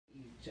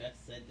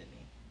just said to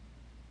me.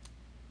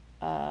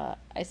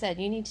 I said,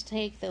 you need to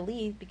take the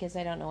lead because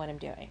I don't know what I'm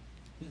doing.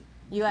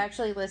 You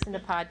actually listen to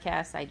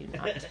podcasts. I do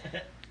not.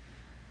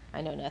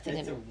 I know nothing.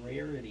 It's a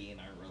rarity in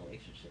our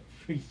relationship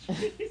for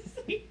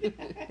you.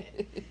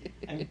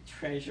 I'm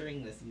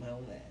treasuring this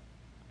moment.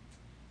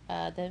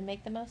 Then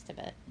make the most of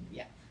it.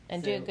 Yeah.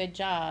 And do a good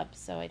job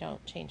so I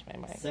don't change my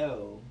mind.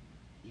 So,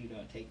 you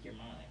don't change your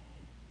mind.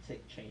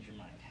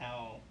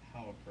 How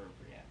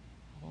appropriate.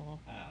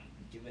 Mm-hmm.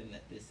 Given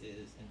that this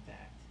is, in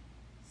fact,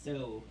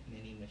 so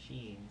many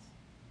machines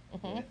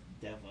Mm-hmm. with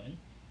Devlin.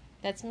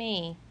 That's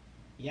me.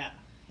 Yeah.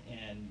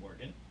 And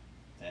Morgan.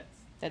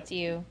 That's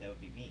you. That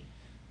would be me.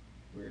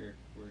 We're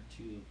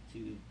two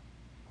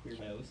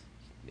queerbos.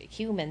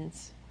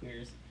 Humans.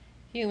 Queers.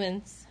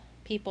 Humans.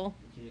 People.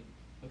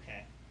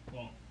 Okay.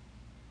 Well,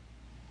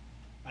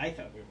 I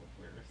thought we were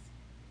queers.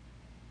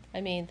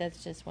 I mean,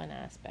 that's just one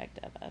aspect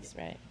of us,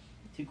 right?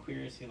 Two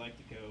queers who like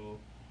to go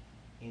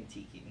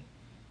antiquing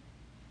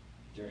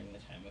during the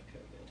time of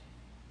COVID.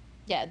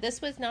 Yeah,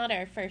 this was not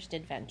our first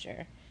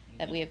adventure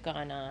that we have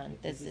gone on.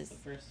 This is the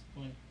first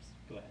one.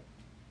 Go ahead.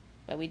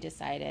 But we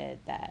decided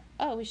that,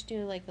 we should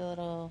do like a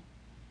little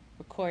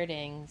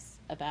recordings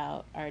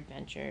about our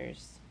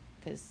adventures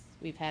because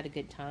we've had a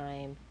good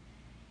time.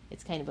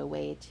 It's kind of a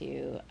way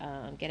to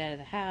get out of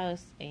the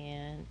house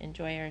and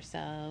enjoy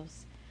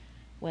ourselves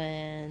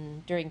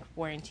during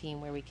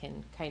quarantine where we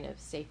can kind of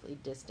safely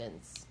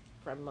distance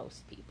from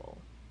most people.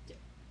 Yeah.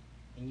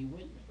 And you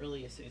wouldn't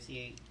really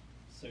associate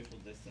social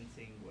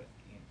distancing with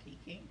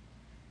antiquing,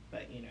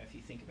 but if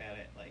you think about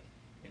it, like,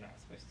 you're not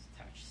supposed to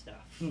touch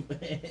stuff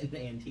in the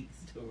antique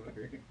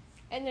store.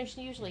 And there's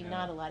usually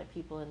not a lot of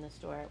people in the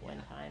store at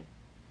one time,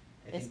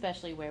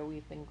 especially where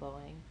we've been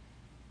going.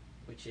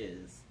 Which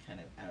is kind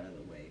of out of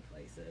the way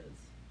places.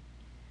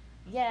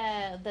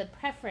 Yeah, the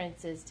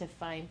preference is to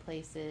find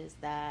places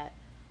that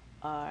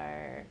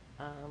are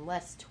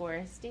less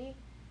touristy,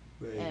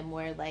 right, and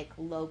more like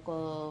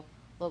local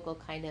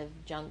kind of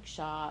junk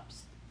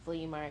shops,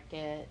 flea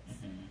markets,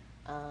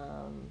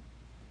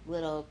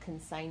 little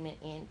consignment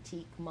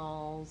antique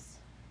malls.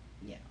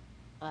 Yeah.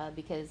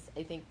 Because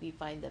I think we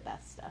find the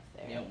best stuff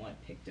there. You don't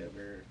want picked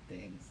over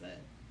things that...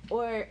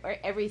 Or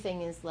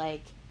everything is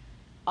like,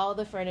 all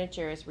the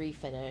furniture is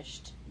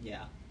refinished.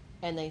 Yeah.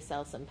 And they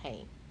sell some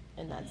paint.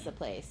 And that's the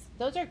place.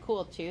 Those are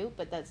cool too,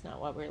 but that's not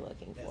what we're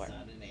looking for. That's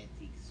not an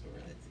antique store,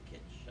 that's a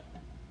kid shop.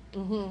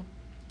 Mm-hmm.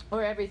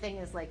 Or everything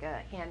is like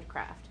a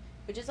handcraft,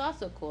 which is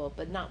also cool,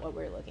 but not what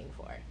we're looking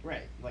for.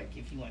 Right. Like,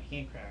 if you want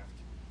handcraft,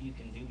 you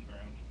can do your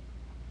own.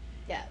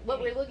 Yeah,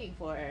 what we're looking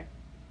for,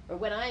 or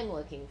what I'm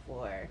looking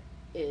for,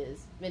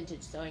 is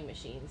vintage sewing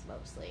machines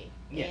mostly.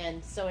 Yeah.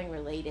 And sewing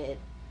related...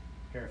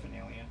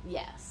 paraphernalia.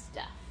 Yeah,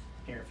 stuff.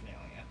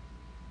 Paraphernalia.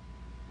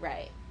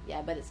 Right.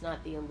 Yeah, but it's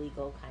not the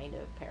illegal kind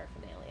of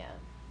paraphernalia.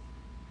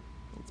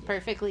 It's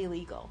perfectly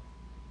legal.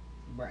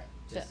 Right.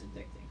 Just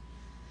addicting.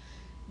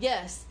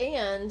 Yes,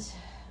 and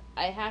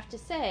I have to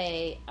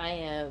say, I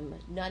am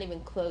not even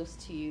close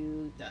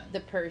to the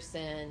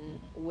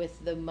person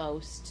with the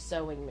most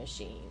sewing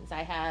machines.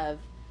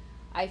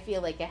 I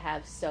feel like I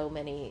have so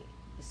many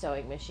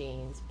sewing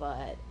machines,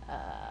 but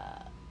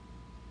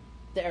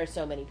there are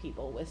so many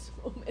people with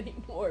so many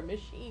more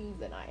machines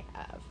than I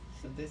have.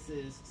 So this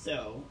is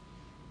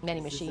many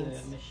machines.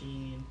 Is a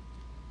machine.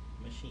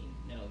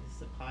 No, this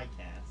is a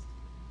podcast.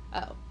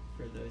 Oh.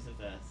 For those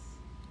of us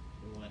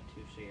who want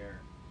to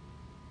share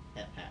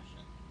that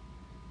passion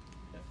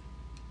of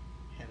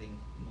having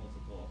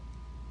multiple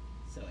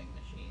sewing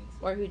machines,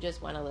 or who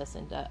just want to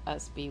listen to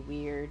us be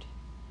weird.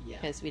 Yeah.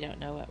 Because we don't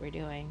know what we're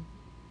doing.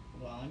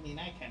 Well, I mean,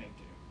 I kind of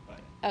do,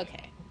 but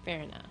okay, fair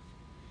enough.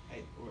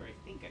 I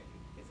think I do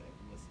because I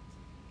listen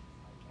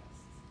to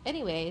podcasts.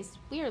 Anyways,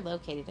 we are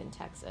located in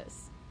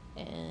Texas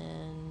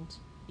and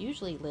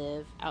usually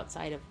live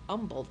outside of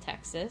Humble,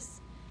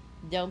 Texas.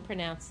 Don't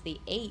pronounce the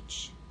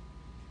H.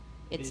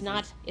 It's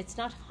not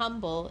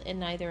humble, and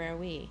neither are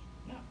we.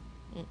 No.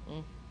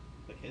 Mm-mm.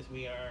 Because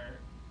we are,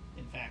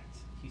 in fact,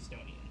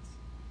 Houstonians.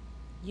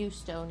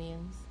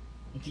 Houstonians.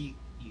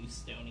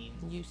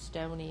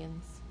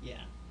 Houstonians.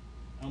 Yeah.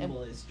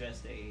 Humble is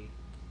just a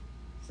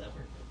suburb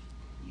of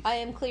Houston. I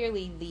am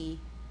clearly the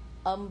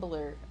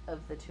humbler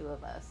of the two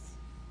of us.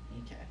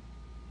 Okay.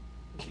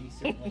 So you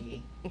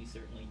certainly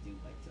do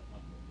like to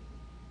humble me.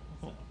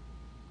 So.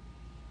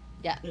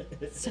 Yeah.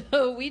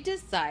 So we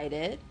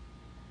decided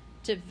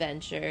to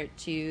venture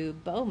to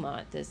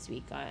Beaumont this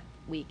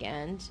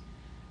weekend.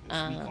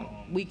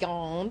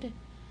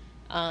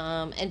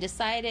 And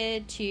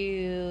decided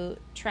to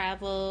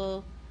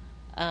travel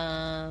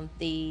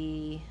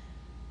the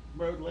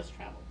road less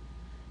traveled.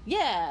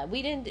 Yeah,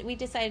 we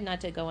decided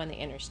not to go on the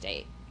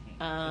interstate.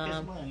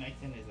 Because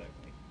Wellington is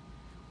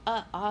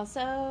ugly.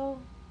 Also,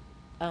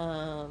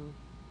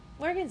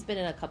 Morgan's been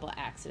in a couple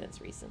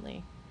accidents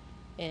recently.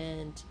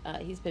 And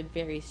he's been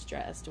very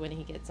stressed when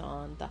he gets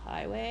on the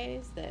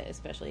highways,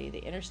 especially the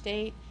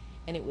interstate.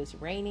 And it was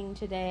raining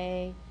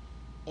today.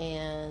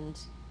 And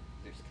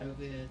there's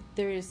COVID.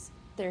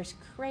 there's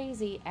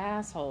crazy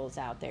assholes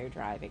out there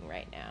driving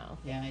right now.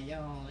 Yeah,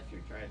 y'all, if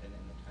you're driving in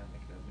the time of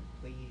COVID,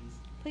 please.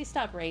 Please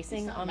stop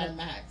racing It's not on Mad the.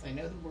 Max. I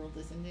know the world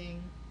is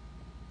ending.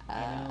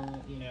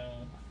 You know,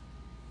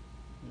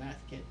 not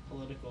to get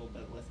political,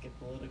 but let's get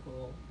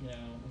political. You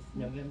know, with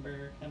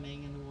November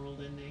coming and the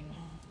world ending.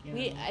 You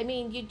know? I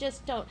mean, you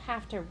just don't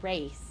have to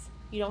race.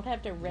 You don't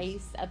have to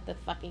race up the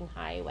fucking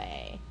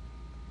highway.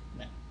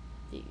 No.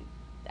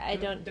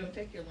 Don't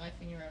take your life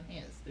in your own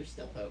hands. There's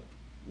still hope.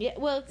 Yeah,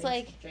 well, it's Things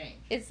like change.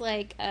 it's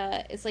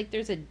like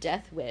there's a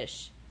death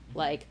wish.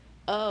 Like,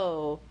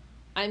 oh,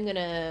 I'm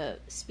gonna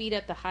speed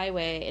up the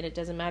highway, and it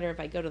doesn't matter if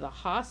I go to the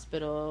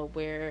hospital,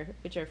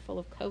 which are full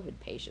of COVID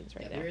patients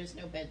right now. There is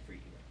no bed for you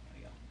right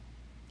now, y'all.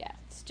 Yeah,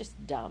 it's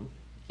just dumb.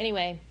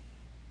 Anyway,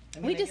 I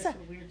mean, I guess what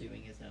we're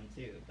doing is dumb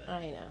too. But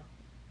I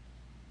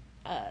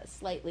know.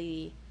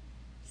 Slightly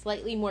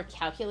more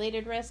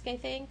calculated risk, I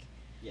think.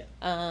 Yeah.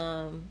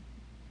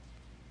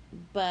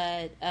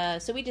 But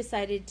so we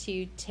decided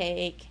to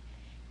take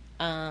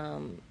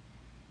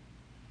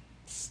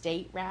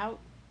State Route.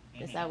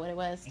 Is that what it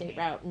was? State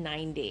Route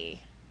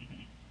 90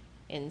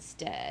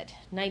 instead.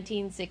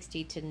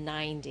 1960 to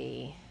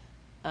 90,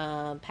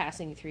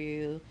 passing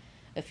through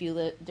a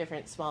few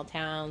different small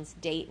towns.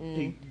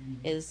 Dayton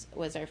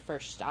was our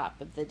first stop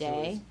of the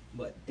day.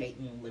 So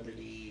Dayton,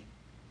 Liberty.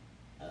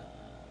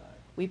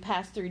 We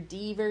passed through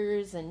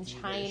Devers and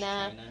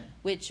China,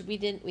 which we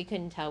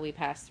couldn't tell we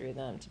passed through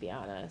them, to be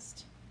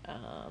honest.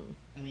 I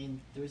mean,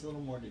 there was a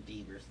little more to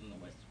Devers than the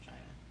west of China,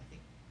 I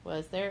think.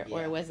 Was there? Yeah.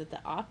 Or was it the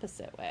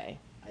opposite way?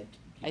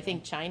 I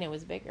think China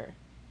was bigger.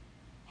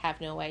 Have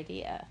no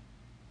idea.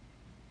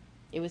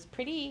 It was a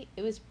pretty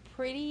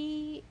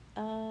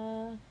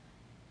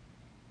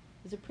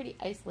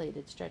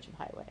isolated stretch of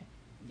highway.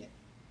 Yeah.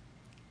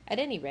 At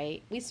any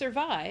rate, we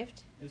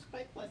survived. It was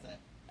quite pleasant.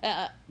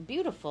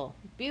 Beautiful.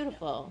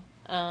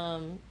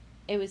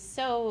 It was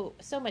so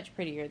much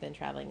prettier than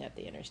traveling up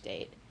the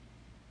interstate,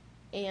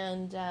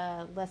 and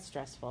less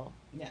stressful.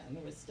 Yeah, and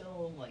there was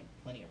still like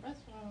plenty of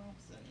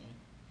restaurants and.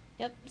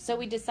 Yep. So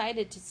we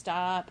decided to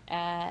stop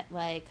at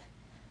like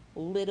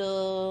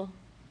little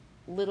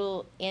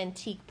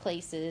antique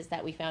places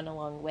that we found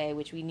along the way,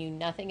 which we knew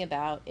nothing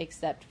about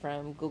except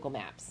from Google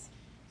Maps.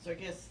 So I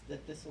guess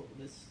that this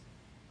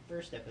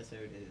first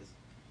episode is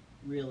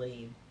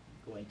really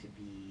going to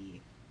be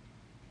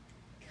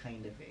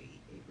kind of a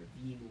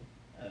review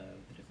of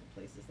the different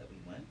places that we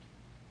went,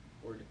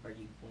 or are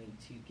you going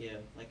to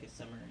give like a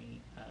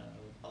summary of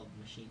all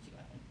the machines you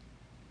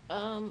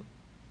own?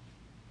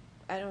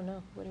 I don't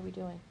know. What are we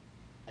doing?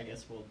 I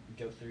guess we'll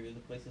go through the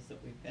places that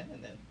we've been,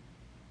 and then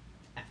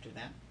after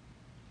that,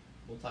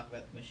 we'll talk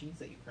about the machines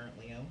that you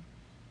currently own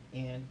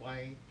and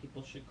why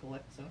people should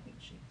collect sewing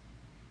machines.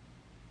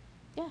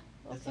 Yeah. Okay.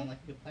 Does that sound like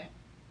a good plan?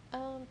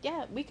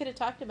 Yeah, we could have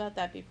talked about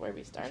that before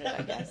we started,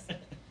 I guess.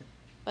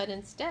 But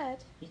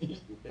instead,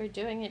 we're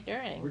doing it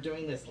during. We're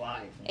doing this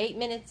live. 8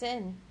 minutes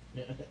in.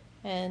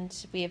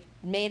 And we have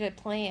made a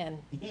plan.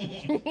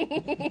 Well,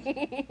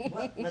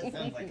 that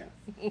sounds like us.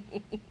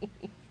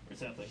 Or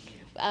sounds like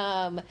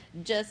you.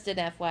 Just an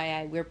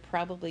FYI, we're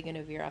probably going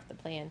to veer off the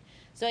plan.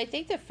 So I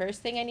think the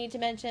first thing I need to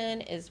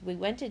mention is we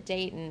went to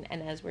Dayton,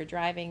 and as we're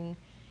driving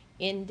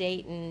in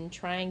Dayton,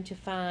 trying to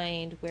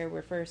find where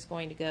we're first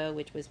going to go,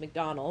 which was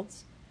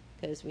McDonald's,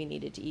 because we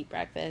needed to eat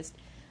breakfast,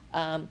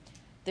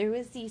 there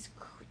was this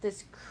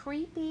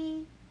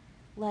creepy,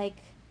 like,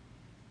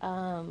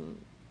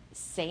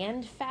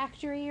 sand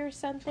factory or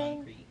something.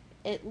 Concrete.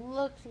 It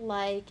looked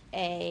like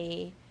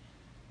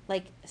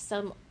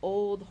some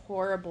old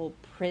horrible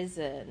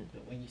prison.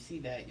 But when you see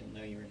that, you'll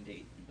know you're in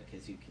Dayton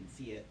because you can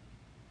see it.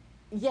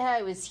 Yeah,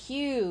 it was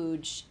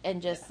huge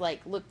and just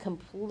looked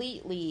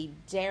completely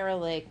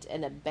derelict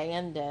and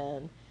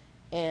abandoned,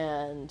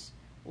 and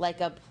like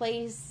a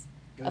place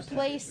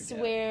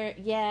where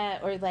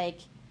or like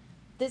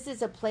this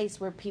is a place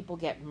where people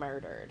get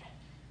murdered.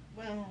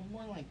 Well,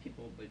 more like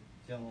people would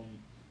film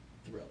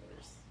thrillers.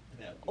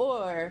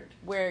 Or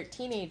where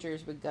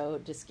teenagers would go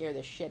to scare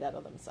the shit out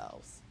of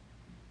themselves.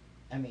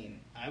 I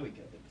mean, I would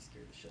go there to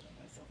scare the shit out of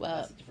myself. Well,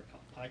 that's a different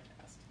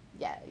podcast.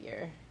 Yeah,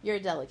 you're a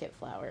delicate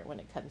flower when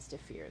it comes to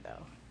fear,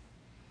 though.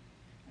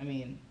 I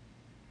mean,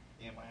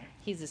 am I?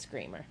 He's a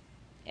screamer.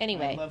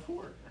 Anyway. I love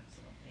horror.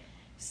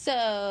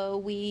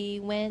 So we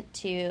went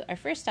to... Our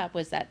first stop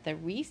was at the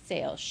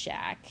Resale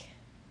Shack.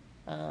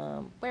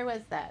 Where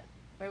was that?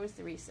 Where was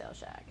the Resale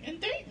Shack? In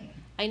Dayton.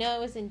 I know it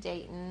was in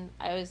Dayton.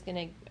 I was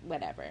going to...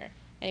 Whatever.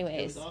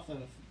 Anyways. It was off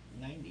of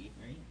 90,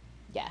 right?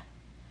 Yeah.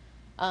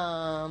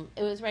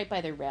 It was right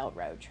by the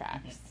railroad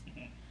tracks.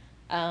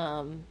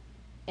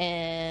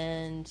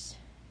 And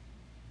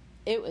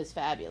it was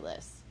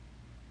fabulous.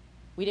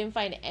 We didn't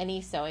find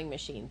any sewing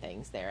machine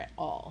things there at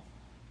all.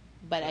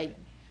 But I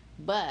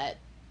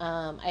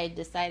had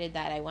decided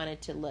that I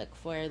wanted to look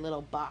for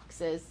little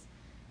boxes.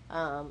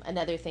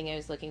 Another thing I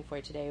was looking for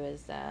today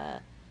was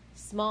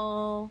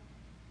small,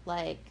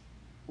 like,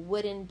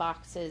 wooden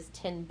boxes,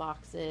 tin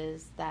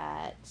boxes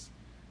that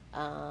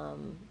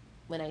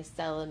when I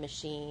sell a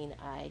machine,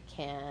 I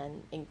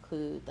can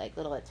include like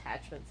little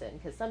attachments in,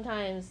 because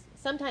sometimes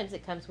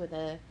it comes with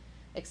a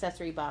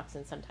accessory box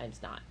and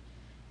sometimes not.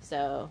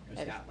 So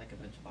It's got like a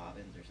bunch of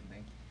bobbins or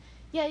something.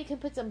 yeah, you can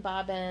put some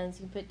bobbins.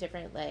 You can put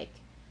different like.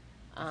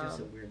 I feel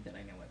so weird that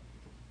I know what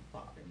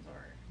bobbins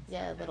are.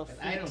 Yeah, little feet.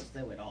 I don't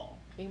sew at all.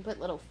 You can put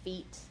little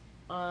feet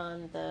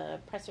on the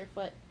presser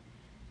foot,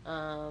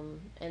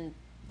 and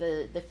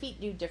the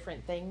feet do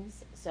different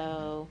things.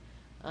 So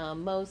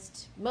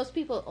most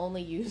people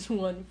only use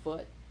one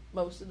foot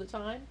most of the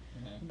time,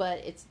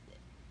 but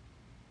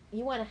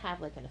you want to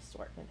have like an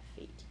assortment of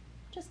feet,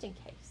 just in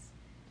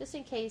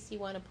case you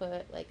want to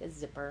put like a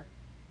zipper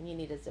and you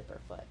need a zipper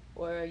foot,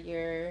 or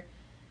you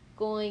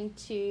want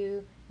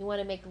to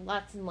make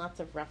lots and lots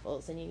of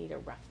ruffles and you need a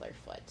ruffler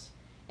foot.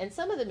 And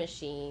some of the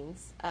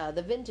machines,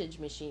 the vintage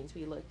machines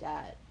we looked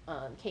at,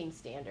 came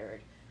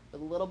standard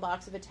with a little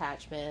box of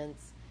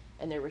attachments,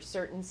 and there were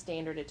certain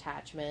standard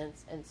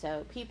attachments. And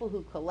so people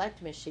who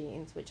collect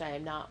machines, which I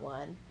am not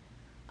one,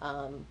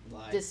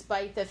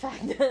 despite the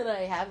fact that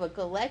I have a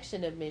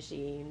collection of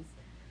machines,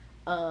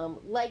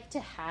 like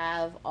to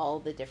have all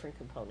the different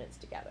components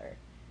together.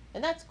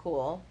 And that's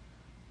cool.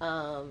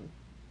 You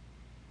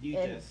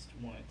just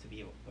want to be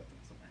able to put them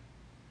somewhere.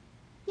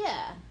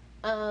 Yeah.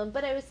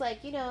 But I was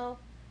like,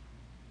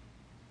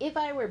 if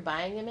I were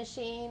buying a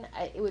machine,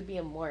 it would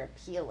be more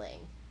appealing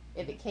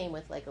if it came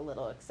with like a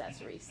little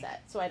accessory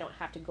set, so I don't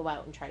have to go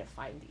out and try to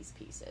find these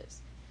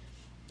pieces.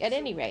 At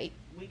any rate,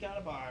 we got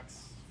a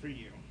box for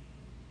you.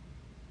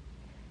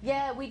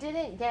 Yeah, we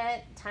didn't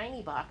get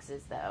tiny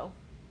boxes though.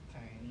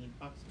 Tiny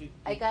box.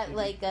 I got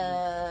like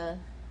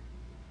kind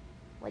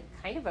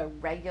of a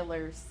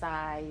regular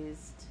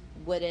sized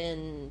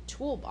wooden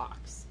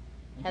toolbox.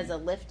 Has a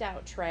lift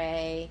out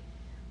tray.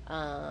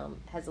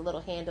 Has a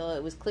little handle.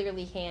 It was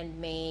clearly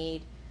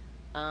handmade,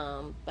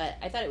 but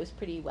I thought it was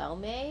pretty well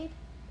made,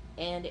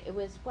 and it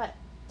was what,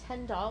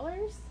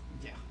 $10?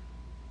 Yeah.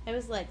 I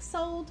was like,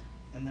 sold.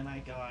 And then I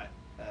got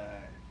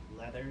a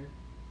leather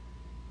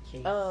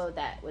case. Oh,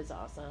 that was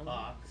awesome.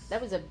 Box.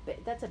 That's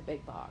a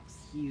big box.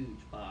 Huge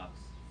box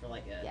for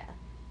like a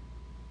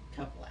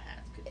couple of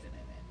hats could fit in it.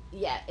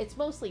 Yeah, it's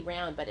mostly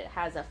round, but it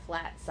has a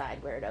flat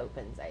side where it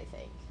opens, I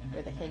think,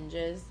 where the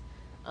hinges.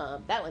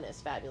 That one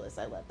is fabulous.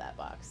 I love that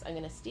box. I'm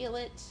going to steal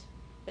it,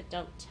 but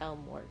don't tell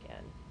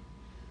Morgan.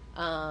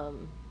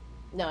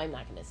 No, I'm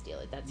not going to steal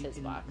it. That's his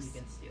box. You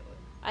can steal it.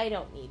 I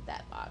don't need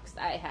that box.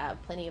 I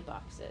have plenty of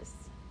boxes.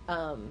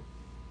 I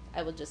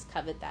will just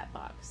covet that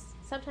box.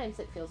 Sometimes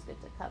it feels good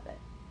to covet.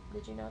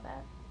 Did you know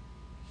that?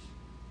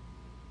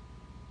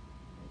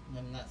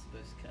 I'm not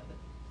supposed to covet.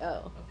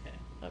 Oh.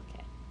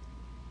 Okay.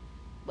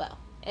 Well,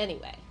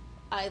 anyway,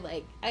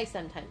 I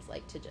sometimes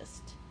like to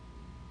just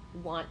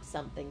want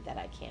something that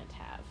I can't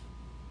have.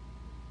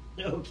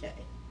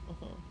 Okay.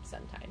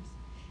 Sometimes.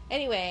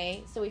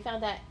 Anyway, so we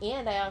found that,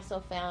 and I also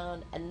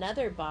found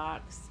another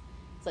box.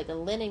 It's like a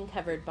linen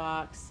covered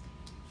box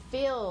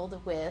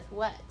filled with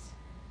what?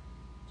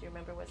 Do you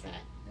remember what's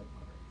that?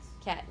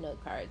 Cat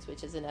note cards,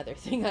 which is another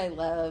thing I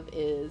love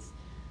is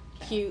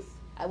cats. Cute.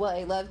 Well,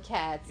 I love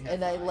cats,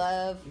 and I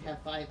love... You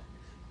have 5.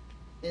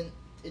 In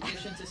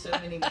addition to so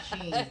many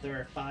machines, there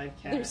are 5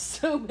 cats. There's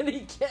so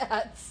many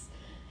cats.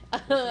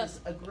 Which is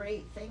a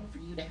great thing for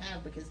you to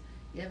have, because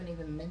you haven't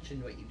even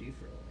mentioned what you do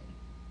for a living.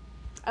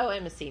 Oh,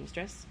 I'm a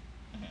seamstress.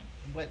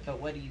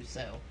 What do you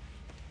sew?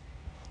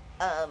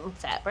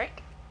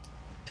 Fabric.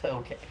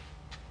 Okay.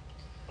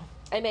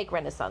 I make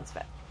Renaissance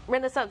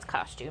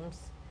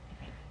costumes.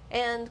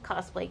 And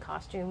cosplay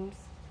costumes.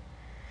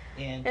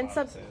 And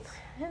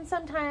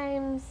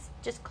sometimes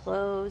just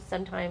clothes,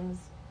 sometimes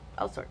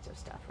all sorts of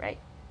stuff, right?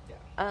 Yeah.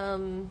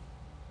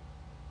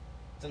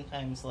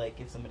 Sometimes, like,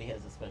 if somebody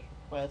has a special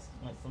request,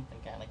 like something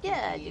kind of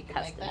yeah, you do can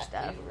custom make that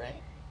stuff, too,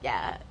 right?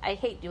 Yeah, I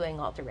hate doing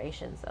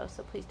alterations though,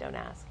 so please don't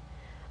ask.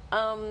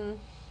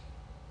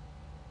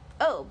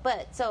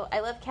 So I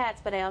love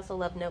cats, but I also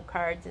love note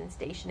cards and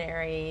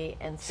stationery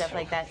and stuff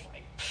like that.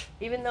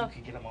 Even though you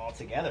could get them all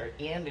together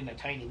and in a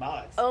tiny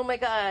box. Oh my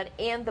god!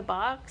 And the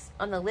box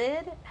on the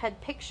lid had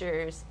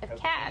pictures of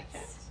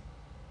cats.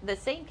 The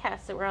same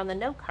cats that were on the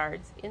note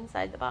cards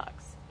inside the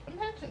box.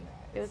 Imagine that.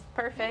 It was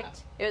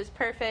perfect. Yeah. It was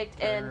perfect.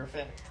 And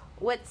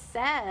what's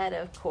sad,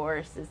 of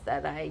course, is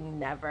that I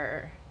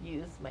never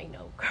use my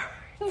note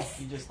cards.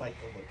 You just like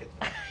to look at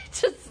them.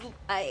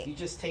 You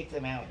just take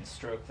them out and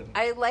stroke them.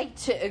 I like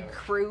to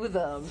accrue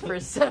them for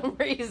some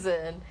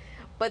reason,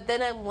 but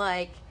then I'm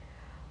like,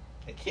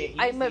 I can't use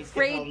I'm these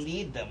afraid I'll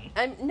need them.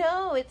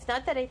 No, it's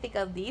not that I think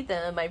I'll need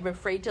them. I'm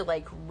afraid to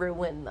like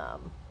ruin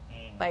them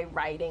by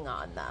writing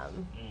on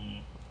them.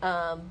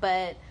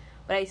 But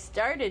I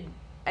started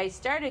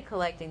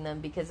collecting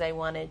them because I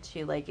wanted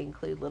to like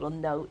include little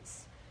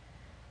notes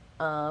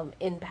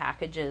in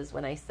packages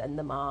when I send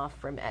them off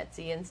from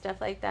Etsy and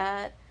stuff like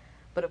that.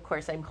 But of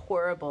course, I'm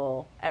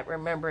horrible at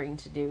remembering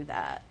to do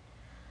that.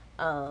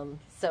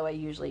 So I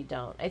usually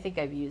don't. I think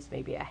I've used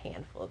maybe a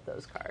handful of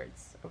those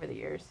cards over the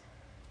years.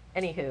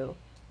 Anywho.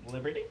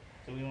 Liberty?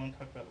 Do we want to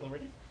talk about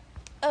Liberty?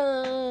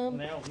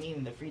 And I don't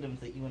mean the freedoms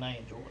that you and I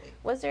enjoy.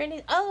 Was there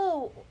any?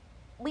 Oh,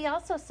 we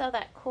also saw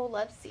that cool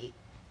love seat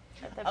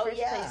at the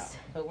first place.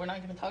 But we're not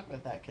going to talk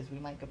about that because we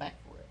might go back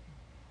for it.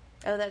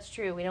 Oh, that's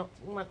true. We don't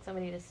want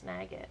somebody to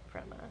snag it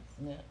from us.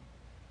 Yeah.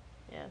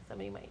 Yeah,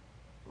 somebody might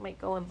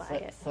go and buy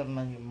it.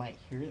 Somebody might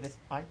hear this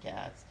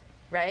podcast,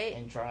 right?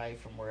 And drive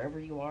from wherever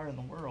you are in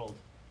the world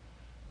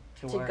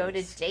to go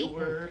to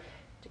Dayton.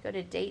 To go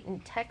to Dayton,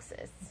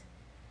 Texas.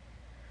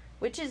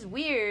 Which is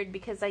weird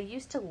because I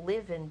used to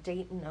live in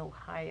Dayton,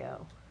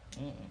 Ohio.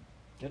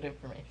 Good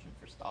information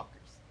for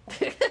stalkers.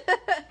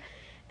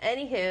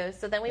 Anywho,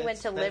 so then we went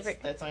to Liberty.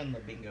 That's on the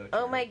bingo.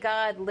 Oh my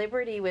God,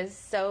 Liberty was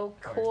so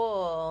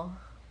cool.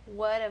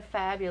 What a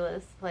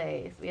fabulous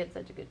place. We had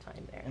such a good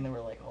time there. And they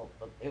were like,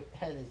 it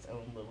had its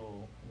own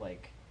little,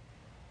 like,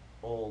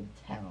 old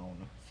town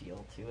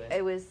feel to it.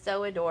 It was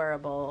so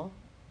adorable.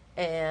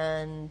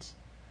 And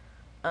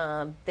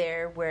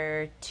there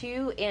were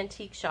 2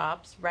 antique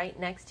shops right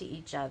next to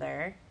each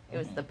other. It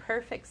was the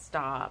perfect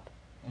stop.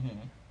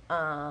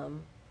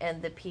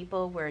 And the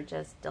people were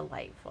just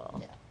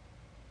delightful.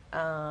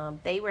 Yeah.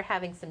 They were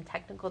having some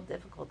technical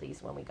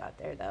difficulties when we got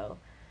there, though.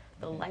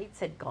 The lights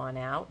had gone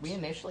out. We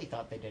initially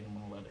thought they didn't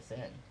want to let us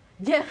in.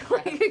 Yeah,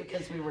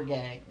 because we were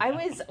gay. I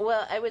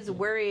was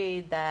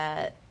worried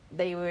that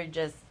they were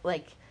just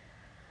like,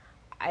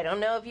 I don't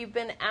know if you've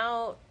been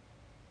out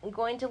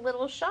going to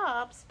little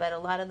shops, but a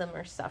lot of them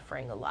are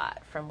suffering a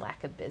lot from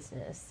lack of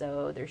business.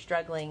 So they're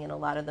struggling, and a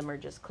lot of them are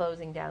just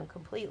closing down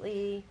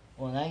completely.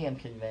 Well, and I am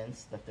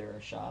convinced that there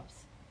are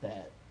shops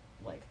that,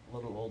 like,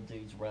 little old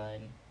dudes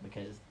run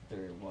because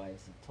their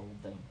wives have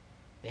told them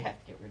they have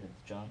to get rid of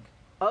the junk.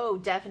 Oh,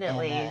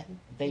 definitely. And that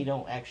they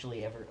don't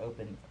actually ever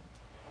open.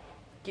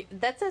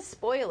 That's a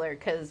spoiler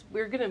because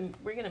we're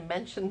gonna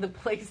mention the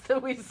place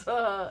that we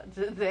saw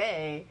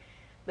today.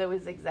 That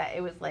was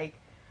It was like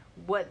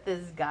what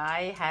this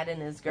guy had in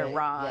his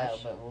garage. Yeah,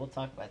 but we'll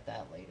talk about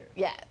that later.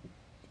 Yeah,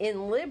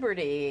 in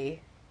Liberty,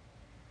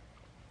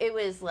 it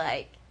was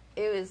like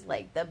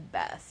the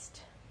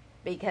best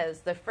because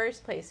the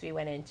first place we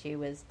went into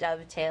was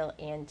Dovetail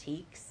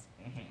Antiques,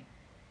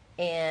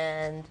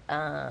 and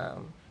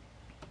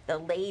the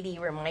lady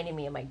reminded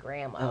me of my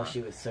grandma. Oh,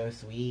 she was so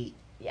sweet.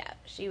 Yeah,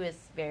 she was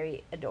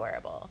very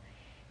adorable.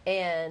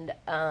 And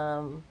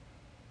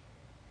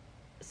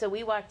so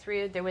we walked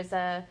through. There was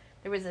a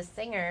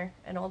singer,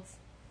 an old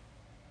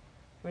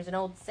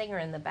singer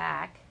in the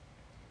back.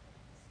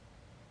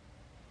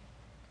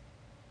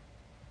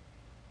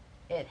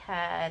 It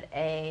had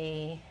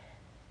a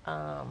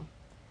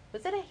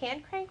was it a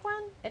hand crank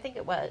one? I think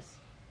it was.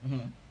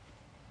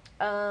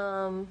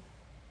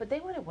 But they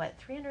wanted what,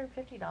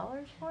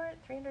 $350 for it?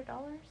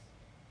 $300?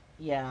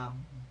 Yeah.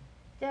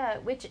 Yeah,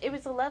 which it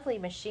was a lovely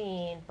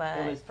machine, but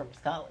it was from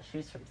Scotland. She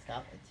was from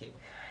Scotland too.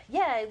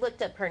 Yeah, I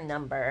looked up her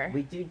number.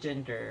 We do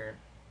gender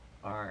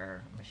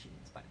our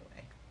machines, by the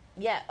way.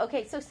 Yeah.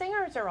 Okay. So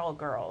singers are all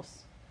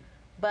girls,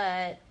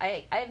 but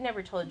I've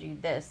never told you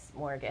this,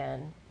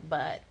 Morgan.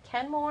 But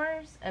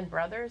Kenmores and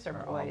Brothers are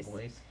boys. All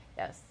boys.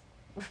 Yes.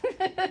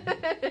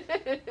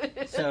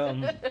 So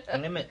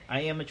I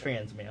am a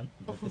trans man.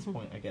 At this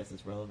point, I guess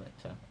it's relevant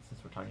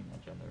since we're talking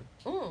about gender.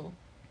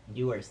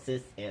 You are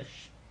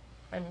cis-ish.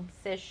 I'm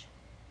cis.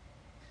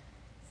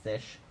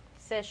 Cis.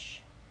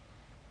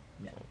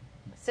 Yeah.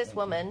 Cis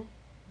woman.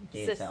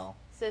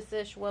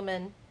 Cis-ish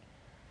woman.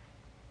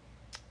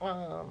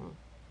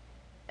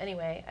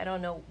 Anyway, I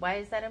don't know. Why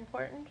is that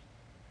important?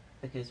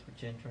 Because we're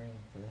gendering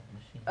the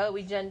machine. Oh,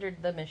 we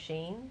gendered the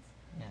machines?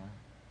 Yeah.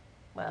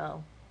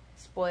 Well,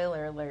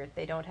 spoiler alert,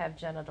 they don't have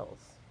genitals.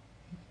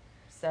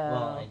 So.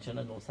 Well, and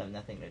genitals have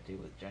nothing to do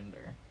with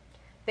gender.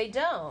 They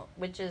don't,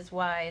 which is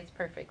why it's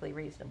perfectly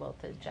reasonable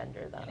to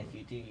gender them. And if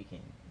you do, you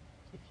can,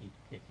 if you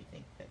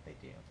think that they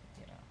do,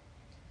 you know.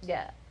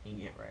 Yeah. You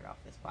can get right off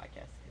this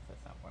podcast because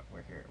that's not what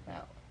we're here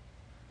about.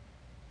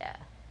 Yeah.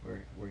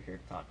 We're here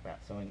to talk about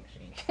sewing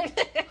machines.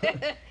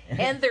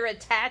 And their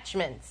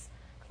attachments.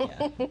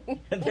 Yeah.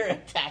 Their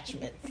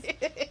attachments.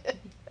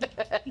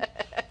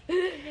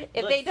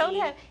 If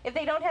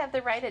they don't have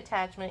the right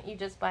attachment, you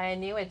just buy a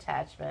new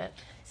attachment.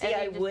 See,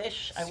 I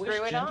wish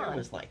gender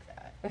was like that.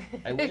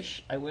 I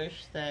wish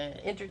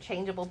that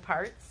interchangeable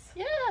parts.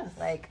 Yes.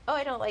 Like, oh,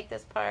 I don't like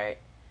this part.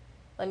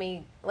 Let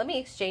me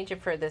exchange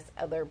it for this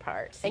other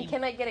part. See, and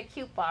can I get a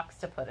cute box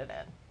to put it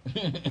in?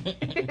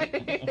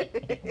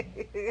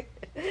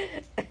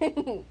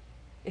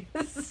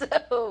 So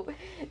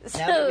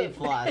now that we've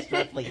lost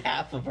roughly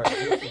half of our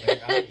listener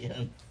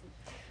audience.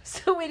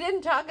 So we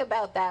didn't talk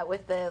about that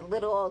with the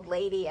little old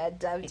lady at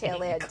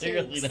Dovetail Antiques.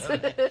 Clearly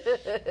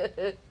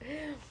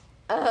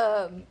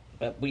not.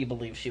 But we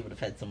believe she would have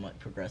had somewhat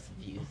progressive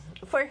views.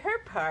 For her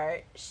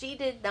part, she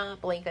did not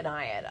blink an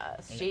eye at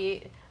us. No.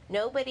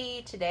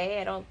 Nobody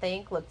today, I don't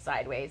think, looked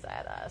sideways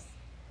at us.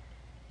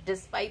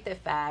 Despite the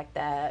fact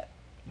that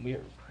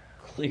we're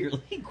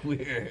clearly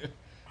queer.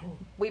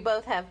 We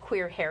both have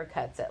queer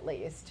haircuts, at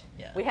least.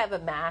 Yeah. We have a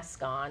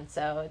mask on,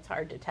 so it's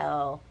hard to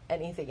tell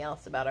anything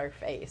else about our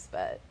face,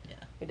 but yeah,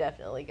 we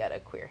definitely got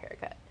a quear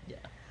haircut. Yeah.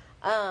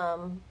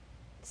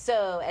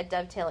 So at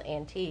Dovetail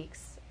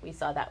Antiques, we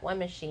saw that one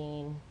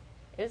machine.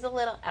 It was a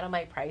little out of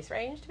my price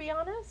range, to be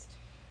honest.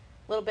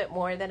 A little bit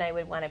more than I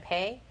would want to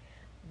pay.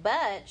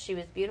 But she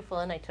was beautiful,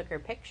 and I took her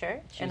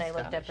picture, and I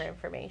looked up her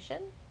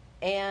information.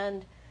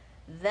 And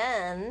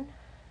then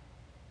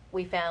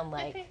we found,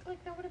 I think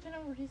that would have been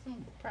a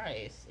reasonable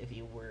price if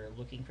you were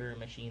looking for a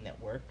machine that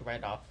worked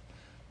right off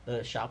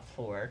the shop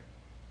floor.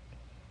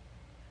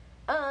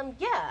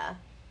 Yeah.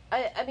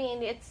 I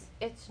mean,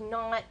 it's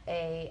not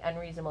a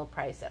unreasonable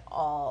price at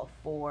all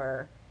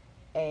for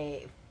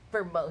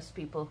most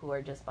people who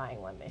are just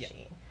buying one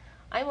machine. Yeah.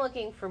 I'm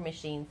looking for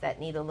machines that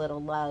need a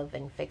little love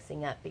and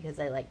fixing up because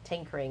I like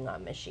tinkering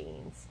on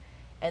machines.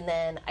 And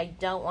then I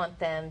don't want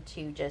them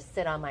to just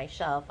sit on my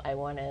shelf. I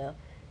want to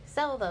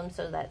sell them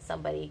so that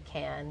somebody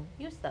can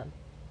use them.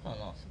 Oh,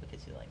 no, also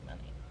because you like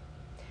money.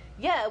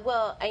 Yeah,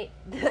 well,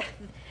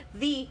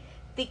 the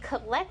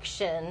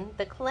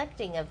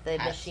collecting of the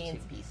machines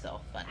has to be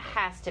self-funded.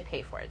 Has to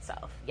pay for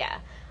itself. Yeah,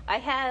 I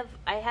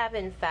have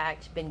in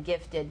fact been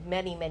gifted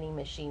many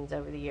machines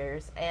over the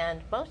years,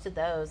 and most of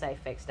those I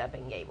fixed up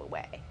and gave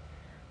away.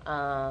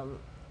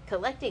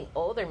 Collecting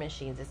older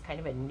machines is kind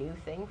of a new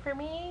thing for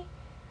me.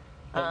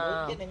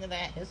 But we'll get into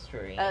that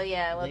history. Oh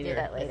yeah, we'll do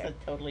that later.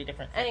 It's a totally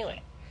different section.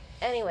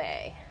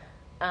 Anyway,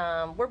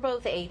 we're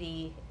both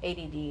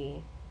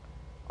ADD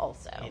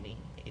also.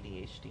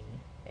 ADHD.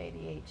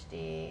 ADD.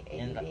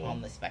 And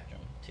on the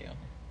spectrum, too.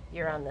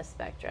 You're on the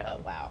spectrum. Oh,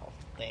 wow.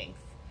 Thanks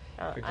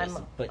for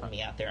just putting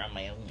me out there on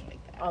my own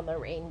like that. On the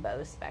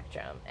rainbow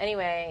spectrum.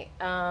 Anyway,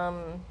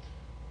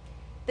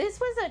 this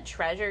was a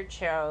treasure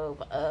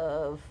trove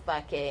of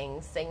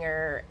fucking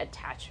Singer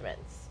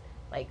attachments.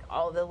 Like,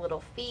 all the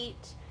little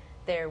feet.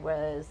 There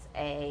was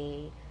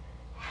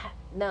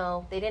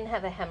no, they didn't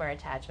have a hammer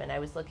attachment. I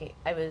was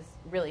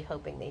really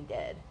hoping they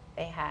did.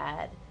 They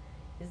had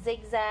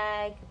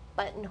zigzag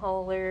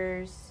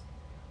buttonholers.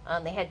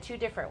 They had 2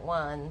 different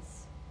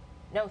ones.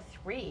 No,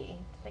 3.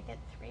 Did I get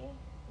 3?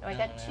 No, I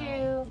got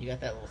 2. You got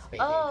that little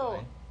space.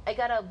 Oh, I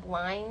got a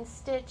blind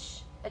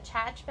stitch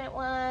attachment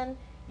one.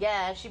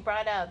 Yeah, she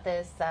brought out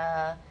this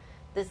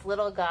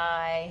little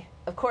guy.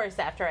 Of course,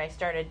 after I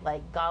started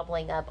like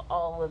gobbling up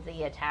all of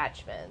the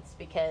attachments,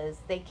 because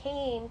they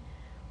came.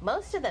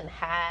 Most of them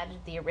had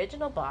the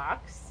original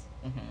box.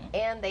 Mm-hmm.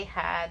 And they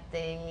had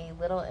the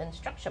little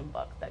instruction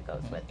book that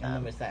goes with them. And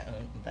there was that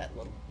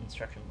little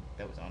instruction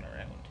that was on her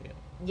own, too.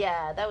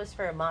 Yeah, that was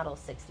for a Model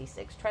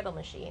 66 treadle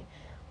machine.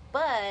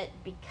 But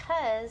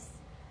because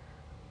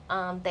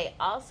they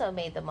also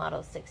made the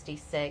Model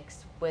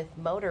 66 with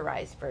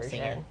motorized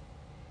version.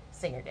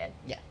 Singer did.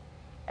 Yeah.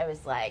 I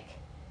was like,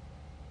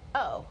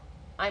 oh,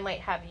 I might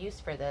have use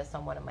for this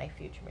on one of my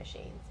future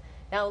machines.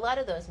 Now, a lot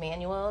of those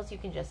manuals, you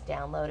can just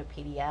download a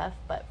PDF,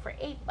 but for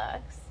 $8...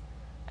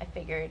 I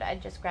figured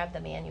I'd just grab the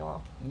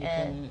manual.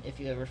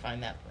 If you ever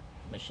find that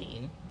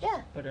machine,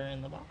 yeah, put her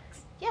in the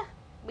box. Yeah,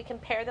 we can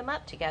pair them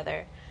up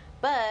together.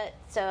 But,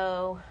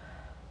 so,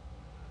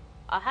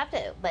 I'll have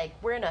to,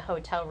 we're in a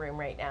hotel room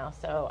right now,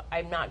 so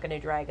I'm not going to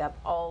drag up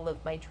all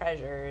of my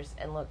treasures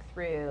and look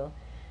through.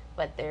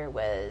 But there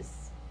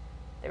was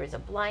a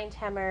blind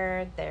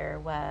hammer, there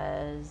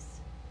was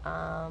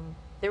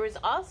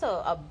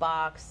also a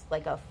box,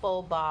 like a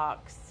full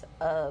box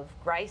of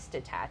Greist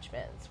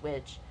attachments,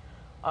 which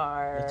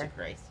are... What's a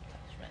Greist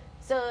attachment?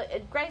 So,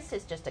 Greist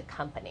is just a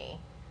company.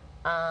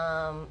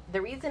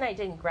 The reason I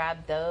didn't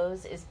grab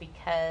those is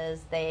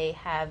because they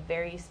have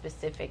very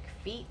specific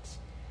feet,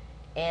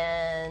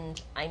 and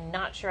I'm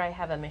not sure I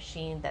have a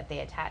machine that they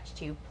attach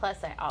to.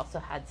 Plus, I also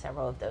had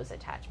several of those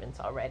attachments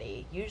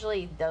already.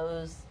 Usually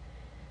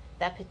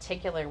that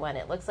particular one,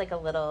 it looks like a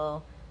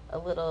little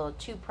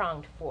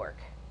 2-pronged fork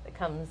that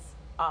comes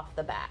off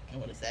the back. And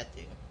what does that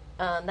do?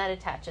 That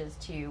attaches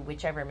to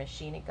whichever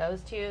machine it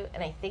goes to,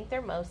 and I think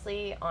they're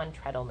mostly on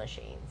treadle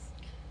machines.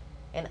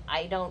 And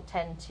I don't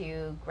tend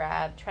to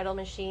grab treadle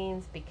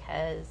machines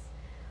because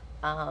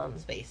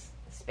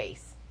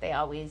space. They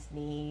always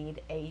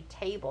need a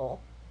table,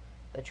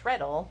 the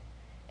treadle,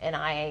 and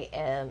I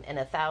am in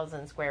a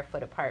 1,000 square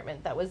foot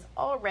apartment that was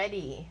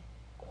already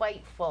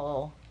quite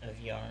full of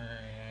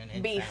yarn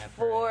and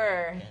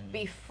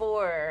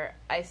before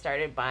I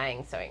started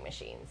buying sewing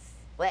machines.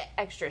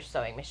 Extra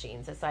sewing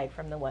machines aside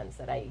from the ones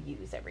that I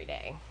use every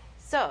day.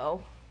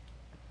 So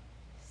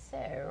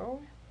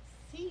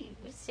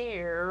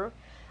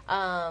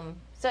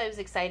I was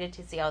excited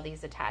to see all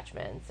these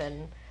attachments,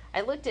 and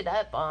I looked it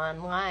up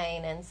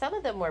online, and some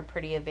of them were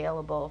pretty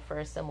available for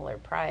a similar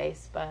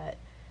price, but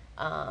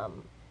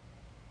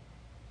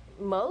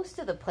most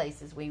of the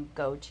places we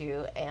go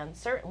to, and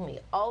certainly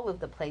all of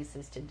the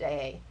places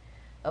today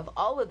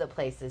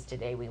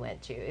we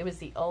went to, it was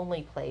the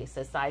only place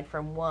aside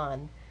from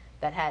one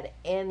that had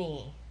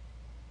any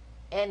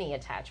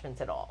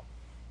attachments at all.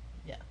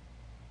 Yeah.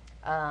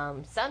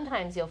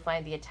 Sometimes you'll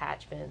find the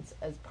attachments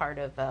as part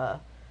of a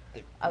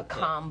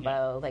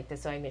combo, like the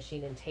sewing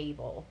machine and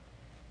table,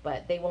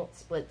 but they won't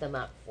split them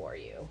up for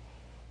you.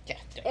 Yeah,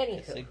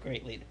 definitely. So it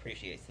greatly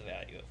depreciates the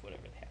value of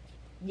whatever they have.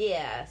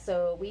 Yeah,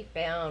 so we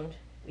found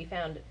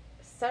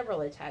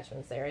several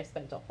attachments there. I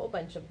spent a whole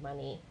bunch of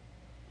money.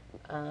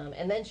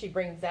 And then she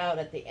brings out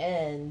at the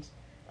end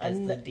As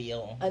the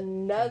deal. to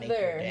make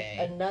your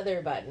day.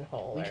 another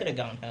buttonhole. We could have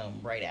gone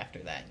home right after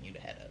that, and you'd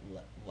have had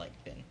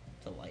been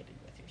delighted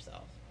with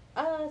yourself.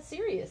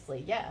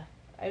 Seriously, yeah.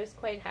 I was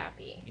quite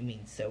happy. You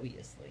mean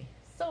seriously?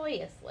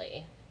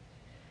 Seriously.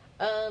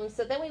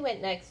 So then we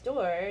went next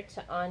door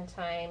to On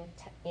Time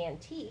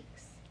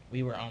Antiques.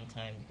 We were on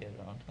time to go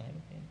to On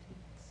Time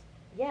Antiques.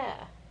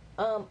 Yeah.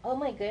 Oh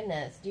my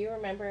goodness. Do you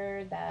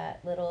remember that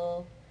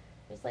little,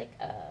 it was like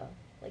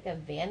a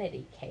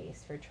vanity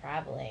case for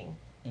traveling.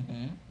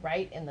 Mm-hmm.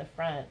 Right in the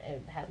front.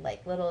 It had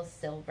like little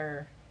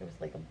silver, it was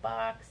like a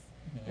box,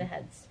 and it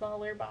had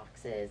smaller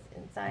boxes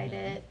inside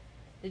it.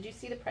 Did you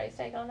see the price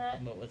tag on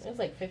that? What was it? It was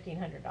like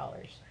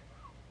 $1,500.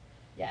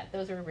 Yeah,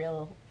 those were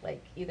real,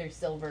 like either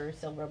silver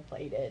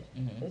plated.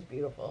 It was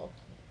beautiful.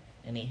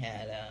 And he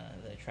had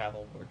the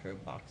travel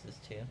wardrobe boxes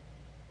too.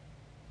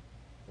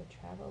 The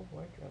travel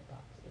wardrobe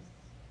boxes.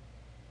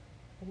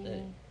 What do you The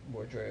mean?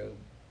 wardrobe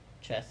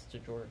chest to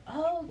drawer.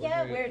 Oh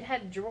yeah, where it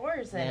had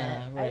drawers in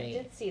Yeah, it. right. I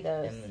did see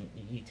those. And then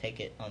you take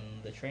it on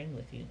the train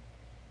with you.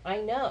 I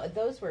know,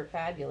 those were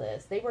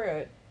fabulous. They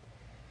were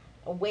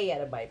a way out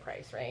of my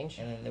price range.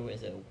 And then there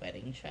was a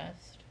wedding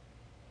chest.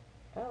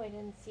 Oh, I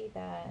didn't see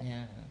that.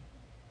 Yeah.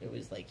 It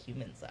was like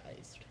human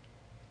sized.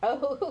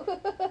 Oh.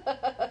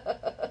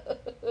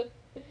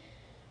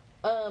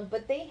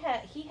 But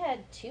he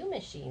had 2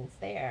 machines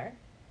there.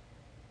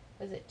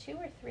 Was it 2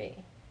 or 3?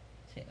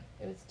 2.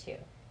 It was 2.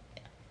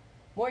 Yeah.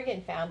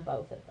 Morgan found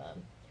both of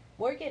them.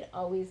 Morgan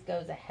always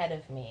goes ahead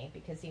of me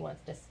because he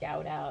wants to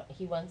scout out.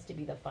 He wants to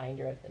be the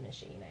finder of the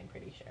machine, I'm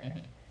pretty sure.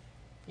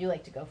 You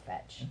like to go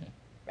fetch,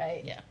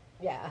 right? Yeah.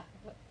 Yeah.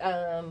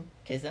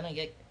 Because then I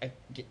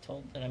get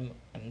told that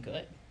I'm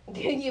good.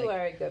 You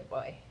are a good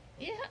boy.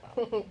 Yeah.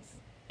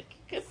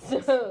 Good.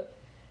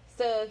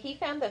 So he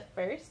found the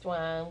first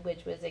one,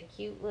 which was a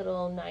cute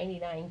little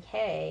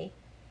 99K.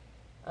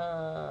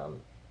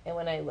 And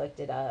when I looked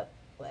it up,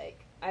 like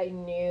I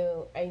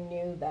knew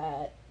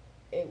that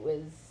it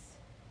was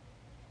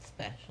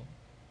special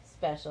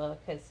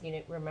because you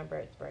didn't remember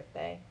its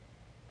birthday.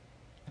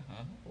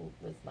 It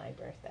was my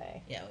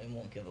birthday. Yeah, we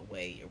won't give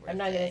away your birthday. I'm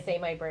not going to say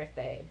my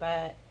birthday,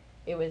 but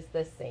it was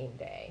the same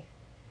day.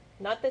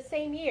 Not the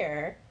same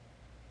year.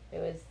 It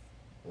was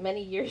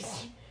many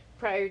years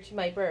prior to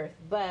my birth,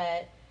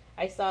 but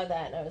I saw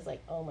that and I was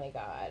like, oh my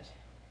God.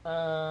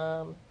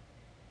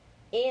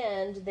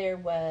 And there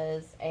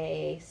was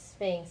a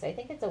Sphinx. I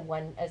think it's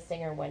a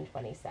Singer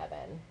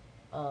 127.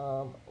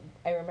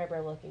 I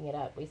remember looking it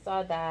up. We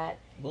saw that.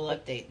 We'll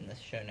update in the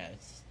show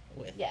notes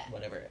with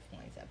whatever it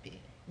winds up being.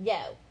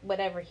 Yeah,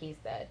 whatever he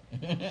said.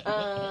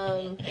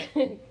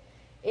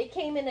 It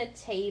came in a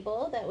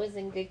table that was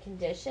in good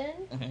condition.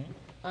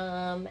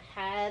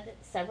 Had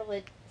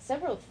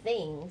several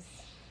things,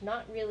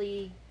 not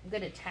really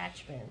good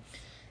attachments.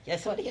 Yeah,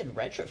 somebody had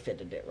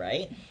retrofitted it,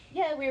 right?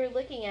 Yeah, we were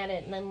looking at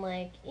it, and I'm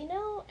like,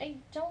 I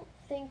don't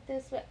think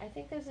I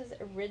think this is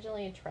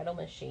originally a treadle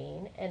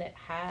machine, and it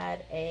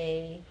had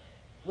a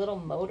little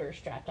motor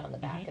strapped on the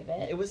back of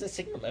it. It was a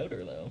Singer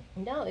motor, though.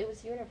 No, it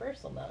was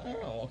Universal motor.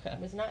 Oh, okay. It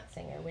was not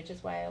Singer, which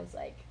is why I was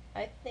like,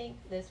 I think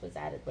this was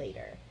added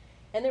later.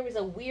 And there was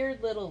a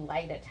weird little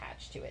light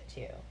attached to it,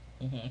 too.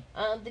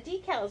 The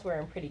decals were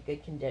in pretty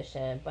good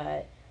condition,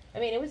 but, I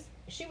mean,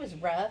 she was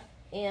rough,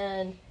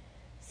 and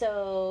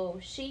so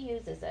she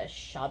uses a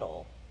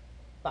shuttle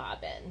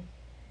bobbin,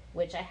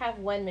 which I have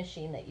one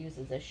machine that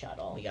uses a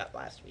shuttle. We got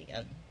last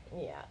weekend.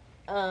 Yeah.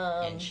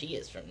 And she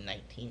is from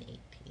 1918.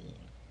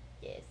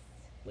 Yes.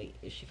 Wait,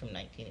 is she from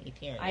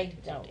 1918 or 1920? I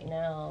don't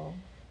know.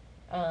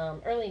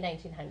 Early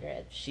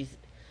 1900s.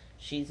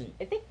 She's in,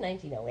 I think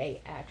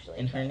 1908, actually.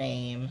 and her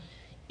name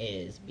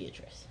is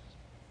Beatrice.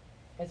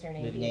 Is her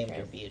name We've Beatrice? named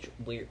her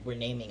Beatrice. We're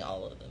naming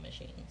all of the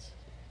machines.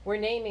 We're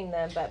naming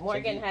them, but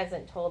Morgan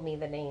hasn't told me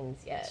the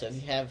names yet. So if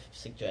you have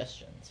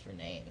suggestions for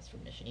names for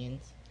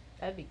machines,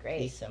 that'd be great.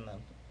 please send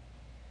them.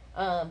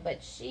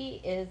 But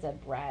she is a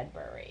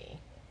Bradbury.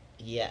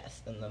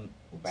 Yes, and the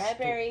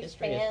Bradbury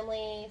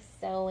Family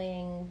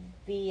Sewing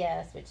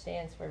VS, which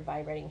stands for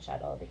Vibrating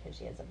Shuttle, because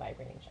she has a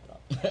vibrating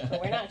shuttle.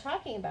 But we're not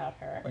talking about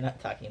her. We're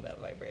not talking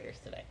about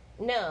vibrators today.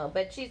 No,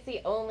 but she's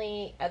the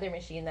only other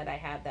machine that I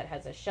have that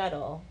has a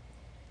shuttle.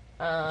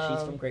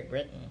 She's from Great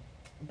Britain.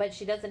 But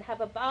she doesn't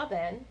have a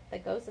bobbin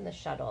that goes in the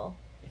shuttle.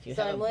 If you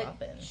have a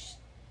bobbin.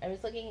 I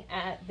was looking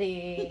at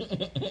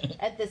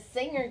the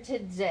Singer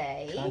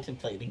today.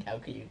 Contemplating how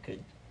you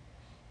could.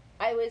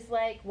 I was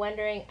like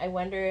wondering. I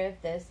wonder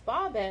if this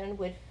bobbin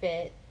would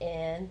fit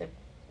in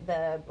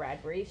the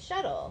Bradbury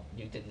shuttle.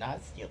 You did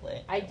not steal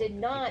it. I did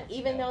not,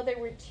 even though there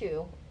were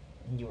 2.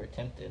 You were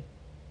tempted.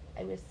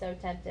 I was so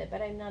tempted,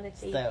 but I'm not a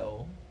thief.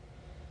 So.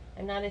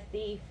 I'm not a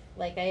thief.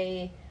 Like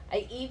I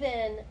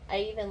even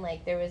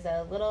like there was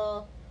a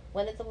little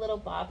one of the little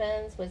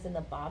bobbins was in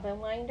the bobbin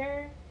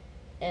winder,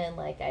 and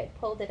like I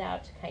pulled it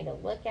out to kind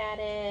of look at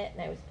it,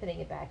 and I was putting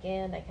it back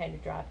in. I kind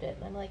of dropped it,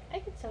 and I'm like, I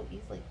could so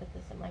easily put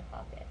this in my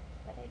pocket,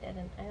 but I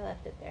didn't. I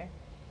left it there.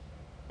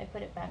 I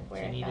put it back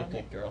where I found it. Do you need a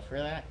good girl for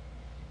that?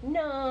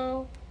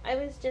 No, I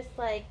was just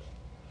like,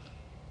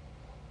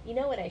 you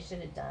know what I should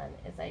have done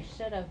is I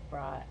should have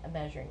brought a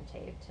measuring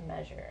tape to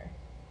measure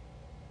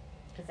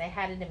because I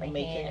had it in my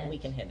hand. We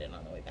can hit it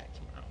on the way back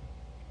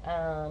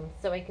tomorrow.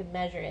 So I could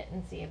measure it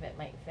and see if it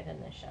might fit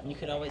in the shuttle. You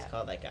could always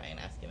call that guy and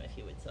ask him if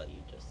he would sell you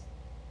just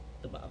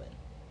the bobbin.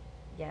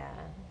 Yeah.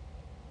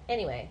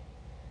 Anyway,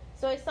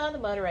 so I saw the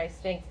motorized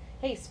Sphinx.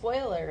 Hey,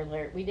 spoiler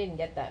alert, we didn't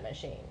get that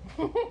machine.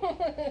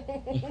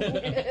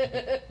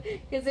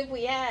 Because if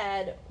we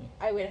had,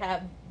 I would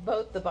have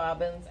both the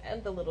bobbins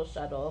and the little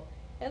shuttle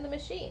and the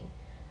machine.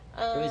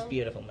 It was a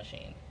beautiful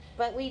machine.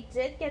 But we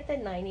did get the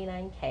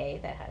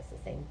 99K that has the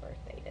same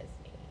birth date as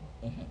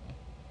me.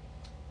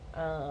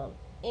 Mm-hmm.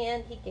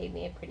 And he gave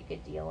me a pretty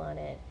good deal on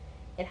it.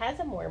 It has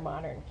a more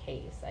modern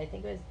case. I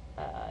think it was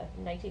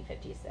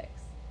 1956.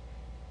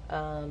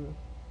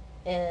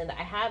 And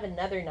I have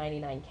another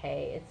 99K.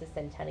 It's a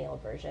Centennial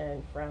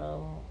version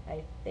from,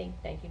 I think,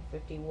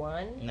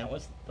 1951. And that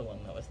was the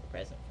one that was the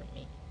present from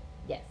me.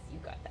 Yes, you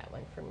got that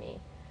one from me.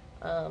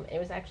 It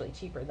was actually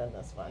cheaper than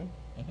this one.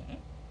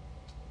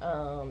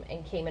 Mm-hmm.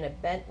 And came in a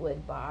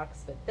bentwood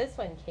box, but this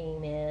one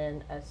came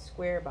in a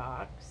square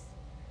box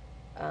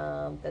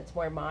that's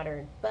more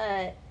modern.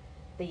 But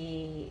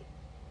the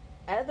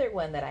other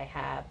one that I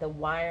have, the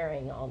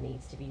wiring all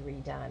needs to be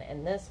redone.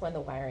 And this one,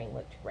 the wiring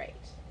looked great.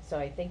 So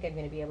I think I'm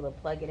going to be able to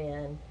plug it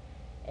in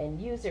and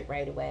use it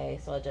right away.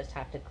 So I'll just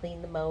have to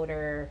clean the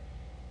motor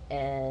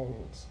and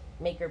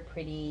make her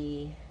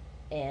pretty,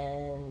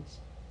 and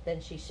then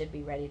she should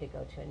be ready to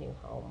go to a new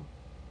home.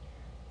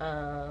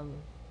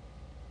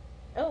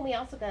 Oh, and we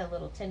also got a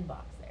little tin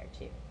box there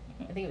too.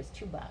 Mm-hmm. I think it was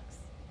 $2.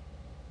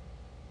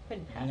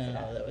 Couldn't pass it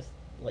up. No, that was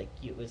like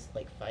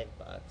 $5.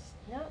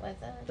 No, it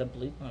wasn't. The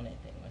blue bonnet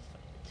thing was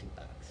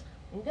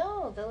 $2.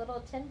 No, the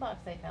little tin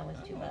box I found was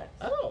 $2.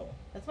 Oh.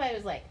 That's why I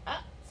was like,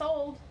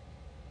 sold.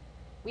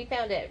 We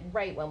found it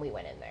right when we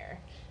went in there.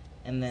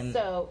 And then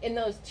So in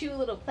those two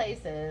little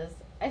places,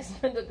 I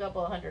spent a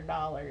couple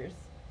 $100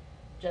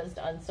 just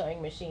on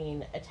sewing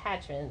machine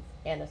attachments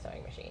and a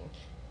sewing machine.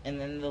 And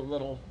then the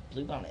little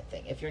bluebonnet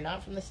thing. If you're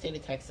not from the state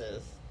of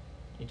Texas,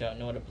 you don't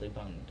know what a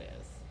bluebonnet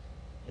is.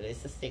 It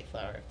is the state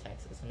flower of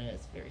Texas, and it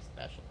is very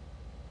special.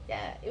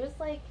 Yeah, it was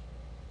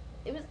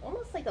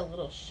almost like a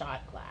little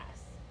shot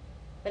glass,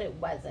 but it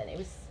wasn't. It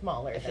was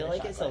smaller. I than feel a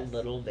like shot it's glass. a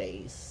little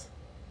vase.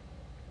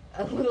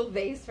 A little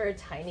vase for a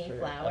tiny for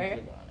flower. A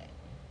bluebonnet.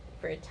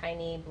 For a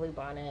tiny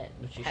bluebonnet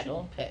Which you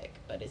petal. shouldn't pick,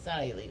 but it's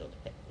not illegal to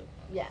pick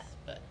bluebonnets. Yeah.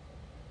 But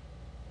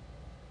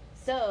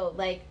So,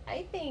 like,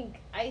 I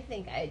think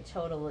I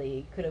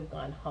totally could have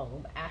gone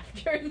home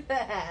after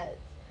that.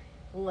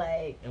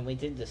 Like, and we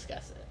did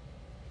discuss it.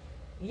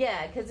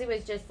 yeah, because it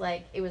was just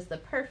like, it was the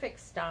perfect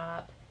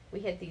stop. We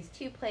hit these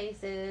two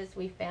places.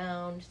 We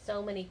found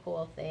so many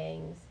cool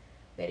things.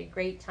 We had a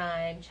great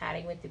time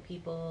chatting with the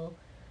people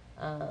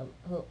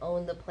who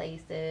own the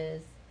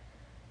places.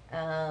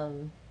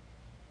 And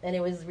it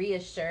was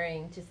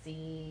reassuring to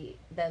see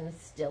them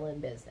still in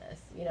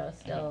business,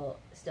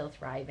 still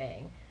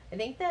thriving. I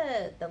think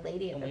the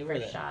lady at the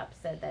first shop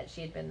said that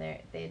she had been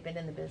there. They had been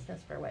in the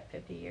business for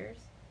 50 years?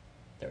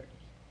 30.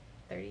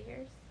 30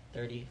 years?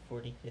 30,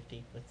 40,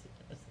 50. What's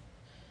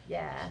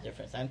Yeah. the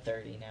difference? I'm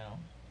 30 now.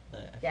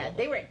 But Yeah,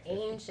 they were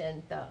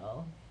ancient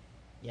though.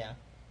 Yeah.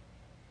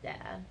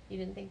 Yeah. You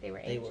didn't think they were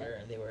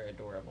ancient? They were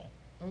adorable.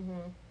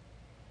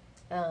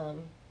 Mm-hmm.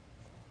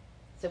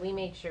 So we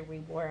made sure we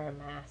wore our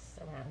masks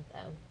around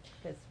them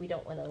because we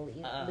don't want to lose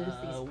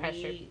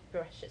these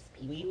precious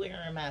people. We wear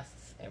our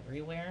masks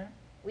everywhere.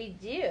 We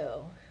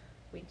do.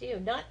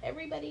 Not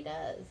everybody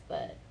does,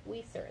 but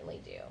we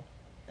certainly do.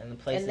 And the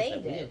places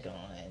that we have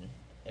gone,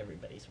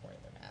 everybody's wearing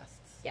their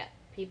masks. Yeah,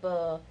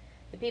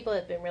 the people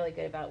have been really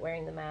good about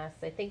wearing the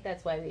masks. I think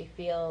that's why we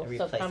feel Every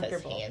so place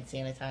comfortable. has hand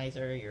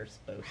sanitizer. You're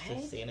supposed to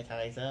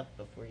sanitize up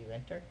before you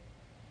enter.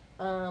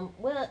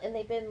 Well, and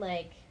they've been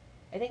like,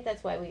 I think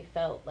that's why we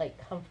felt like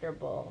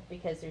comfortable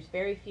because there's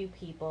very few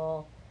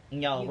people.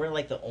 Y'all, we're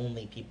like the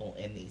only people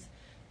in these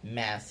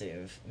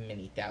massive,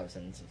 many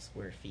thousands of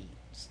square feet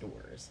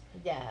stores.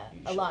 Yeah,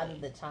 usually. A lot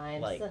of the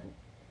times. Like,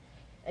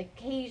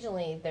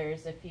 occasionally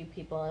there's a few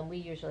people, and we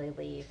usually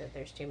leave if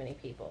there's too many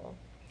people.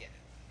 Yeah.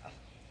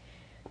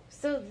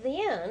 So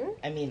then...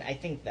 I mean, I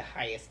think the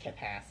highest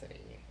capacity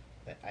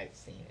that I've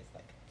seen is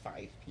like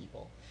 5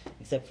 people.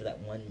 Except for that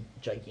one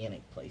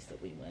gigantic place that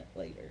we went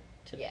later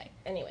today.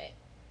 Yeah, anyway.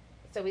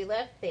 So we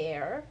left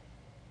there.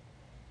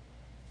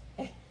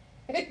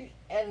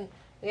 And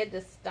we had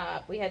to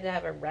stop. We had to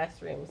have a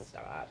restroom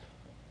stop.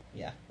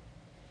 Yeah.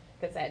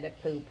 Because I had to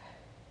poop.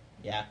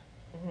 Yeah.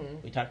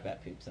 Mm-hmm. We talk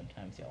about poop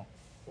sometimes, y'all.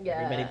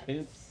 Yeah. Everybody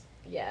poops.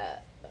 Yeah.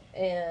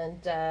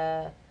 And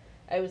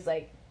I was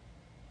like,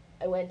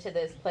 I went to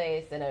this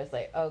place and I was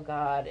like, oh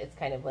God, it's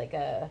kind of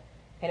a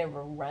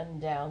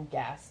rundown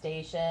gas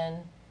station.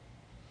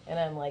 And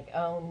I'm like,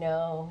 oh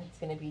no, it's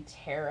going to be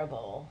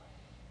terrible.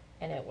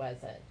 And it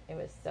wasn't. It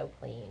was so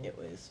clean. It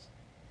was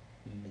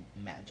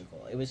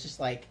magical. It was just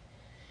like,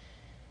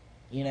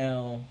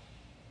 so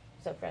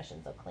fresh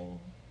and so clean.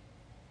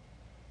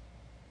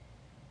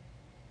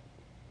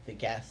 the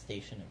gas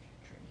station of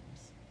your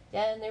dreams.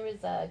 Yeah, and there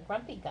was a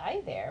grumpy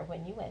guy there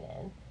when you went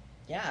in.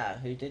 Yeah,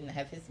 who didn't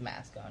have his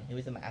mask on. He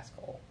was a mask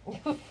hole.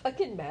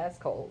 Fucking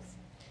mask holes.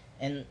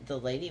 And the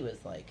lady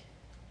was like,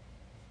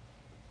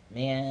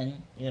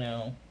 man,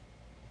 it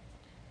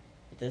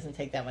doesn't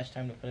take that much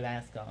time to put a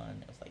mask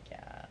on. I was like,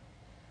 yeah,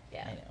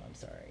 I know, I'm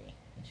sorry.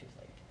 And she was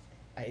like,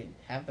 I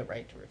have the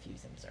right to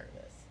refuse him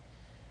service.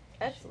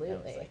 Absolutely. I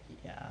was like,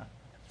 yeah,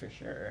 for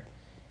sure.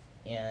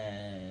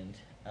 And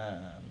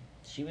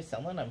she was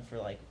selling them for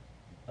like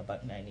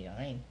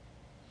 $1.99.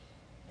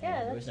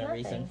 Yeah, there was that's no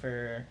reason nothing.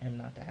 for him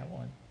not to have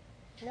one.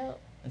 No.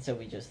 And so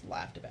we just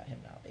laughed about him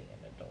not being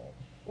an adult.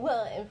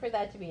 Well, and for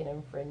that to be an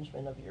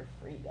infringement of your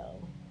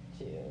freedom,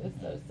 too, is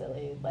so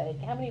silly.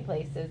 Like, how many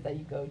places that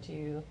you go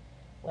to,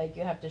 like,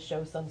 you have to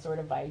show some sort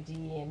of ID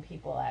and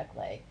people act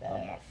like that,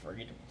 Oh, my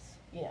freedoms.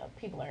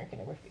 People aren't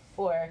going to refuse.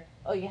 Or,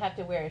 oh, you have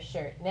to wear a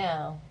shirt.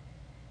 Now,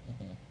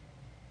 Mm-hmm.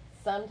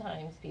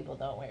 sometimes people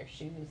don't wear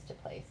shoes to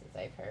places,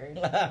 I've heard.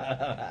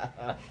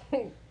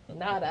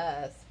 Not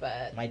us,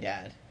 but... My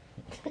dad.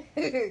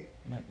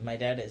 My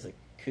dad is a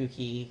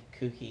kooky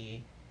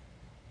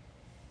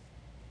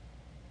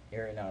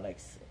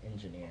aeronautics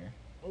engineer.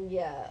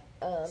 Yeah,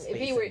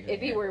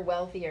 if he were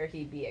wealthier,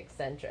 he'd be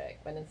eccentric,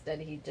 but instead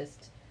he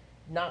just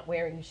not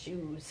wearing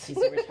shoes. He's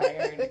a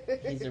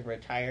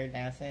retired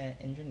NASA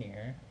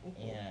engineer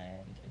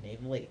and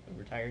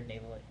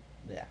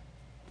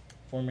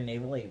former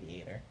naval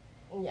aviator.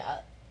 Yeah.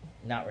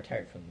 Not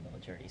retired from the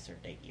military. He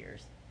served 8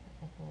 years.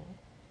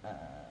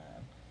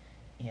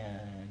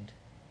 And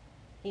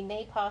he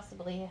may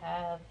possibly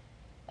have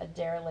a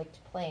derelict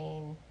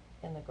plane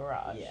in the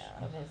garage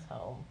of his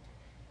home.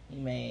 He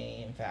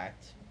may, in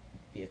fact,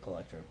 be a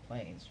collector of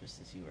planes,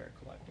 just as you are a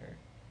collector.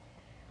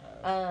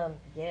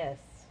 Yes.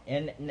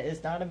 And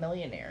is not a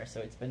millionaire, so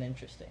it's been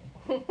interesting.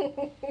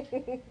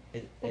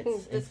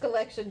 This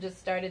collection just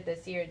started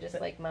this year,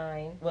 just like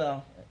mine.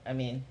 Well, I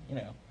mean,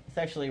 it's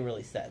actually a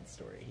really sad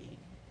story. He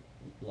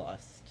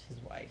lost his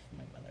wife,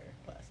 my mother,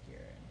 last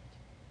year,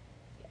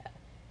 and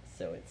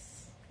so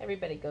it's...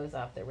 Everybody goes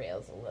off the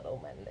rails a little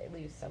when they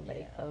lose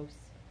somebody close.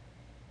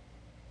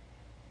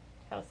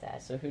 How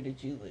sad. So who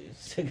did you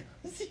lose to go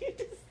see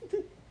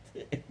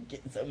to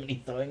get so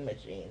many sewing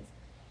machines?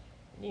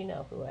 You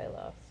know who I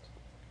lost.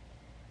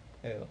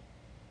 Who?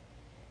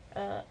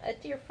 A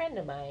dear friend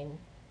of mine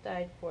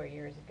died 4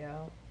 years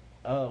ago.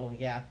 Oh,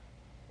 yeah.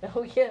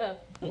 Oh, yeah.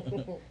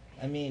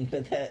 I mean,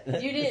 but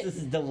this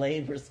is a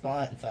delayed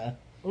response, huh?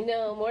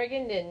 No,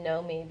 Morgan didn't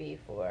know me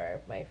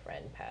before my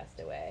friend passed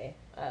away.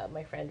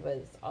 My friend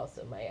was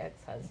also my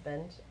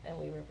ex-husband, and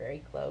we were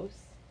very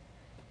close.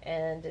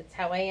 And it's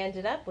how I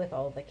ended up with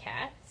all the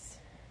cats,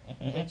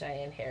 which I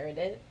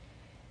inherited,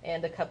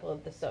 and a couple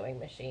of the sewing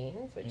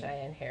machines, which I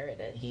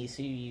inherited. He's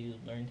who you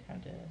learned how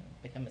to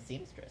become a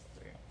seamstress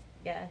through.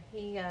 Yeah,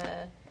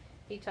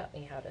 he taught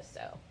me how to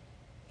sew.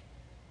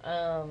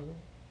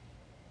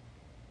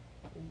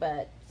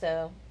 But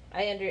so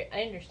I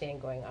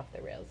understand going off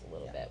the rails a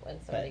little bit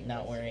when somebody. But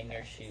not wearing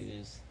your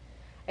shoes.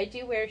 I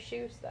do wear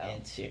shoes though.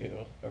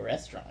 Into a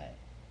restaurant.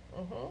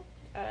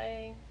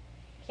 I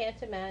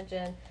can't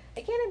imagine.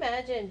 I can't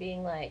imagine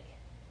being like,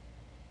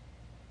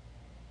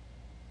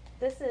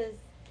 this is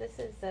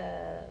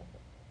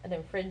an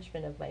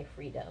infringement of my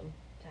freedom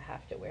to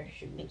have to wear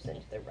shoes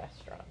into the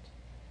restaurant.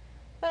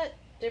 But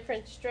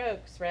different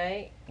strokes,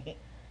 right?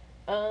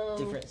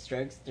 Different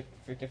strokes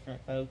for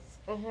different folks.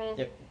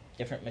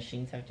 Different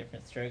machines have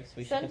different strokes.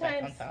 We should get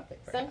back on topic.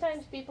 Perhaps.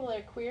 Sometimes people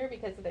are queer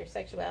because of their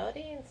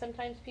sexuality, and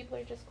sometimes people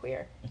are just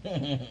queer.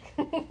 In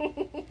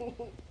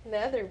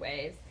other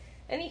ways.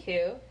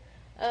 Anywho,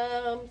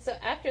 so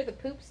after the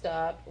poop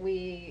stop,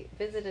 we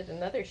visited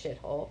another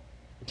shithole.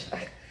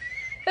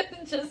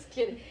 Just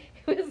kidding.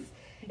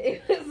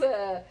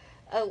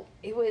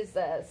 It was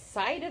a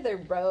side of the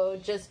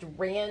road, just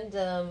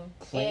random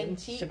Claims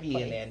antique to be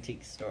place. an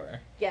antique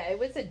store. Yeah, it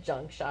was a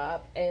junk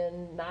shop,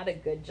 and not a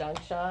good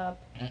junk shop.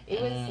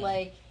 It was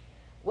like,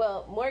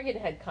 well, Morgan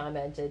had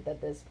commented that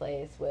this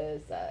place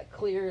was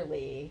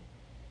clearly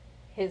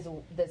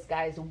this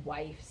guy's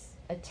wife's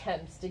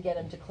attempts to get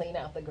him to clean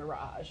out the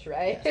garage,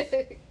 right?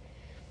 Yes.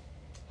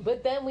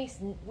 But then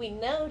we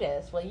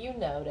noticed, well, you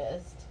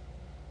noticed,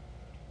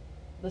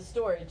 the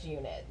storage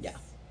units. Yeah.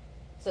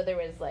 So there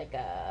was like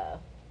a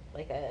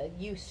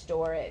you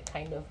store it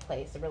kind of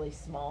place, a really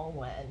small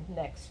one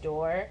next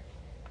door.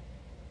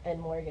 And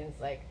Morgan's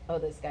like, oh,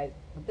 this guy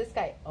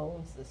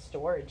owns the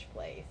storage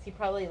place. He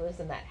probably lives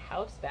in that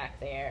house back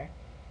there.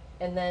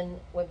 And then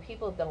when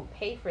people don't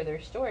pay for their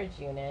storage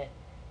unit,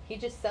 he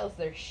just sells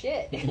their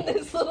shit in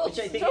this little Which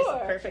I think store.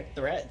 is a perfect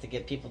threat to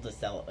get people to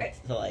sell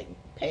to like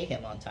pay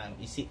him on time.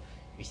 You see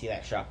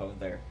that shop over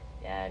there?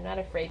 Yeah, I'm not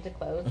afraid to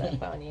close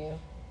up on you.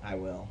 I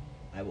will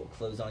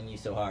close on you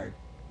so hard.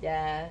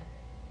 Yeah.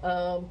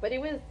 But it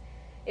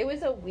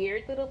was a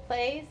weird little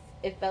place.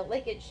 It felt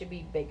like it should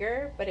be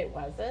bigger, but it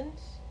wasn't.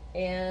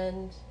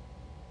 And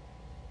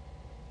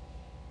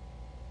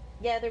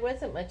yeah, there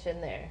wasn't much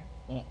in there.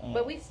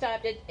 But we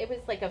stopped it. It was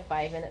like a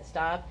 5-minute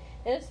stop,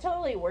 and it's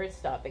totally worth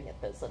stopping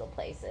at those little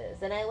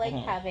places. And I like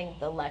having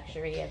the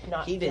luxury of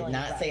not. He did feeling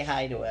not rushed. say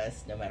hi to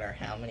us, no matter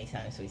how many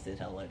times we said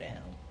hello to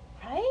him.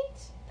 Right?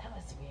 That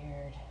was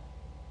weird.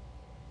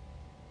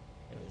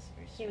 It was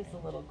very He was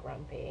strange. a little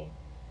grumpy.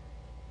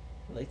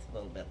 He looks a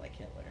little bit like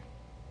Hitler.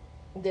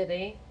 Did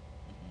he?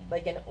 Mhm.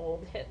 Like an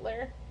old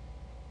Hitler?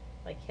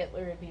 Like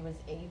Hitler if he was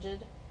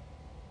aged?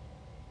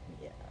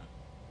 Yeah.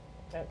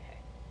 Okay.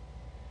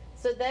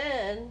 So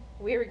then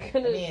we were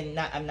gonna. I mean,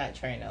 I'm not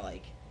trying to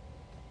like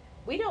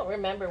we don't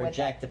remember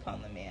project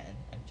upon the man.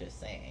 I'm just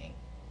saying.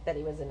 that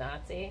he was a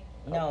Nazi.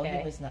 No, Okay.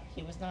 he was not.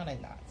 He was not a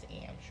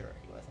Nazi. I'm sure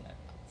he wasn't a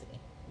Nazi.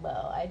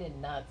 Well, I did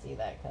not see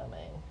that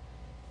coming.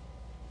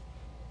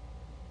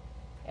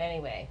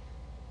 Anyway,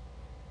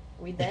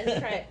 we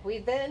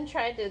then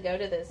tried to go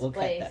to this We'll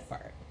place. cut that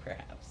part,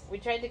 perhaps. We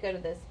tried to go to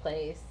this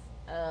place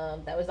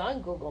that was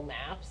on Google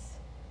Maps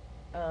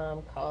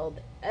called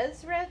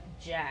Ezra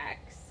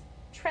Jack's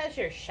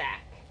Treasure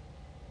Shack,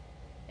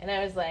 and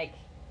I was like,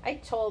 I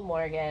told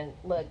Morgan,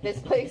 look, this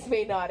place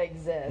may not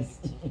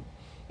exist.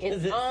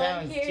 It's it on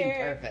sounds here. too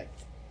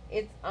perfect.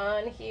 It's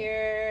on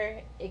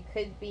here. It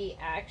could be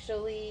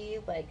actually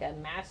like a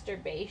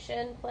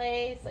masturbation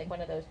place, like one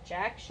of those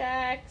Jack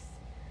Shacks.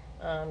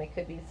 It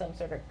could be some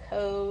sort of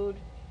code.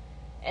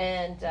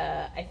 And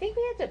I think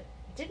we had to.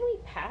 Didn't we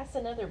pass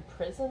another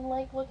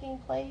prison-like looking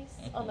place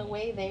on the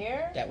way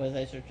there? That was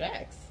Ezra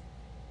Jack's.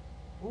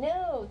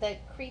 No, that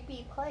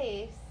creepy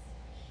place.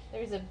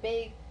 There's a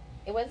big.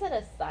 It wasn't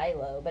a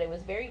silo, but it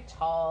was very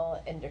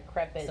tall and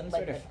decrepit. Some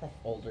like sort of a-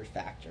 older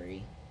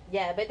factory.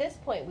 Yeah, by this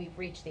point we've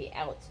reached the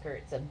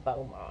outskirts of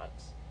Beaumont.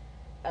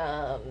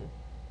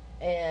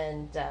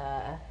 And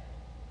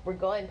we're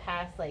going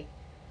past like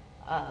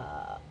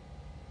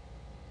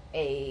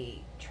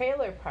a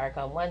trailer park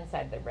on one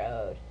side of the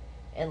road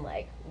and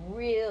like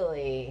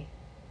really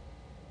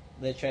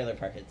The trailer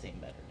park had seen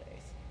better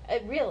days.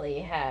 it really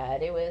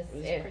had. It was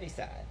Pretty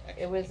sad.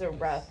 Actually. it was a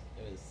rough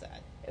It was sad.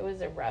 it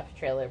was a rough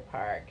trailer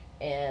park,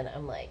 and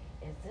I'm like,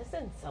 is this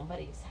in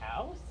somebody's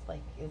house?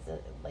 Like, is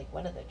it like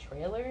one of the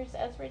trailers,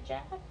 Ezra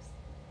Jack's?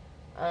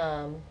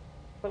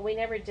 But we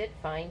never did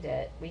find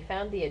it. We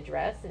found the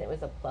address, and it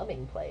was a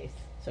plumbing place.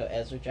 So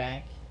Ezra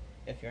Jack,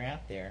 if you're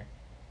out there,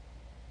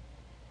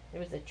 It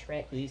was a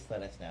trick. please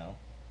let us know.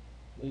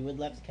 We would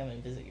love to come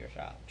and visit your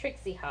shop.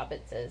 Trixie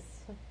Hobbitses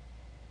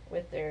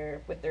with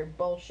their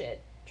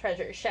bullshit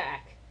treasure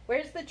shack.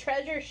 Where's the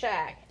treasure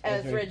shack,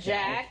 Ezra Ezra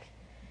Jack?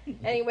 Jack.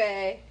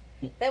 Anyway,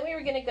 then we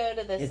were gonna go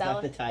to the Is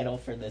South. that the title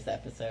for this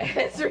episode?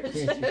 Ezra Here's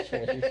your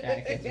treasure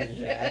shack, Ezra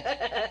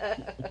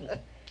Jack.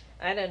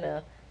 I don't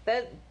know.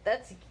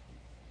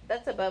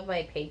 That's above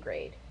my pay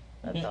grade.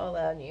 That's all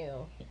on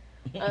you.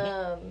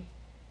 And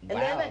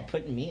Wow, then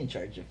putting me in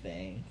charge of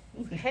things.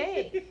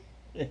 hey,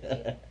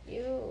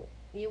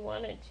 you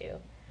wanted to.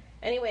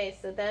 Anyway,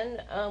 so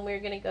then we were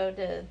gonna go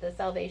to the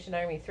Salvation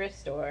Army thrift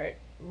store,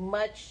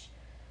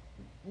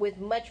 with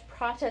much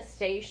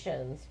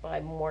protestations by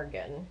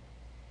Morgan.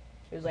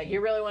 He was like,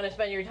 "You really want to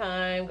spend your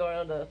time going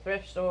to the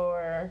thrift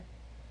store?"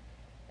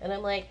 And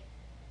I'm like,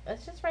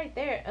 "That's just right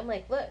there." I'm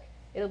like, "Look,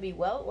 it'll be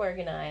well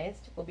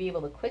organized. We'll be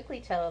able to quickly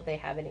tell if they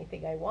have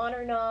anything I want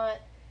or not,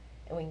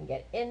 and we can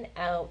get in,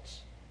 out,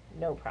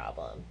 no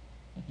problem."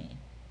 Mhm.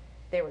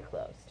 They were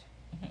closed.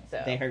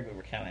 So They heard we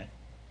were coming.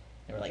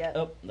 They were like, Yep.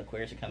 "Oh, the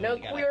queers are coming." no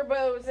we gotta-" queer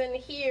bows in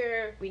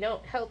here. We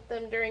don't help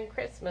them during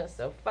Christmas,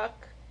 so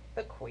fuck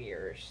the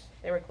queers.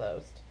 They were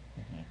closed.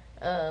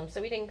 Mhm.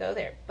 So we didn't go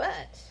there,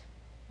 but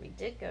we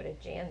did go to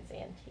Jan's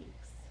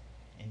Antiques.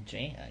 And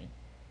Jan,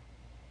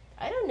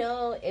 I don't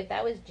know if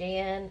that was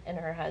Jan and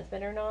her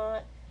husband or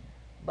not,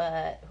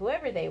 but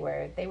whoever they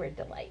were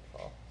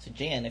delightful. so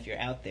Jan, if you're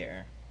out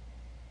there,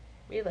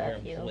 We your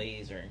love you.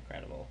 employees are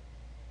incredible.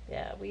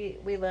 Yeah, we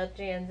love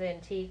Jan's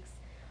Antiques.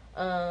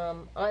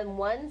 On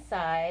one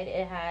side,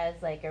 it has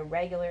like a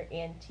regular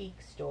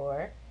antique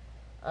store,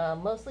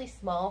 mostly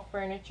small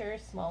furniture,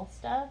 small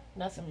stuff.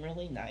 Nothing. Some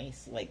really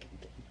nice, like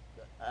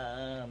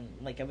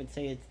I would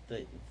say it's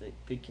the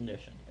good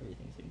condition.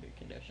 Everything's in good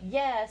condition.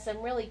 Yeah,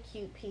 some really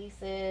cute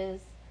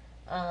pieces.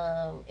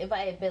 If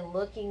I had been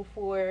looking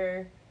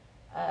for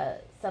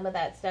some of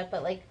that stuff,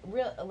 but like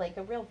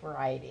a real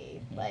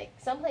variety. Mhm. Like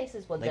some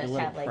places will Like a just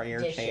little have like prayer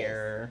dishes.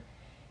 chair.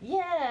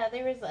 Yeah,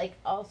 there was like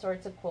all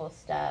sorts of cool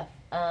stuff.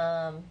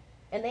 And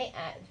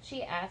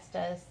she asked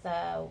us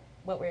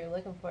what we were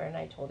looking for, and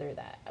I told her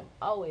that I'm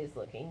always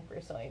looking for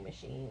sewing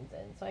machines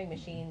and sewing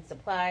machine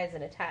supplies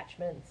and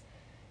attachments.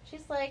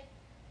 She's like,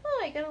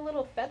 "Oh, I got a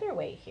little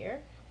featherweight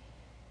here,"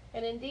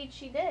 and indeed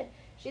she did.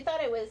 She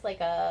thought it was like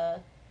a,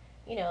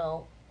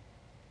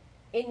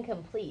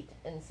 incomplete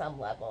in some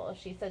level.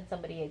 She said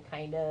somebody had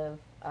kind of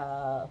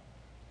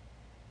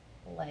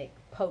like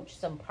poached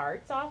some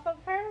parts off of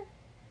her.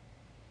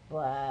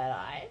 But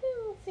I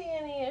didn't see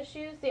any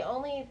issues. The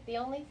only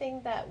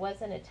thing that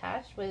wasn't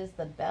attached was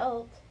the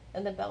belt,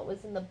 and the belt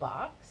was in the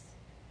box.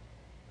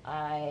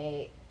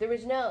 There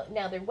was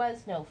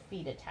no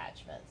feet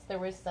attachments. There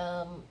were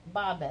some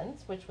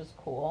bobbins, which was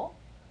cool.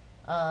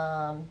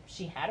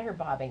 She had her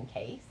bobbin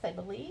case, I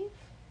believe,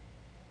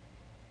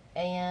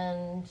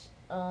 and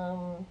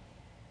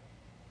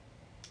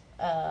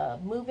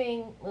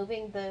moving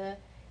the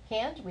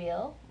hand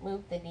wheel,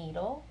 moved the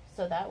needle,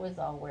 so that was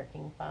all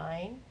working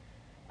fine.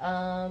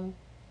 And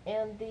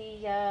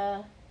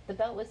the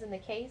belt was in the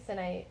case, and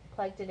I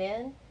plugged it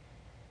in,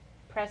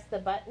 pressed the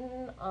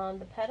button on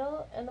the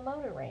pedal, and the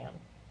motor ran.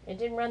 It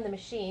didn't run the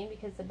machine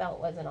because the belt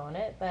wasn't on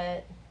it,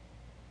 but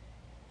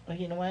Well,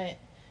 you know what?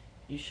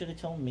 You should have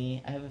told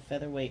me. I have a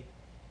featherweight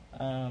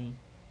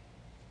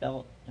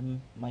belt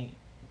in my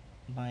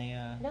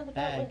no,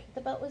 bag.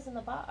 the belt was in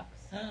the box.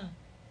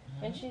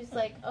 And she's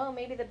like, "Oh,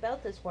 maybe the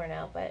belt is worn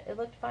out, but it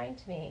looked fine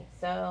to me."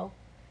 So,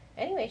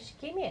 anyway, she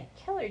gave me a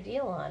killer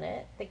deal on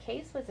it. The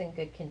case was in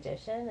good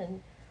condition,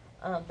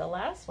 and the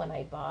last one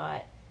I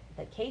bought,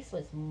 the case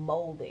was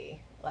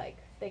moldy, like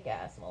thick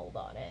ass mold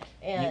on it.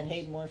 And you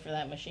paid more for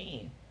that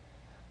machine.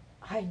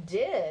 I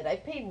did. I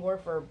paid more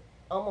for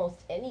almost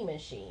any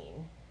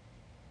machine.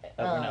 But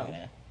we're not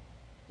gonna.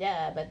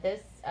 Yeah, but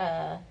this,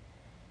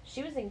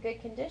 she was in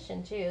good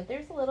condition too.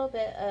 There's a little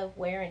bit of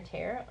wear and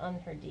tear on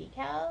her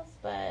decals,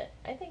 but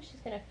I think she's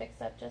gonna fix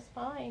up just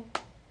fine.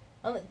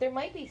 There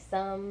might be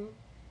some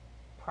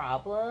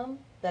problem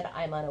that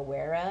I'm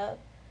unaware of,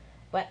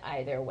 but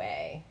either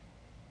way,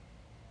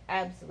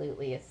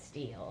 absolutely a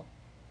steal.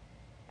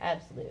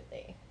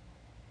 Absolutely.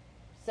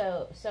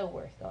 So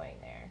worth going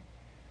there.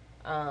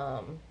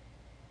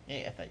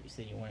 Hey, I thought you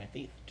said you weren't a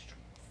thief.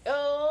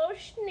 Oh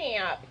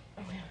snap.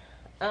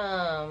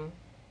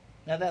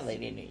 Now that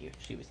lady knew you.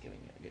 She was giving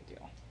you a good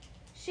deal.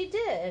 She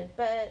did,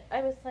 but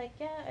I was like,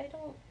 yeah, I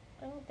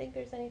don't think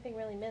there's anything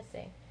really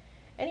missing.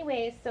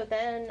 Anyways, so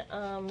then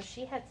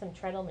she had some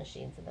treadle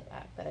machines in the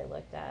back that I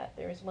looked at.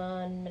 There's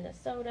one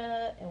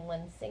Minnesota and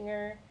one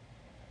Singer,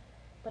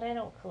 but I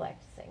don't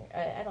collect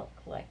I don't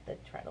collect the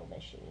treadle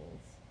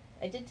machines.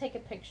 I did take a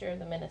picture of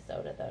the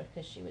Minnesota though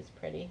because she was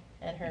pretty,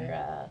 and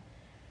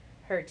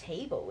her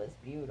table was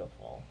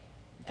beautiful.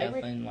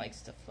 Devlin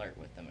likes to flirt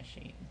with the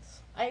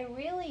machines. I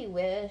really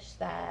wish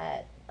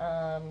that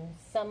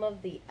some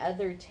of the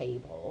other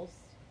tables,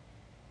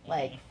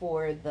 like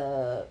for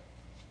the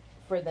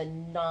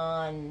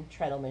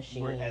non-treadle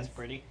machines, Weren't as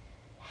pretty.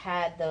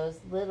 had those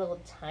little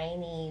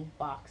tiny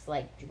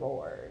box-like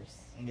drawers.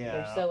 Yeah,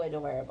 they're so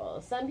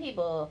adorable. Some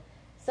people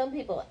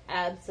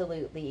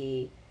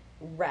absolutely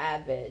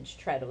ravage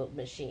treadle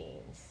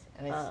machines.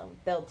 And it's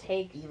they'll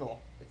take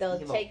evil. they'll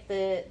take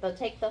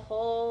the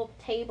whole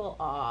table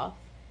off.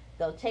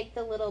 They'll take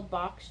the little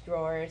box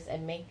drawers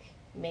and make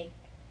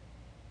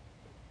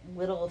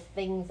little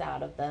things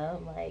out of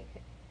them, like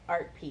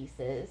art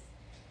pieces,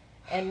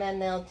 and then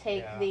they'll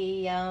take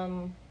the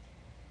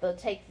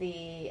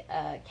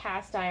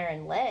cast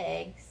iron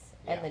legs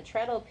and the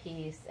treadle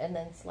piece, and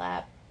then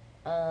slap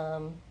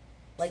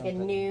like a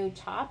new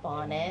top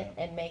on it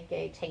and make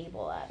a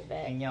table out of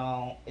it. And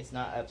y'all, it's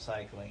not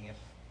upcycling if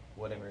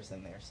whatever's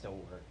in there still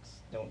works.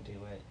 Don't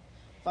do it.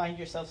 Find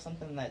yourself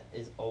something that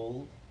is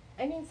old.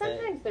 I mean,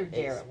 sometimes they're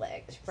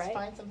derelict, right?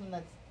 Find something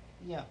that's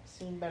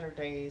seen better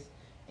days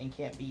and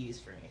can't be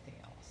used for anything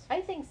else. I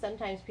think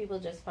sometimes people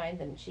just find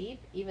them cheap,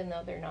 even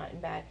though they're not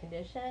in bad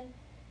condition,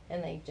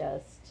 and they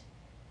just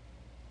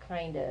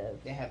kind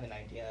of... They have an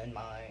idea in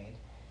mind.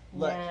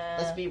 Look,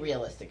 let's be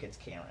realistic. It's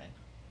Karen.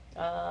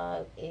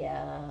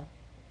 Yeah.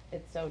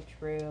 It's so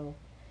true.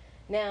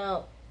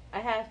 Now, I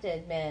have to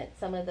admit,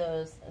 some of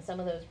those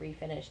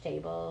refinished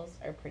tables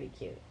are pretty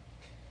cute.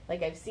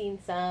 Like, I've seen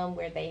some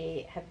where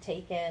they have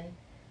taken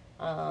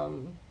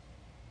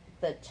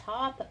the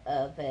top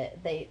of it,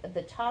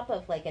 the top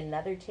of like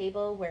another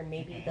table where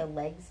maybe the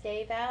legs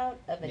gave out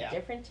of a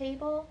different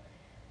table.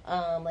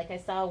 Like I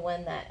saw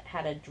one that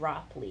had a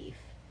drop leaf,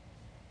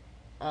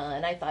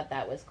 and I thought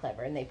that was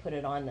clever. And they put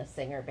it on the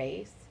Singer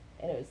base,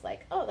 and it was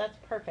like, oh, that's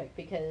perfect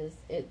because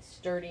it's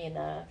sturdy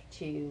enough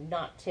to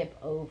not tip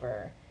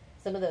over.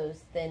 Some of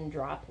those thin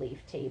drop leaf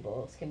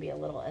tables can be a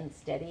little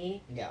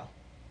unsteady. Yeah.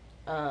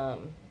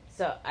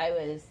 So I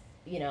was,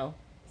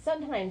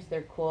 sometimes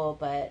they're cool,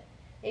 but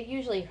it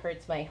usually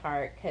hurts my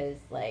heart because,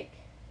 like,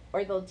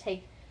 or they'll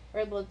take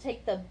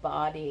the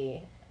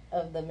body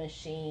of the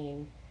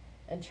machine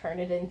and turn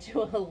it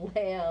into a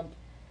lamp.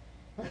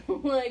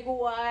 Like,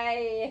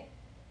 why?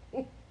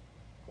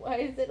 Why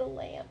is it a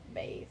lamp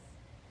base?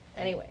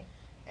 Anyway.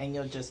 And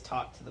you'll just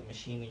talk to the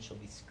machine and she'll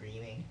be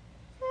screaming.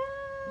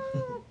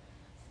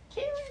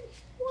 Karen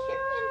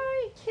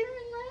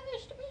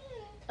lavished me.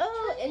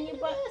 Oh, and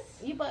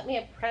you bought me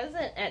a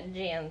present at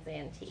Jan's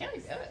Antiques. Yeah,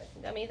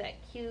 good. Got me that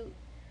cute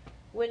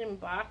wooden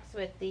box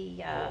with the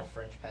little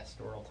French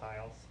pastoral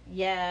tiles.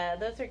 Yeah,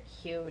 those are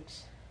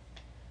cute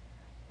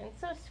and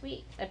so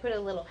sweet. I put a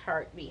little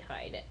heart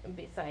beside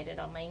it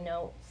on my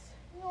notes.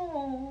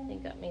 Oh, They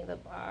got me the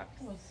box.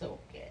 that was so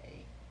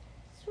gay.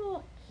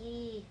 So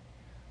cute.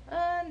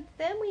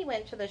 Then we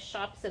went to the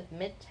Shops of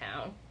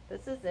Midtown.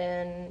 This is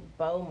in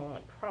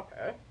Beaumont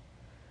proper.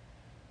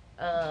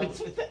 What's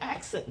with the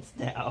accents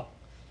now?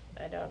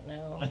 I don't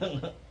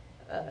know.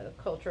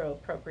 Cultural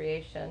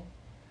appropriation.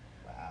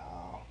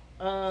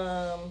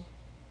 Wow.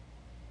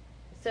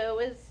 So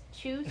it was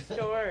two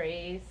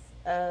stories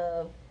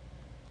of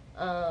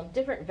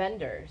different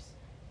vendors,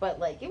 but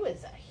like it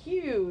was a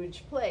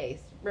huge place.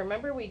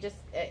 Remember,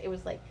 it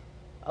was like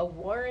a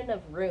warren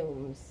of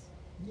rooms,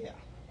 Yeah.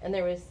 and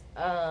there was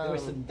There were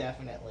some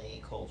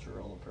definitely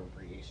cultural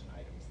appropriation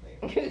items there.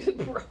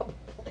 probably.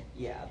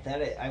 Yeah,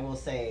 I will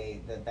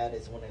say that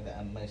is one of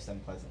the most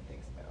unpleasant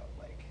things about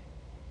like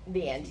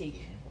The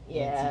antique. antiquing.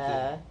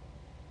 Yeah. Antiquing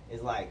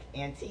is like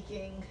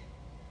antiquing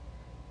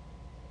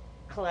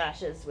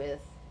Clashes with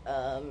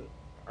our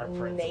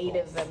principles.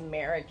 Native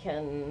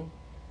American,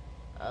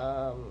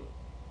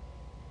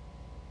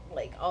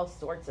 like all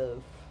sorts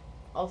of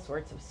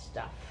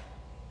stuff.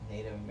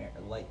 Native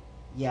American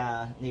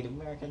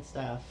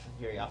stuff.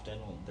 Very often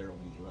there will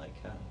be like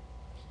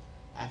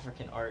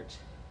African art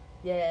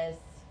Yes.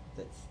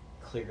 that's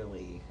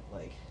clearly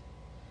like,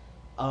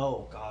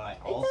 oh god,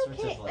 all It's sorts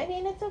okay. of like. I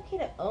mean, it's okay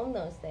to own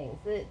those things.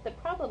 The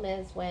problem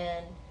is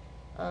when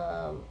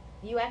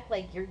you act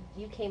like you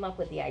came up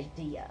with the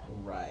idea,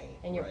 right,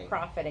 and you're right.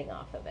 profiting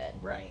off of it.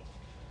 Right.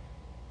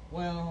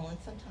 Well, and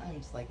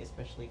sometimes, like,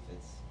 especially if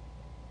it's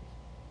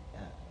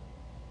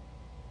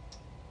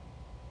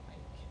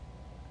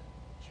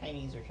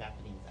Chinese or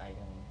Japanese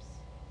items,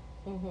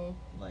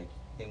 Mm-hmm. like,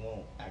 they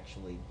won't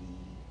actually be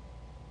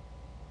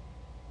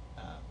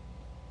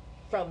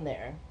From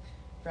there.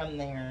 from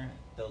there.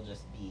 They'll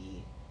just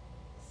be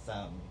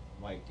some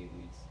white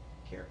dude's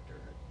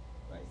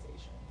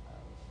characterization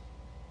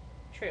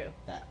of True.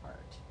 that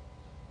art.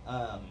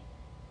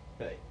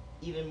 But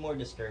even more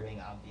disturbing,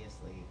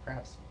 obviously,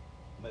 perhaps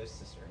most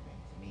disturbing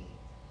to me,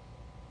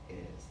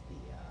 is the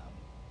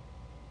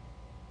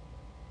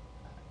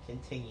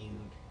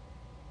continued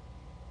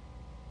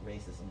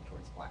racism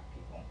towards black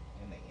people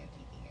in the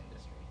antiquing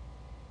industry.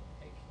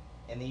 Like,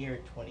 in the year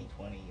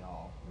 2020,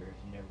 y'all, there's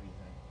no reason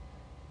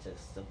to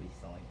still be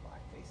selling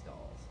blackface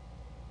dolls.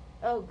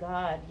 Oh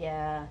God,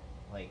 yeah.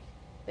 Like,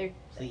 They're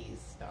please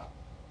stop.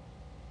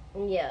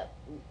 yeah.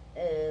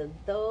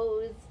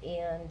 Those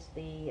and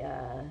the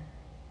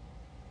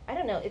I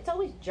don't know. It's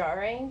always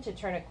jarring to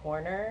turn a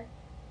corner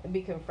and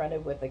be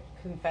confronted with a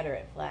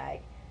Confederate flag.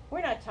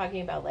 We're not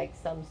talking about like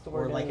some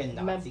sort Or like of a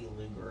Nazi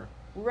Luger.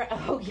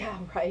 Oh yeah,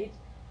 right.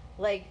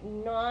 Like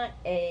not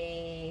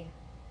a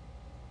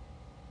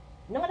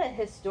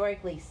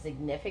historically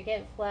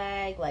significant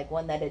flag, like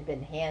one that had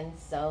been hand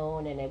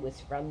sewn and it was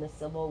from the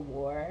Civil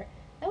War.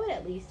 That would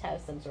at least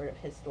have some sort of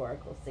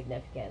historical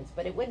significance,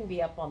 but it wouldn't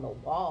be up on the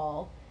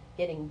wall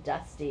getting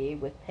dusty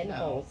with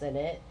pinholes in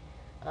it.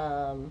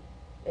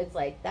 It's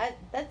like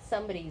that's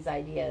somebody's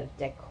idea of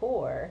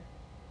decor,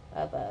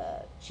 of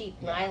a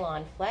cheap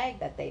nylon flag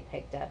that they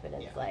picked up, and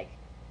it's like,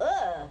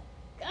 ugh,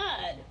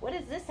 God, what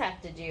does this have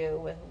to do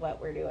with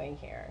what we're doing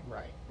here?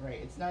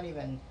 Right. It's not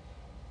even,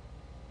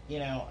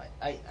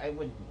 I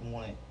wouldn't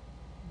want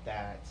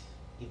that,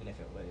 even if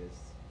it was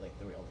like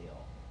the real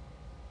deal.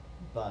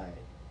 But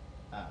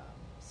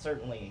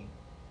certainly,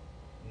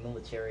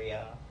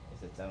 Militaria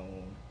is its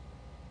own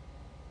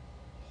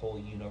whole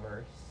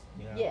universe.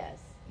 Yes.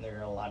 And there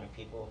are a lot of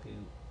people who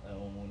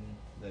own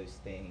those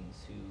things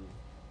who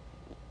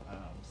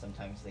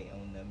sometimes they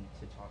own them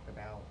to talk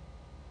about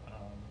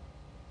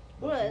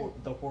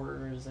the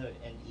horrors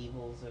and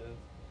evils of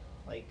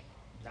like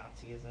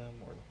Nazism,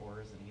 or the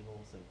horrors and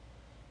evils of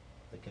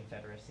the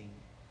Confederacy.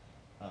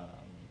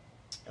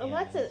 A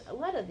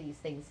lot of these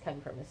things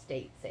come from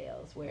estate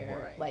sales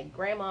where like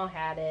grandma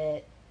had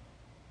it,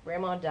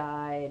 grandma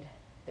died,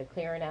 they're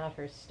clearing out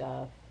her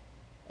stuff,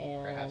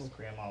 and perhaps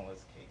grandma was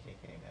a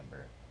KKK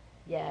member.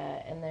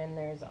 Yeah, and then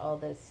there's all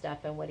this stuff,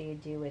 and what do you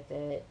do with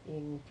it? You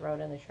can throw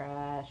it in the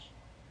trash.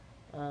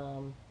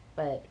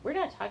 But we're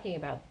not talking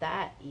about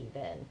that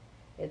even.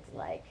 It's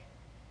like,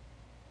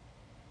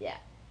 yeah,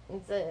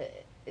 it's the.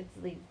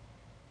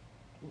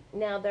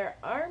 Now there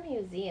are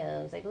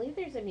museums. I believe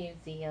there's a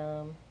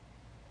museum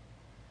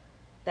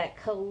that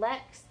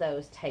collects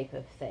those type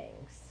of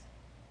things.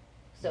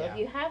 So if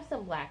you have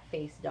some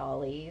blackface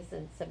dollies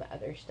and some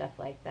other stuff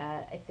like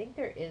that, I think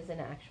there is an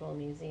actual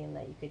museum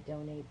that you could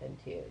donate them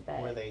to.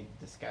 Where they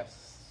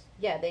discuss.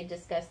 Yeah, they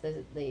discuss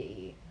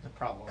the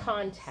problem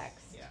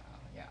context. Yeah.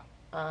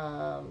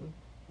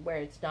 Where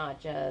it's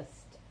not just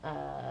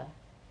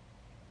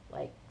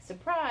like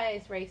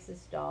surprise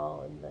racist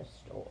doll in the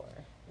store.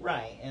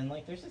 Right, and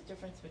like there's this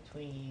difference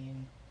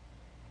between,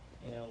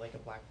 like a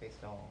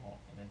blackface doll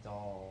and a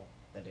doll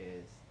that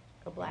is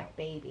a black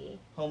baby,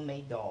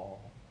 homemade doll.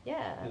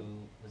 Yeah. Who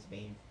was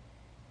made,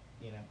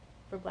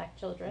 for black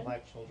children. For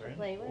black children to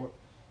play with.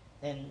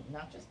 And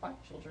not just black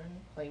children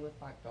play with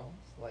black dolls.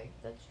 Like,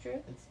 that's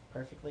true. It's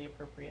perfectly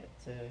appropriate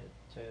to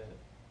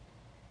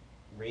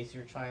raise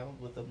your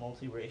child with a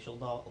multiracial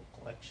doll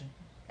collection.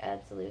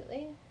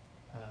 Absolutely.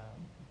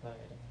 But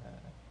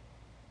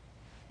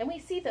and we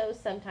see those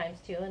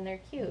sometimes too, and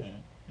they're cute.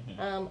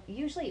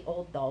 Usually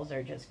old dolls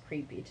are just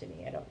creepy to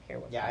me. I don't care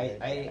what. Yeah,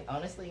 I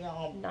honestly,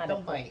 y'all,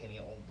 don't buy any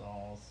old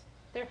dolls.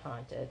 They're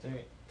haunted. Don't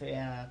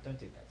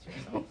do that to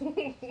yourself.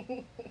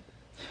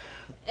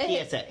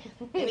 PSA.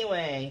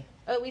 Anyway.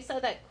 Oh, we saw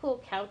that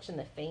cool couch and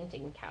the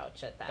fainting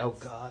couch at that. Oh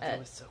God, that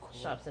was so cool.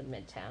 Shops in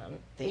Midtown.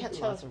 They had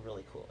lots of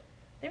really cool.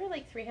 They were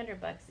like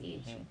 $300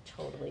 each. Mhm.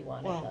 Totally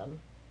wanted them.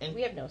 And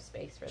we have no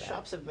space for that.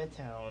 Shops of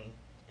Midtown.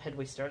 Had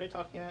we started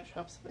talking about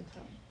Shops of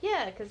Midtown?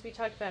 Yeah, because we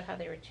talked about how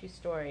there were 2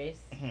 stories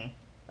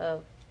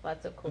of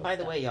lots of cool By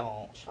the stuff. way,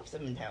 y'all, Shops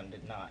of Midtown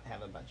did not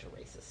have a bunch of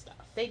racist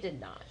stuff. They did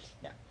not.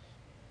 No.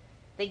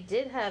 They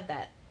did have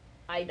that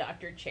eye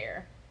doctor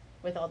chair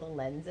with all the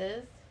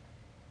lenses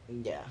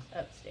Yeah.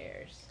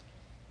 upstairs.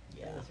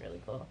 Yeah. That was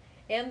really cool.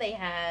 And they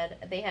had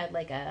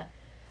like a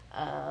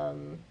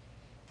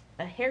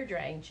hair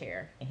drying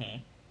chair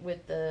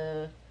with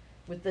the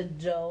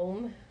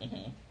dome.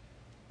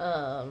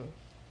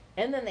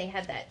 And then they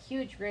had that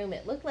huge room.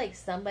 It looked like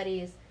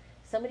somebody's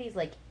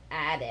like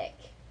attic.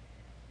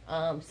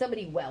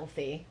 Somebody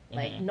wealthy,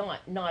 like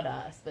not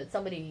us, but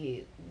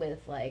somebody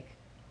with like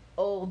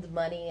old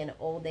money and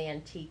old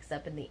antiques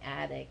up in the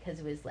attic, because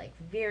it was like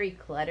very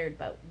cluttered,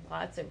 but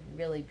lots of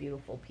really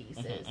beautiful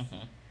pieces.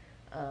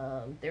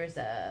 There's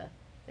a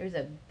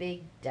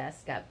big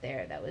desk up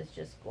there that was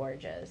just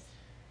gorgeous.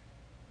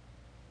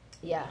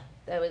 Yeah,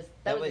 that was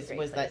a great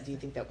place. That? Do you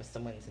think that was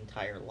someone's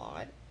entire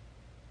lot?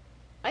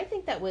 I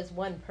think that was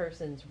one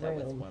person's room.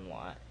 That was one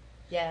lot.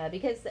 Yeah,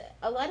 because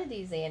a lot of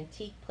these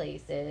antique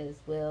places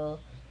will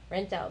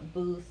rent out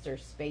booths or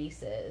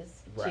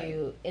spaces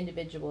to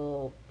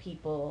individual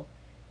people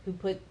who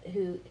put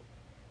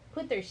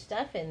their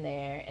stuff in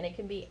there, and it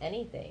can be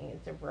anything.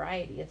 It's a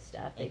variety of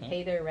stuff. They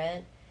pay their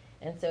rent,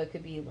 and so it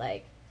could be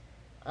like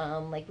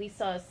we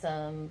saw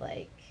some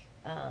like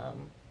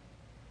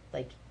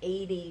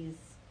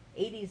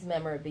 80s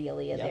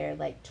memorabilia there,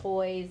 like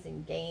toys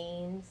and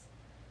games.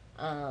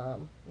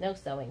 No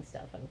sewing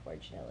stuff,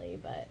 unfortunately,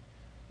 but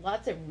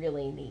lots of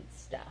really neat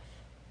stuff.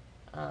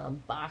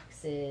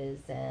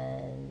 Boxes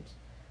and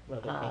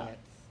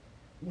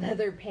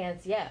leather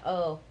pants. Yeah.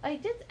 Oh, I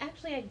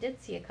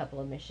did see a couple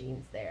of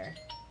machines there.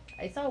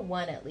 I saw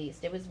one at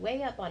least. It was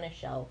way up on a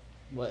shelf.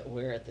 What?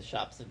 Where at the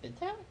Shops of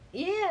Midtown?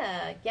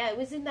 Yeah. It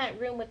was in that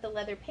room with the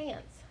leather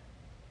pants.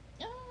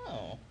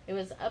 Oh. It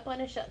was up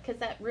on a shelf because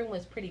that room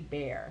was pretty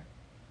bare.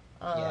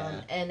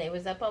 And it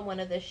was up on one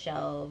of the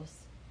shelves.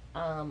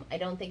 I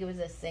don't think it was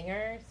a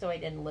singer, so I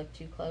didn't look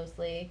too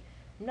closely.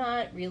 I'm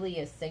not really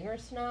a singer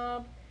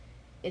snob.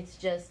 It's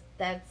just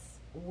that's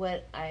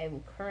what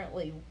I'm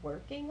currently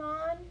working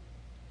on.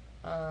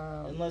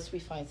 Unless we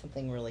find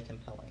something really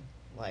compelling,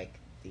 like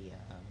the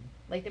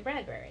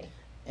Bradbury.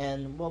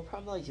 And we'll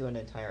probably do an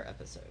entire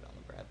episode on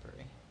the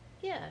Bradbury.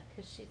 Yeah,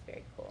 because she's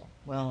very cool.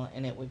 Well,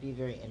 and it would be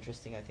very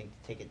interesting, I think,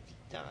 to take a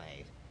deep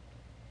dive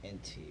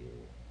into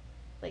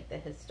like the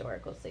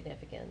historical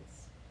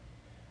significance.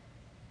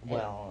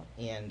 Well,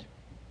 and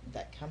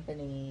that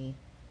company,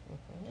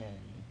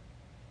 and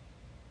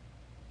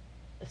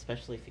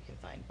especially if you can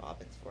find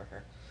bobbins for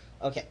her.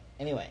 Okay,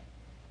 anyway.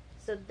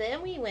 So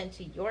then we went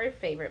to your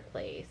favorite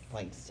place.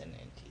 Langston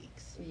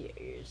Antiques.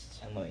 Yes.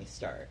 And let me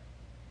start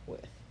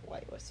with why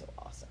it was so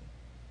awesome.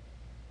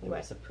 There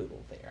was a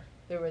poodle there.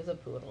 There was a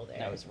poodle there.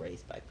 And I was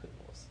raised by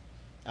poodles.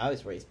 I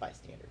was raised by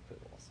standard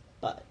poodles,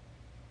 but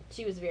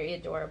she was very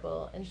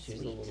adorable and she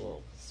sweet. was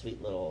a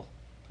sweet little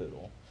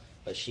poodle.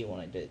 But she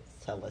wanted to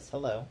tell us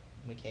hello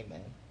when we came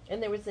in.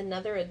 And there was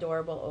another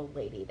adorable old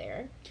lady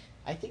there.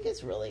 I think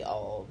it's really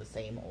all the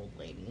same old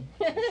lady.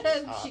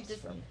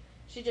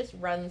 She just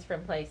runs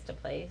from place to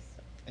place.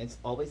 It's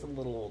always a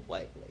little old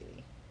white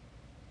lady.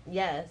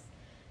 Yes.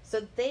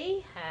 So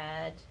they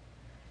had...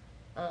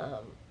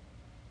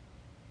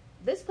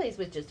 this place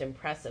was just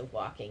impressive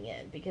walking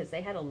in because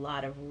they had a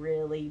lot of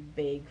really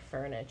big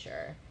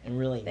furniture. And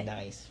really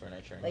nice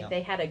furniture. Like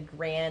they had a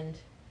grand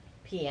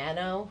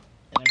piano.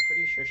 And I'm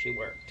pretty sure she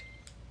worked.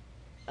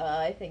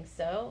 I think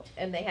so.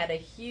 And they had a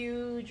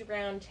huge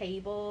round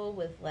table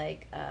with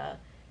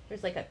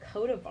there's like a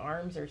coat of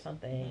arms or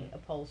something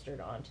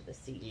upholstered onto the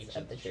seats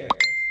of the chairs.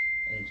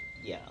 And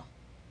yeah.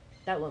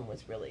 That one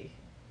was really,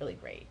 really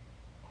great.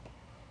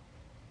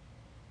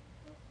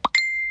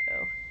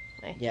 Oh.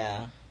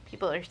 Yeah.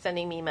 People are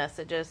sending me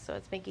messages, so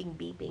it's making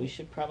beeping. We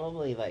should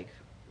probably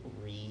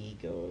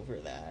go over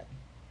that.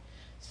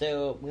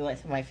 So we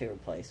went to my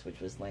favorite place, which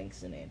was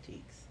Langston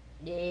Antiques.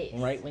 Yes.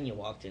 Right when you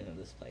walked into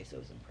this place, it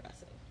was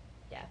impressive.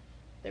 Yeah.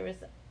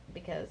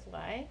 Because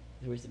why?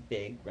 There was a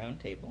big round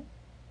table.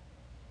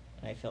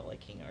 And I felt like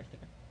King Arthur.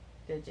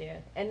 Did you?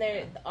 And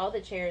all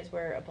the chairs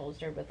were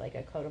upholstered with like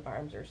a coat of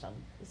arms or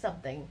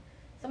something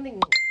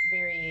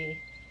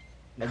very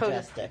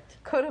majestic.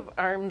 Coat of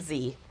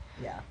armsy.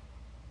 Yeah.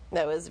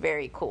 That was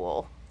very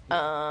cool.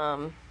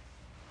 And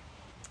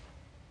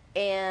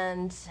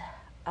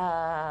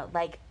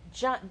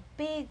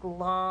big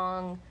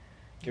long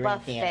Grand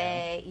buffet.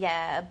 Piano.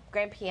 Yeah,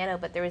 grand piano,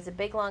 but there was a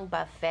big long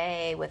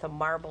buffet with a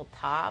marble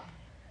top.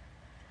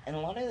 And a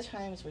lot of the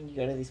times when you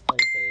go to these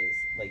places,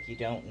 you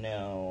don't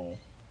know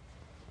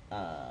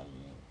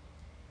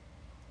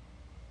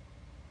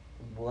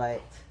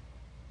what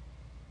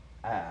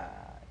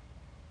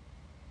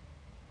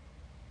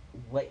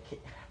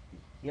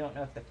you don't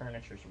know if the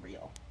furniture's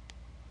real.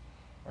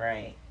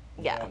 right?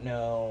 You Yeah. don't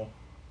know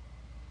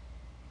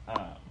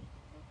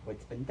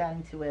what's been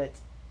done to it.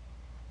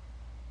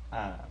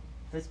 Um,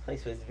 this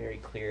place was very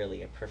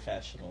clearly a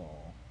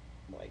professional,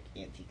 like,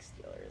 antique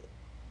dealer,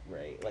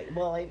 right? Like,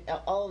 well,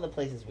 all of the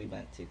places we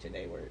went to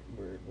today were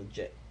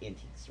legit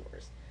antique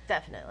stores,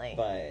 Definitely.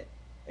 but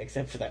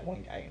except for that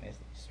one guy in his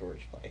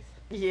storage place.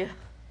 Yeah.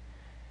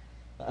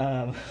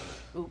 Um,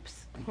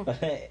 Oops.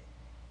 but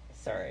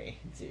sorry,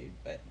 dude,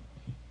 but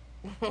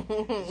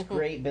it's a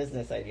great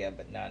business idea,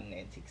 but not an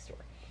antique store.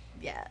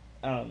 Yeah.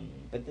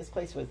 But this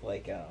place was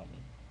like,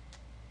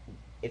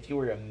 if you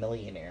were a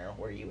millionaire,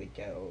 where you would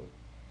go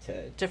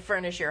to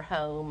furnish your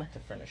home. to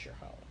furnish your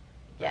home,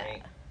 Yeah.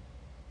 right?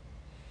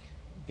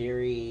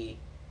 Very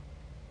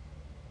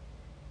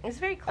It's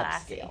very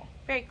classy. upscale.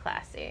 Very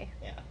classy.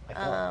 Yeah, I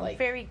felt like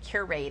very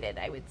curated,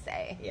 I would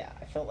say. yeah,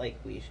 I felt like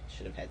we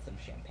should have had some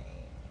champagne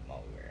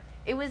while we were.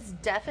 It was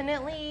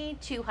definitely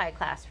too high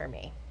class for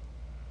me.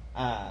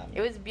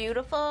 It was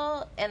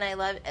beautiful, and I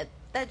loved it.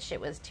 That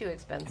shit was too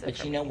expensive. But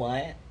for you me. know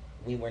what?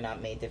 We were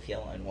not made to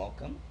feel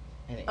unwelcome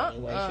in any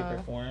way, shape,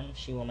 or form.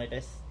 She wanted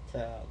us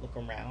to look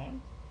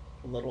around.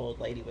 The little old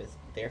lady was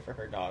there for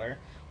her daughter,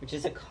 which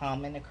is a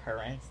common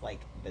occurrence. Like,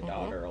 the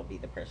daughter will be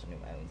the person who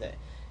owns it,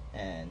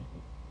 and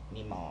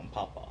me, mom,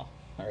 papa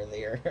are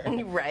there.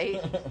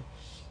 Right.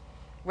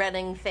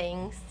 Running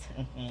things.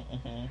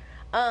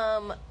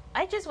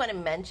 I just want to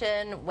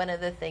mention one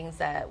of the things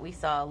that we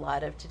saw a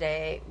lot of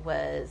today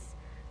was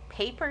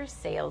paper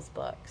sales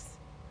books.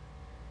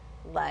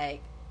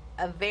 Like,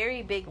 a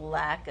very big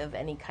lack of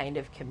any kind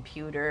of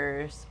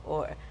computers,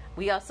 or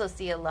we also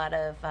see a lot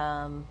of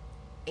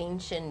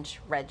ancient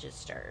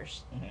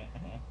registers.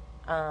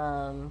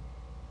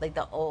 Like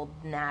the old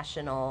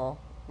National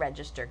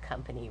Register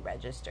Company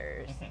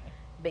registers.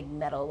 Big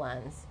metal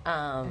ones.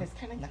 And it's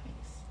kind of nice.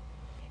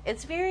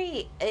 It's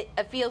very,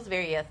 it feels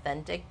very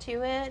authentic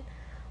to it.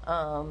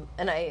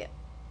 And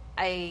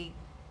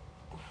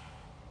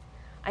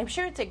I'm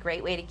sure it's a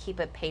great way to keep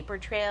a paper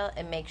trail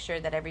and make sure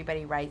that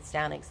everybody writes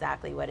down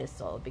exactly what is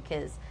sold,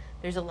 because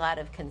there's a lot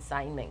of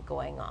consignment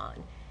going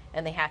on,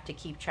 and they have to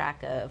keep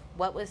track of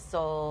what was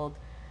sold,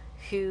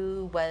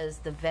 who was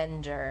the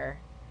vendor,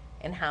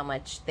 and how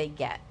much they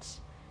get.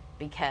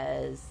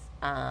 Because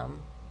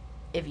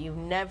if you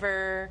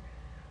never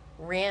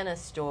ran a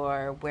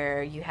store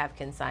where you have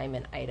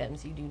consignment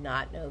items, you do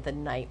not know the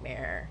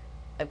nightmare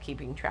of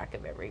keeping track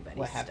of everybody's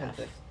What happens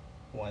stuff. if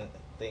one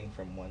thing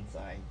from one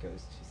side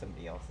goes to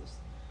somebody else's?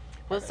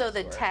 Well, part so of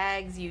the store?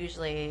 tags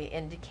usually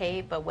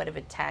indicate, but what if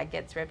a tag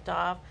gets ripped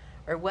off?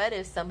 Or what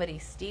if somebody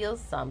steals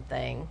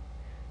something?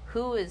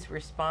 Who is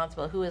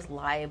responsible? Who is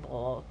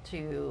liable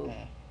to,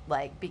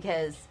 like,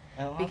 because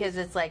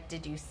it's like,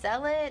 did you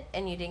sell it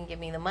and you didn't give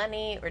me the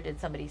money, or did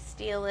somebody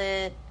steal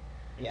it?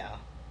 Yeah,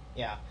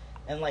 yeah.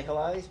 And, like, a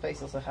lot of these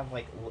places will have,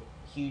 like,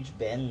 huge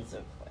bins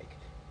of, like,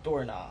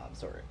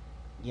 doorknobs or,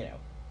 you know,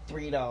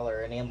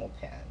 $3 enamel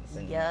pens.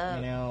 And, Yeah.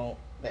 you know,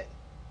 that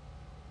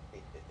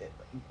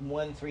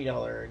one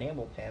 $3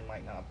 enamel pen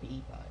might not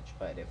be much,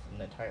 but if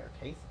an entire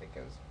case of it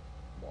goes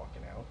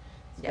walking out,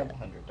 it's a couple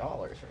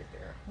 $100 right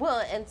there. Well,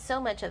 and so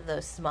much of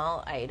those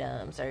small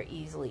items are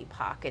easily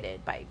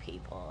pocketed by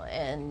people,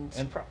 and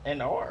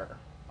are,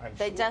 I'm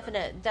they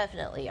sure.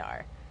 definitely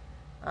are.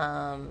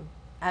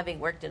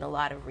 Having worked in a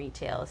lot of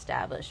retail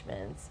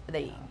establishments,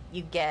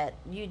 you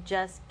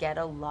just get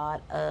a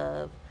lot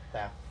of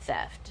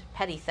theft,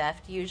 petty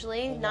theft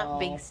usually, not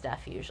big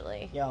stuff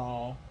usually.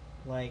 Y'all,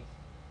 like,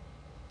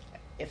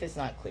 if it's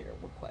not clear,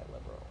 we're quite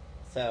liberal.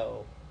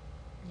 So,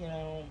 you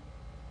know,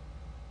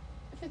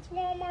 if it's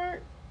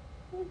Walmart,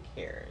 who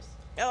cares?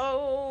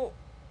 Oh,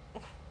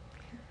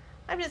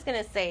 I'm just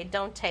gonna say,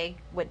 don't take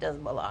what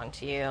doesn't belong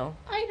to you.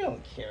 I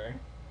don't care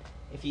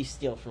if you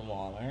steal from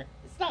Walmart.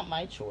 It's not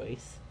my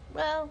choice.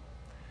 Well,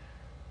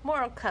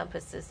 moral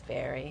compasses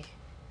vary.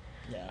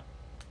 Yeah.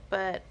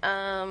 But,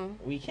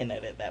 we can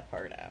edit that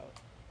part out.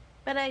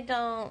 But I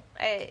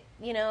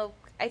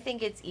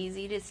think it's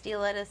easy to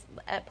steal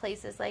at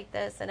places like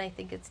this, and I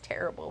think it's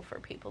terrible for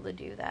people to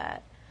do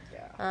that.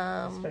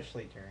 Yeah.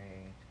 Especially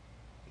during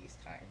these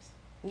times.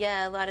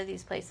 Yeah, a lot of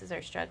these places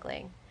are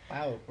struggling.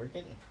 Wow, we're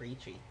getting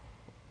preachy.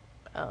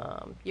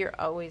 You're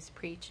always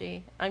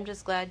preachy. I'm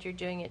just glad you're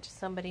doing it to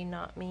somebody,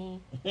 not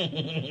me.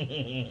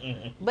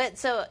 But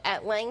so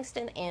at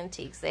Langston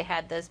Antiques, they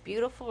had this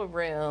beautiful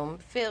room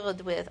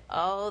filled with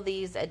all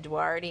these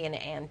Edwardian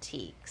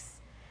antiques.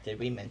 Did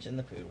we mention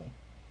the poodle?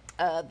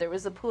 There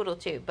was a poodle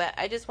too, but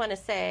I just want to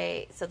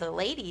say, so the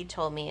lady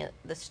told me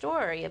the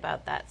story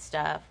about that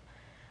stuff,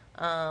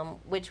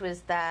 which was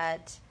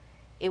that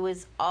it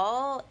was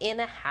all in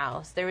a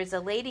house. There was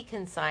a lady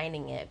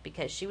consigning it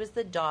because she was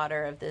the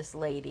daughter of this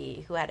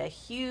lady who had a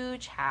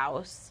huge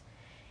house,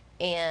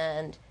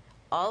 and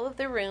all of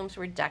the rooms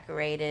were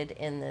decorated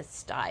in this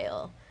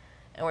style.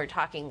 And we're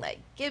talking like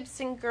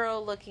Gibson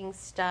Girl looking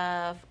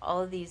stuff,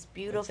 all of these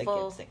beautiful...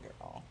 What's a Gibson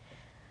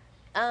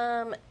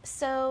Girl?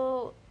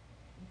 So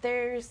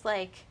there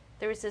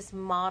was this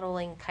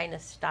modeling kind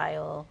of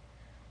style,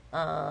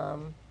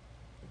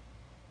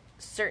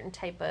 certain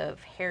type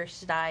of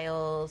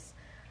hairstyles,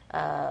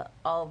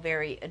 all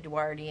very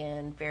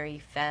Edwardian, very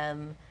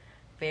femme,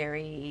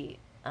 very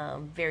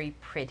very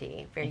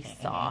pretty, very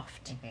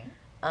soft,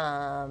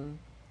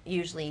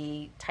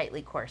 usually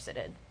tightly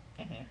corseted.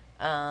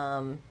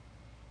 And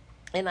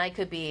I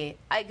could be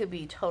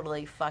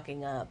totally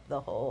fucking up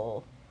the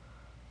whole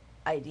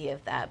idea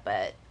of that,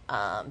 but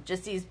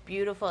just these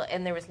beautiful,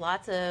 and there was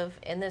lots of,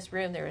 in this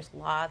room, there was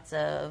lots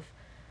of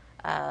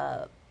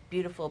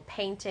beautiful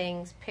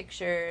paintings,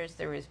 pictures,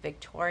 there was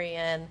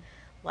Victorian,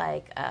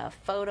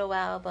 photo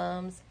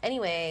albums.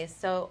 Anyway,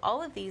 so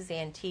all of these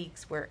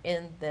antiques were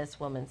in this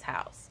woman's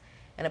house.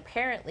 And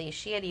apparently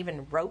she had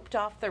even roped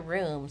off the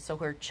room so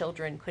her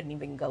children couldn't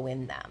even go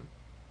in them.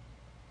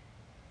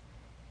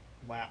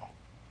 Wow.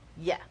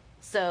 Yeah.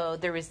 So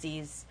there was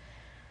these...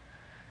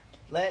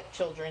 Let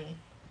children...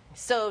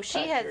 So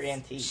she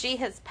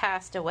has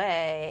passed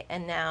away,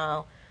 and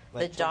now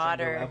the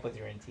daughter... grow up with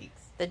your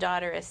antiques. The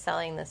daughter is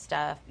selling the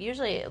stuff,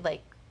 usually,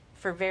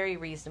 for very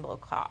reasonable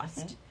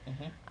cost.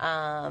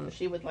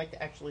 She would like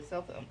to actually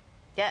sell them.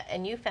 Yeah,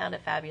 and you found a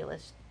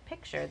fabulous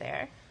picture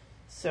there.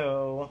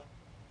 So,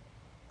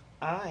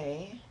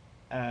 I,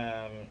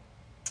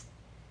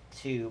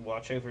 to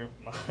watch over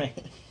my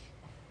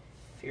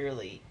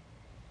fairly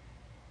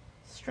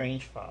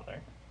strange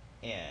father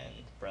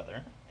and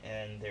brother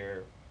and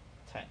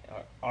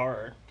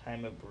our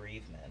time of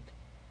bereavement,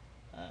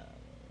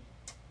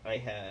 I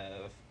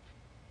have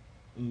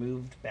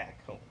moved back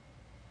home.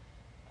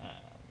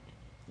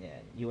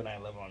 And you and I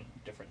live on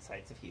different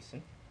sides of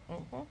Houston.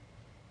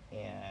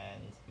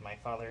 And my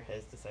father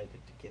has decided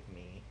to give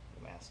me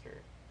the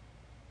master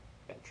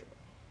bedroom,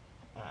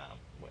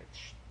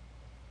 which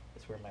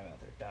is where my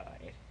mother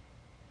died.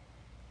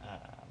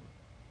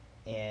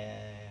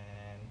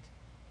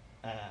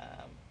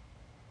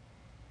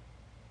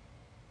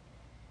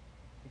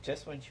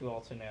 Just want you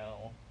all to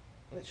know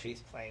that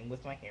she's playing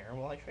with my hair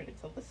while I try to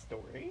tell the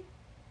story.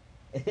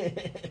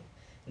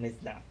 And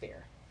it's not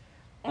fair.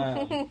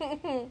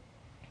 I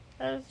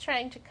was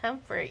trying to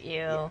comfort you.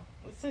 Yeah,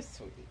 it's so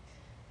sweet.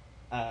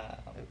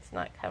 It's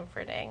not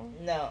comforting.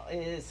 No, it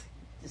is.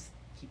 Just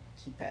keep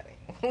petting.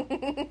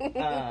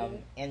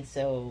 And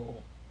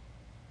so,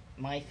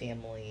 my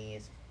family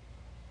is...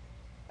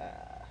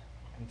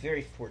 I'm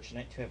very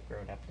fortunate to have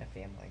grown up in a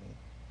family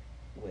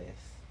with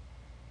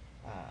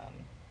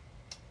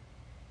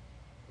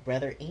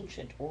rather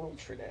ancient oral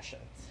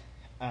traditions.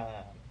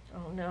 Oh,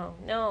 no.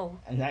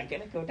 I'm not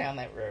going to go down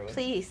that road.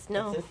 Please,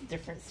 no. It's a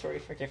different story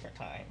for a different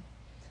time.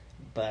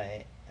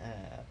 But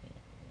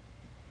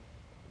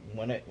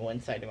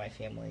one side of my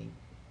family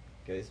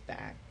goes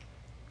back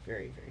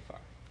very, very far.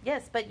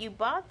 Yes, but you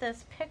bought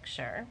this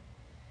picture.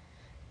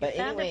 But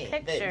anyway,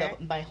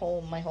 my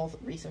whole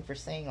reason for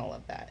saying all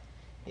of that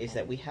is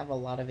that we have a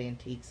lot of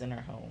antiques in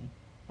our home.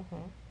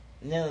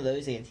 None of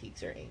those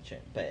antiques are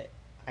ancient, but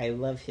I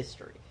love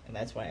history, and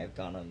that's why I've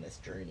gone on this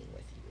journey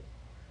with you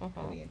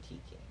of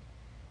antiquing.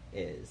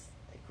 Is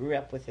I grew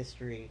up with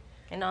history,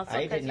 and also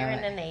because you're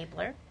an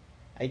enabler.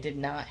 I did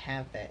not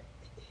have that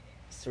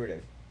sort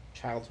of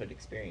childhood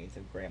experience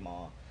of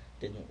grandma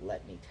didn't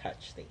let me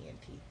touch the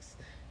antiques.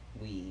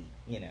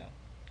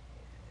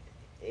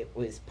 It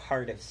was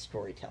part of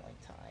storytelling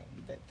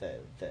time that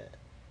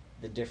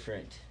the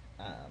different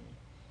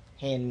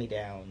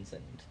hand-me-downs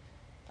and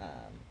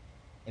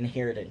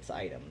inheritance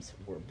items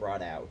were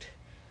brought out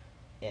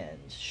and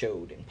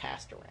showed and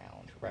passed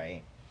around,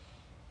 right?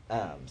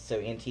 So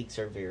antiques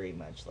are very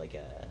much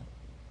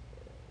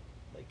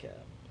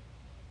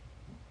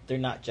they're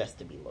not just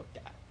to be looked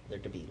at; they're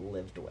to be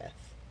lived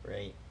with,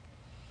 right?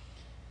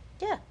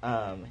 Yeah.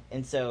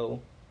 And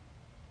so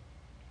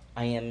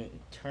I am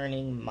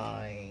turning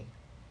my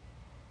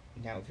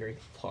now very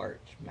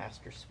large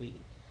master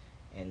suite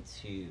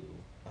into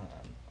a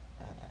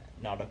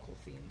nautical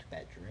themed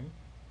bedroom.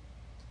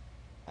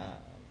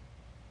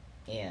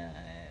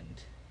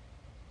 And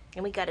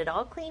we got it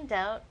all cleaned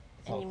out.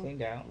 It's all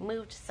cleaned out.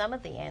 Moved some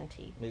of the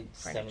antique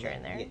furniture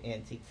in there.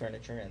 Antique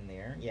furniture in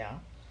there, yeah.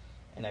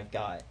 And I've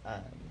got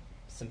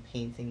some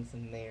paintings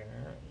in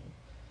there.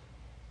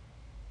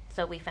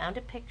 So we found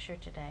a picture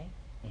today.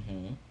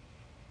 Mm-hmm.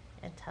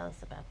 And tell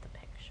us about the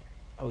picture.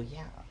 Oh,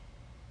 yeah.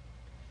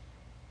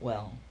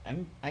 Well,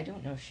 I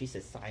don't know if she's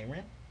a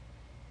siren.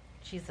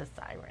 She's a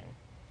siren.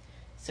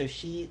 So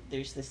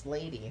there's this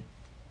lady.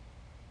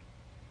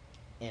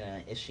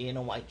 Is she in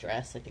a white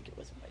dress? I think it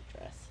was a white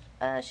dress.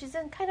 She's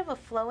in kind of a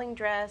flowing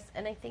dress,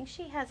 and I think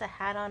she has a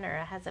hat on or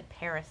has a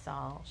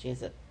parasol. She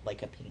has a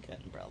pink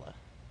umbrella.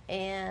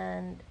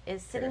 And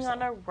is sitting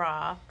on a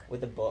rock.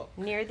 With a book.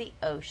 Near the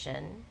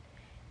ocean.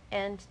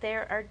 And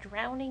there are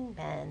drowning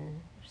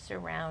men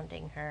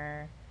surrounding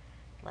her,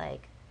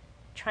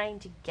 trying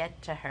to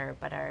get to her,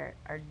 but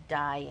are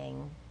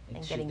dying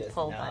and getting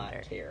pulled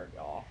under. She does not care,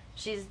 y'all.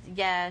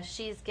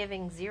 She's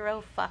giving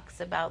zero fucks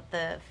about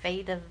the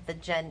fate of the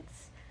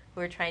gents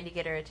who are trying to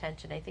get her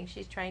attention. I think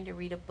she's trying to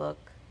read a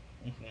book.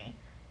 Mm-hmm.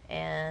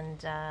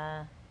 And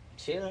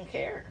she doesn't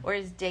care. Or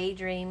is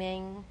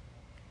daydreaming.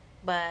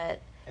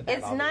 But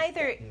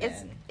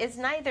it's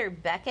neither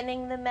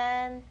beckoning the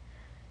men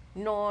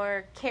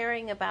nor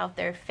caring about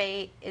their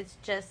fate. It's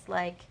just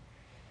like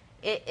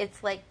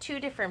it's like two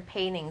different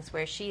paintings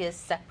where she is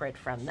separate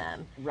from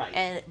them,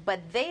 Right. but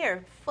they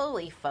are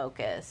fully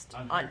focused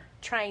On on her.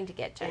 trying to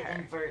get to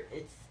her.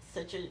 It's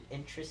such an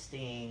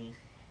interesting.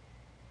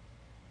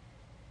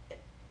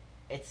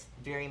 It's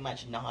very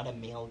much not a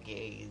male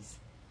gaze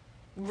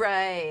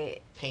Right.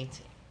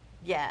 painting,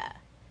 Yeah.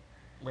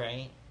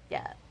 right?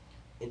 Yeah.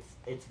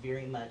 It's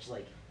very much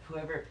like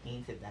whoever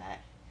painted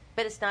that.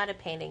 But it's not a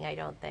painting, I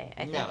don't think.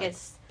 I think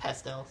it's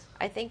pastels.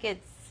 I think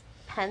it's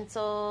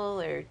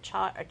pencil or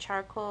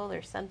charcoal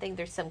or something.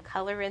 There's some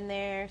color in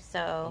there,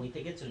 so We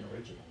think it's an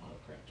original, not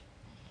a print.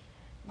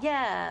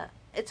 yeah,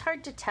 it's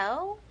hard to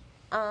tell.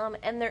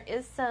 And there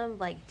is some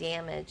like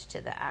damage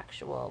to the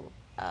actual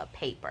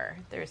paper.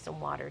 There's some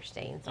water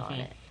stains on Mhm.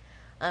 it.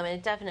 And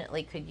it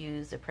definitely could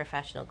use a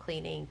professional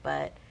cleaning,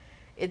 but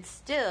it's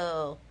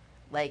still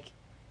like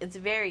it's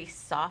very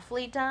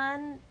softly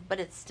done, but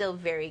it's still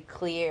very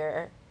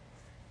clear.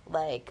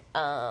 Like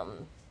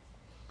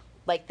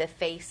the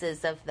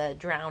faces of the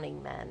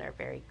drowning men are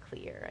very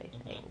clear, I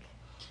think.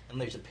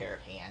 And there's a pair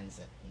of hands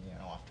that,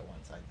 off to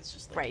one side that's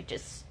just like Right,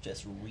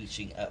 just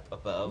reaching up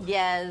above.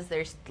 Yes,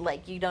 there's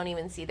like you don't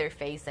even see their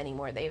face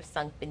anymore. They've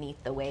sunk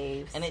beneath the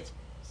waves. And it's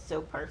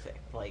so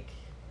perfect. Like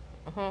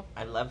Mhm.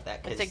 I love that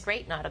It's because a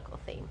great nautical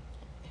theme.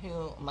 who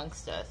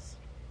amongst us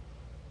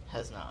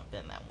has not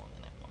been that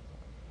woman at one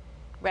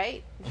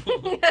Right?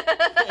 point?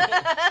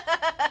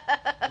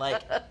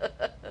 Like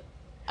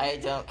I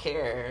don't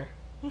care.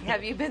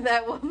 Have you been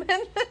that woman?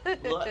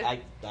 Look,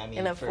 I mean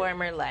in a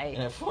former life.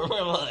 In a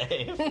former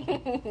life.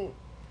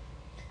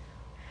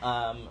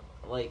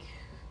 Like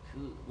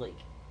who like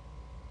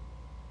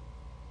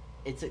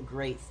it's a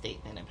great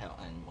statement about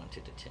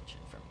unwanted attention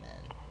from men.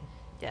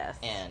 Yes.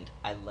 And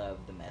I love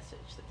the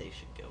message that they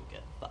should go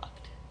get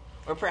fucked.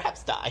 Or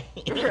perhaps die.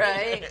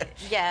 Right?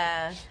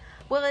 Yeah.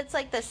 Well, it's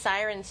like the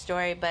siren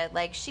story, but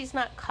like she's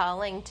not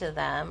calling to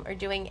them or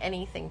doing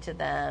anything to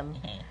them.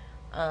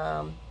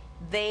 Mm-hmm.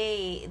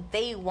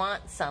 They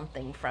want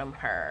something from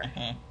her.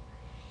 Mm-hmm.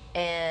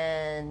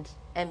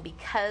 And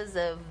because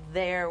of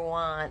their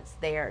wants,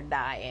 they are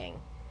dying.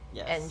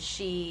 Yes. And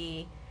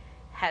she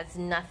has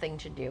nothing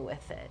to do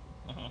with it.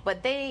 Mm-hmm. But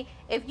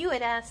if you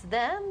had asked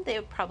them, they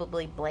would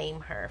probably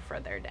blame her for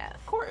their death.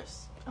 Of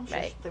course. I'm sure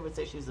Right. they would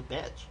say she was a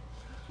bitch.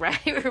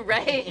 Right,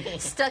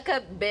 right. Stuck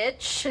up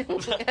bitch.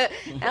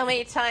 How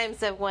many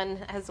times has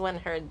one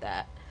heard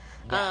that?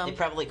 Yeah, they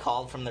probably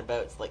called from their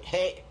boats like,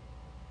 hey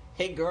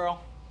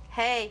girl.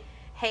 Hey,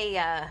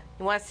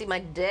 you want to see my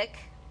dick?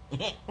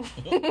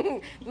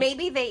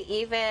 Maybe they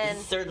even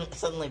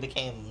Suddenly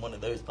became one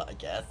of those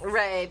podcasts.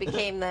 right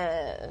became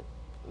the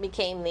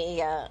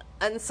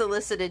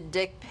unsolicited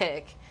dick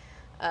pic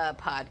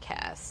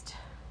podcast.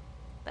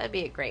 That'd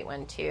be a great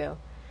one too.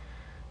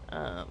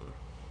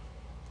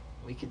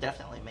 We could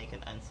definitely make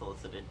an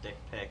unsolicited dick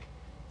pic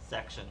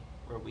section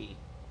where we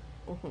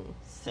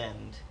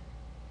send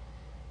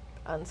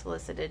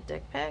Unsolicited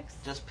dick pics.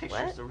 just pictures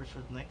What? of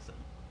Richard Nixon.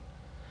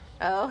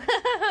 Oh.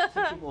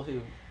 Some people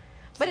who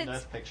But send it's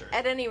us pictures.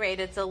 at any rate,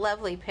 it's a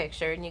lovely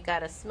picture, and you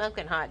got a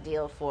smoking hot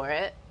deal for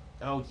it.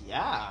 Oh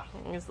yeah.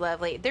 It's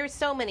lovely. There's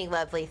so many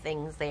lovely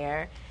things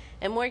there,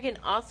 and Morgan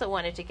also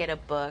wanted to get a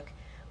book,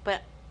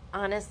 but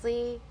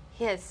honestly,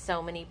 he has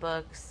so many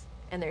books,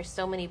 and there's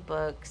so many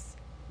books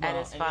at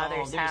his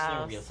father's there's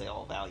house. no real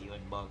sale value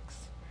in books.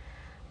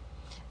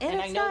 And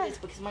And I it's know not, this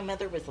because my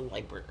mother was a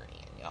librarian,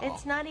 y'all.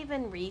 it's not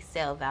even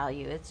resale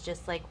value. It's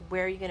just like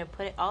where are you going to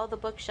put it? All the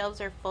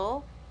bookshelves are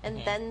full, and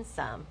Mhm. then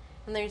some.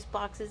 And there's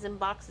boxes and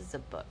boxes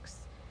of books.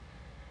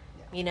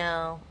 Yeah. You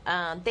know,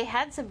 they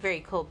had some very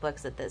cool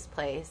books at this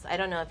place. I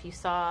don't know if you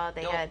saw.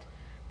 They Nope.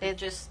 had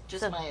Just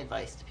some- my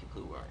advice to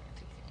people who are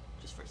antiquing,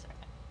 just for a second.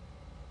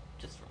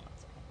 Just for 1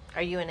 second.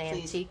 Are you an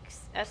Please, antiques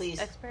please.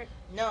 expert?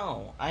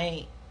 No,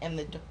 I am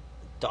the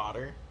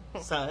daughter,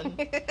 son,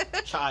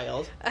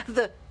 child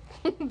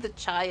the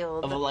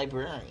child. of a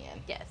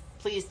librarian. Yes.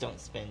 Please don't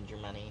spend your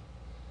money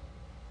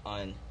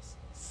on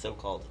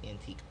so-called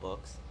antique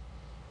books.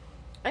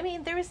 I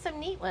mean, there was some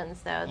neat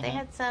ones though. They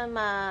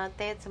Mhm.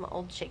 had some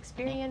old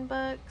Shakespearean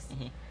books.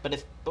 Mm-hmm. But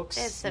if books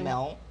They had some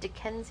smell,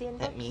 Dickensian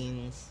that books.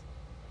 means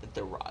that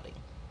they're rotting.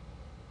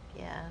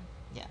 Yeah,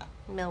 Yeah,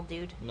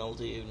 mildewed.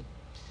 mildew.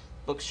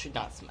 Books should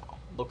not smell.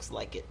 Books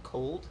like it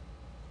cold,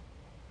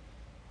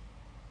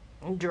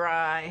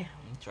 Dry.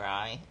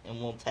 dry,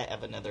 and we'll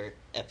have another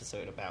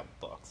episode about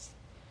books.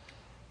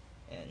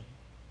 And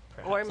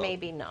perhaps Or I'll-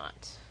 maybe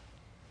not.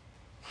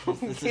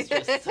 this is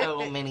just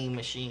so many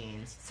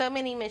machines. So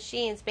many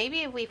machines.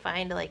 Maybe if we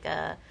find a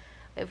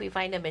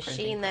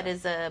machine that press.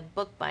 is a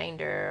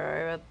bookbinder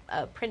or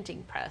a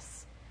printing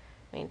press,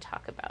 we can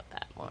talk about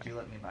that more. Would you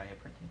let me buy a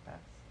printing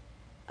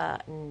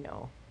press?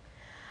 No.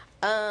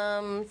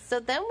 So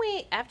then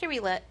after we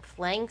left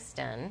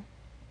Flangston,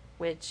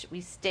 which we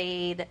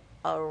stayed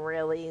a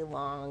really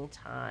long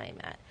time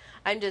at.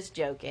 I'm just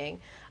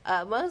joking.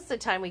 Most of the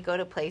time we go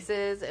to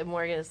places and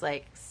Morgan is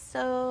like,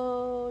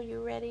 so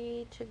you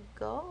ready to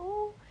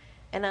go?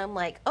 And I'm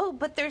like, oh,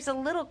 but there's a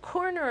little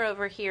corner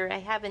over here I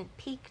haven't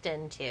peeked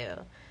into.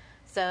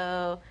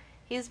 So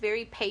he's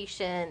very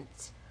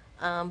patient,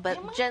 but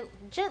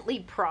gently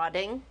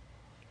prodding.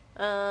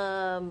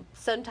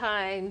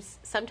 Sometimes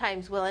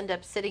we'll end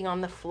up sitting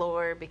on the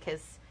floor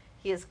because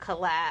he has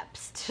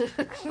collapsed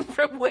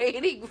from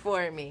waiting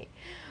for me.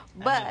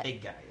 I'm a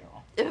big guy,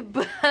 y'all.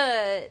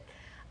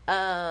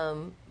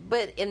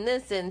 But in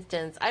this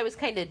instance, I was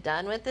kind of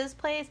done with this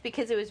place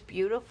because it was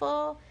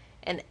beautiful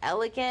and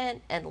elegant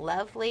and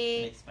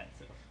lovely. And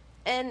expensive.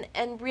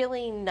 And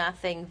really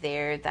nothing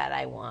there that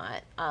I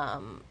want.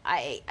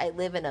 I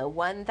live in a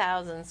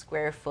 1,000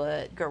 square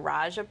foot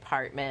garage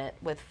apartment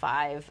with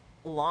 5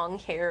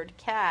 long-haired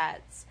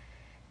cats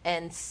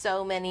and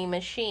so many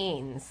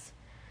machines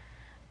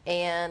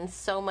and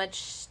so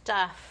much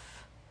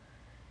stuff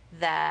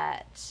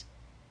that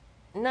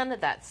none of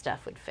that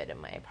stuff would fit in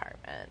my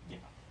apartment. Yeah.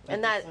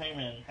 And that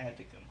Simon had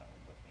to come home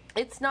with me.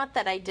 it's not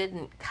that I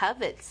didn't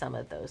covet some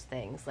of those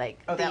things,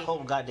 like that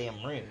whole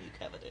goddamn room you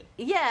coveted.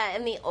 Yeah,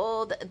 and the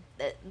old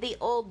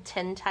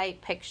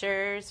tintype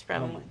pictures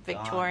from Oh my God.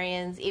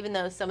 Victorians, even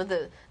though some of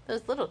those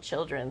little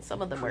children,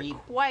 some of them were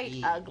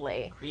quite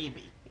ugly.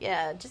 Creepy.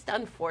 Yeah, just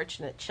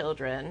unfortunate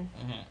children.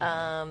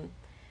 Mm-hmm.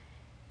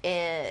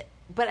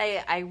 But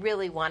I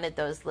really wanted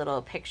those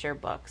little picture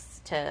books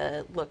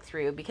to look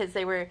through because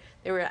they were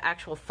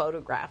actual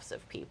photographs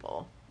of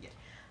people.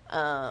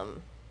 Yeah.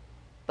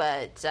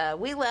 But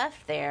we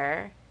left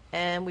there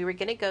and we were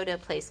going to go to a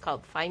place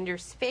called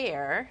Finder's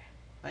Fair.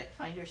 But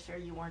Finder's Fair,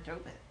 you weren't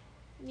open.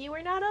 You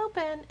were not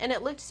open, and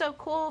it looked so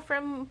cool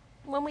from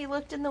when we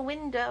looked in the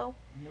window.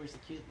 And there was a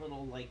cute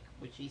little, like,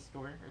 witchy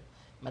store, or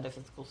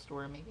metaphysical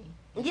store, maybe?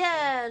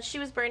 Yeah, she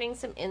was burning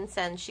some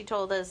incense. She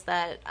told us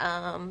that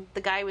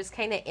the guy was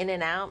kind of in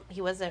and out.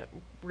 He wasn't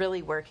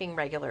really working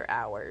regular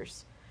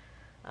hours.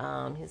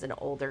 He's an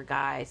older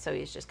guy, so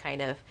he's just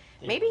kind of...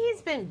 Maybe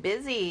he's been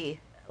busy,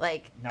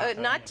 like,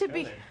 not to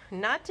be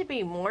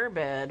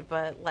morbid,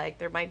 but, like,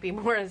 there might be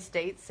more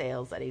estate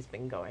sales that he's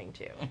been going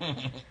to.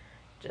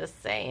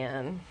 Just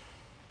saying.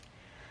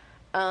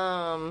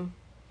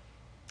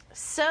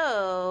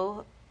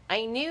 So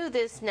I knew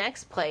this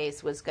next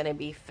place was going to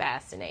be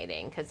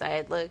fascinating because I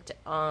had looked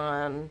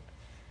on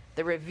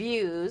the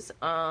reviews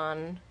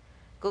on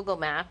Google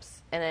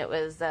Maps, and it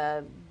was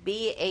a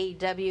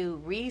BAW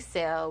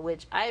resale,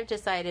 which I've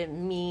decided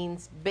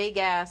means big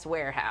ass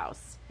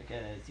warehouse.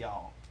 Because,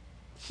 y'all,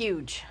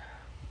 Huge.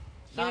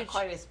 not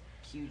quite as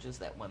huge as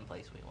that one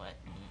place we went.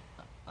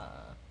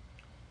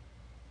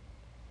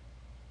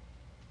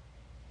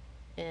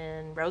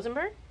 In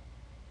Rosenberg?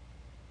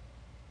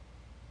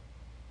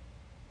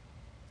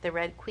 The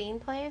Red Queen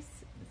place?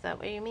 Is that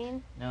what you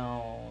mean?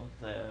 No,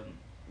 the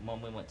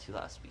one we went to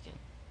last weekend.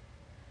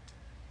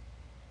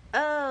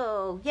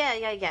 Oh,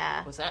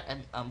 yeah. Was that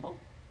in Humble?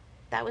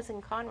 That was in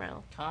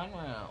Conroe.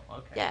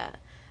 Okay. Yeah.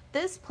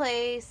 This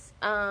place,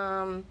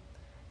 so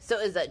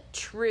is a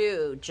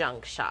true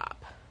junk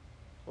shop.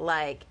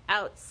 Like,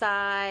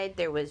 outside,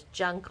 there was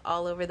junk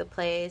all over the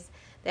place.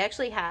 They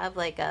actually have,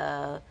 like,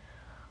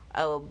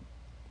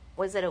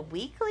 was it a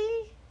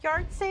weekly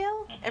yard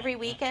sale? Every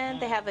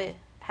weekend they have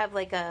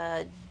like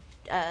a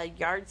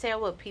yard sale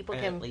where people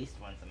can at least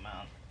once a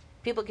month.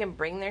 People can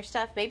bring their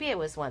stuff. Maybe it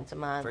was once a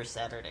month. First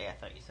Saturday, I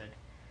thought you said.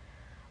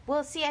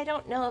 Well, see, I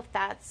don't know if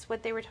that's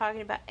what they were talking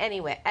about.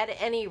 Anyway, at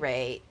any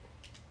rate,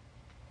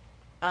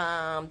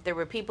 there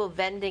were people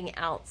vending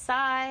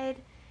outside,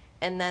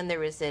 and then there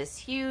was this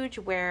huge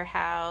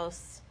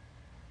warehouse,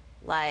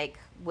 like,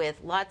 with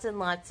lots and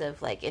lots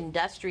of, like,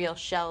 industrial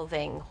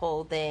shelving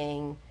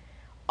holding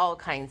all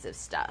kinds of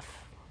stuff.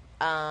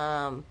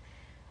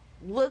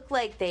 Looked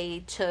like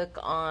they took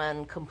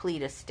on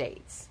complete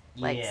estates.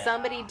 Like,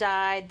 somebody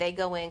died, they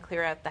go in,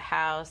 clear out the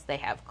house, they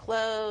have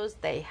clothes,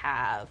 they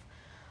have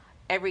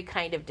every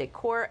kind of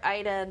decor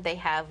item, they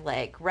have,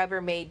 like,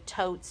 Rubbermaid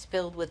totes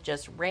filled with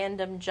just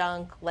random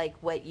junk, like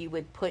what you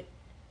would put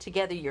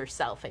together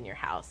yourself in your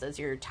house as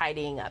you're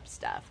tidying up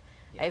stuff.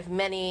 I have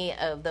many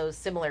of those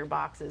similar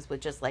boxes with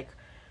just, like,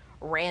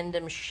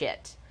 random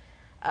shit.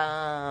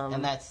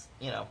 And that's,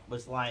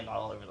 was lying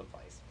all over the place.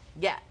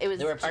 Yeah, it was.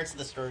 There were parts of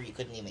the store you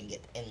couldn't even get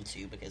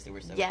into because they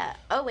were so. Yeah.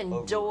 Oh, and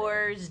overrun.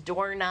 doors,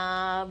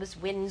 doorknobs,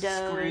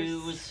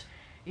 windows,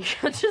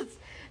 screws,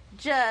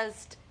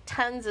 just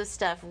tons of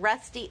stuff.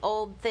 Rusty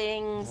old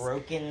things,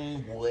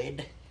 broken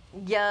wood.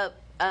 Yep.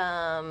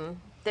 And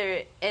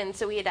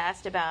so we had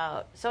asked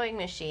about sewing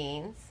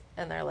machines,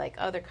 and they're like,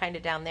 "Oh, they're kind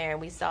of down there." And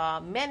we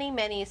saw many,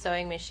 many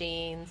sewing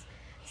machines.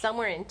 Some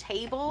were in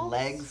tables,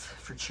 legs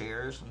for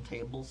chairs and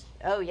tables.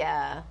 Oh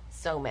yeah,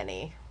 so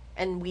many,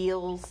 and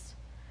wheels.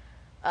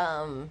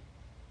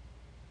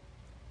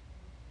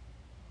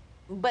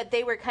 But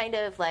they were kind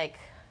of like,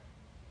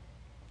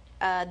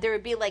 there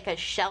would be like a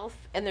shelf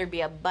and there'd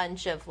be a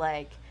bunch of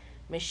like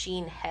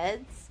machine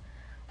heads.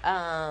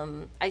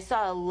 I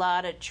saw a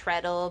lot of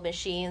treadle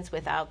machines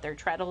without their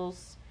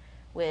treadles,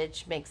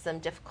 which makes them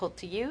difficult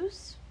to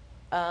use.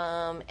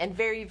 And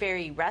very,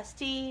 very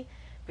rusty,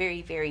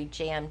 very, very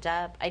jammed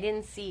up. I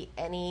didn't see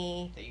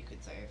any that you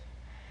could save.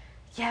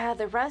 Yeah,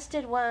 the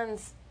rusted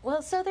ones,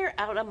 well, so they're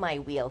out of my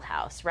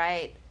wheelhouse,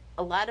 right?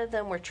 A lot of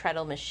them were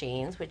treadle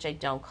machines, which I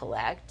don't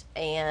collect,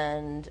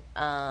 and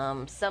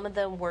some of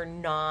them were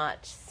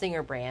not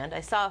Singer brand.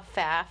 I saw a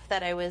Pfaff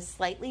that I was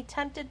slightly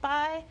tempted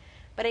by,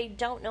 but I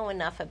don't know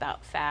enough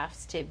about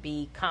Pfaffs to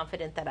be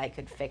confident that I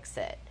could fix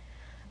it,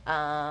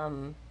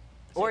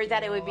 or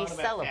that it would be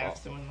sellable.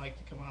 Someone like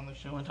to come on the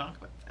show and talk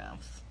about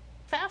Pfaffs.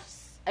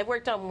 Pfaffs, I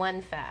worked on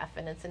one Pfaff,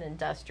 and it's an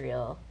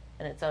industrial,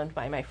 and it's owned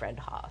by my friend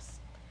Haas.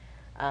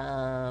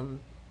 And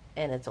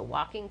it's a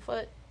walking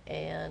foot,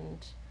 and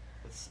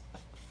It's a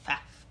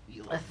Pfaff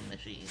wheeling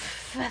machine.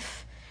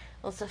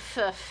 It's a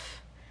Pfaff.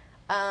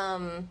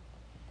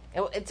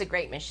 It's a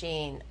great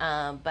machine,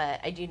 but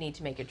I do need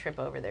to make a trip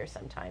over there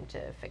sometime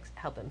to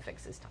help him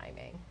fix his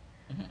timing,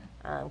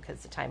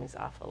 because the timing's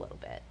off a little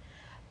bit.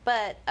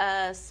 But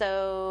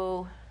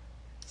so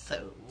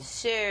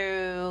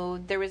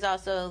there was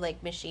also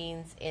like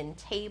machines in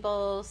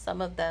tables.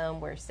 Some of them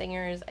were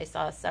Singers. I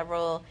saw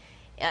several.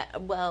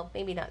 Well,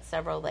 maybe not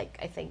several, like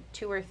I think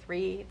 2 or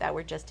 3 that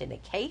were just in a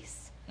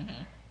case.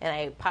 And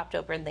I popped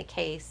open the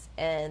case,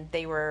 and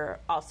they were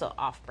also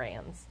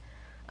off-brands.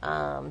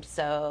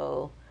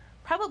 So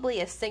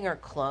probably a Singer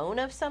clone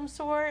of some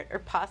sort, or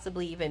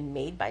possibly even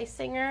made by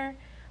Singer,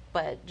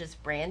 but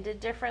just branded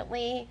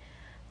differently.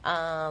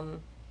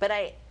 But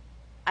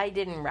I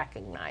didn't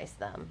recognize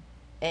them.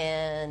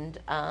 And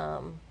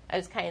I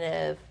was kind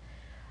of...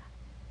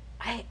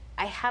 I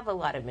have a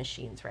lot of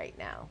machines right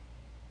now.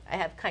 I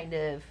have kind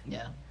of,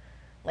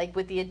 like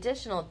with the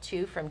additional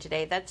 2 from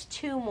today, that's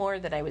 2 more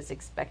that I was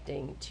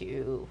expecting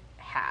to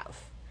have.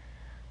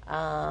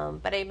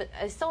 But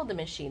I sold the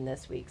machine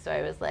this week, so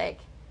I was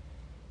like,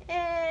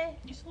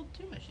 You sold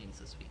 2 machines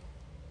this week.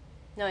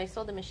 No, I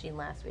sold the machine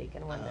last week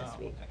and one this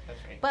week. Okay, that's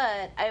right.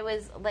 But I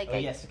was like...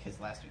 yes, because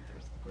last week there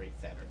was the Great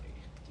Saturday.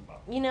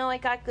 I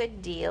got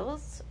good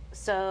deals,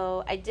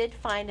 so I did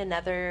find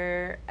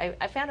another...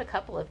 I found a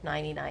couple of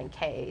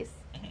 99Ks.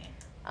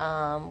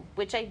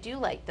 Which I do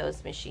like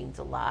those machines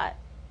a lot,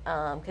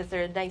 because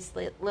they're a nice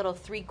little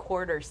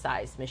 3/4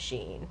 size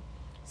machine.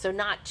 So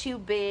not too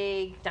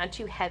big, not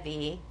too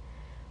heavy,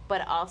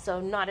 but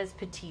also not as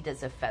petite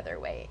as a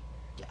featherweight.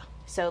 Yeah.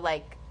 So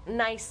like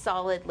nice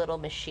solid little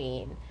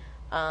machine.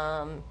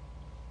 And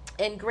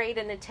great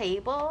in a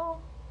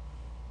table.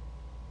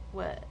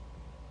 What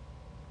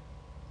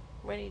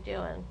are you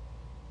doing?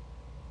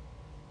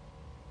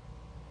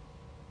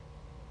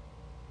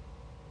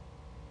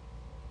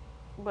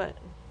 What?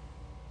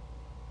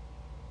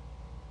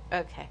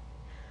 Okay.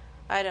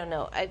 I don't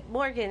know.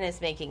 Morgan is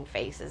making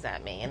faces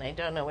at me, and I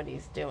don't know what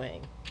he's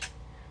doing.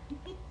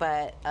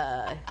 But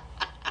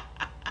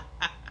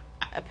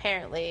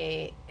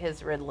apparently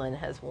his Ritalin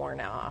has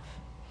worn off.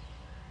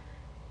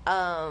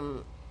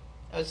 I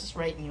was just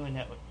writing you a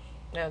note.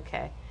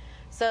 Okay.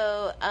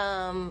 So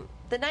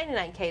the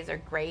 99Ks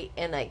are great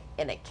in a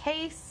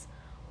case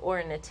or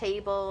in a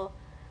table.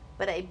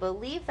 But I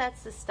believe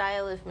that's the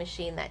style of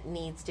machine that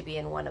needs to be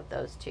in one of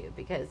those 2,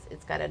 because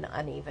it's got an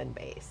uneven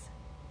base.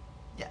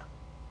 Yeah.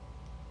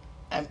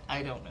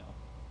 I don't know.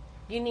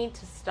 You need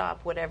to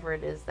stop whatever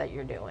it is that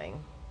you're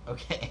doing.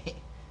 Okay.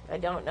 I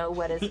don't know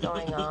what is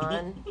going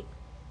on.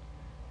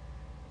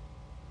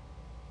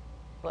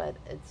 But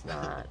it's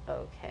not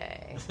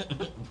okay.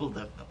 We'll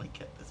definitely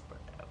get this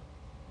part out.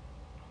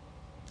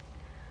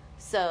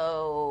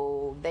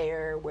 So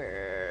there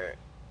were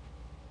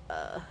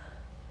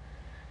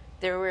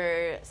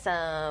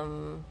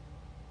some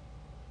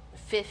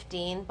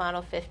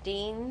Model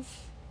 15s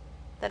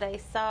that I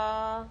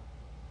saw.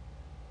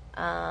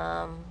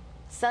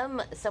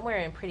 Some were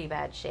in pretty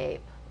bad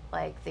shape.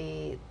 Like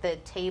the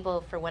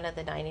table for one of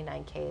the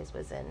 99Ks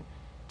was in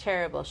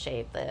terrible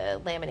shape. The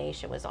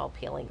lamination was all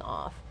peeling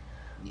off.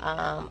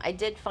 Yeah. I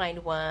did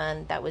find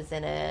one that was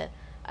in a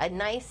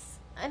nice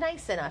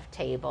enough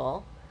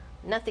table.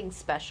 Nothing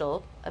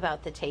special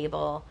about the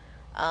table.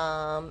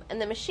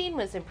 And the machine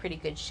was in pretty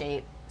good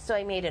shape, so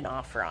I made an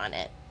offer on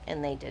it,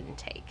 and they didn't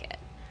take it.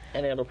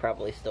 And it'll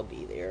probably still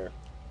be there.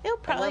 It'll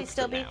probably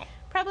still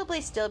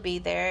be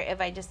there if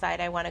I decide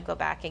I want to go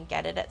back and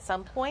get it at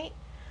some point.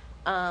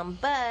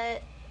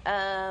 But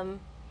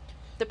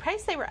the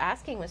price they were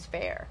asking was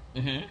fair.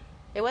 Mm-hmm.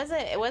 It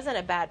wasn't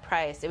a bad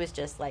price. It was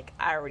just like,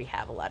 I already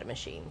have a lot of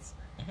machines,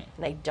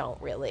 and I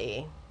didn't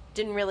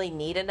really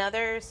need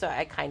another, so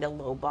I kind of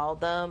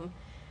lowballed them,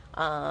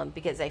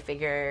 because I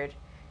figured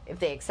if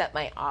they accept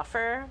my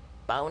offer,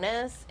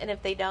 bonus, and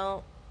if they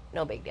don't,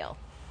 no big deal.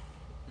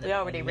 We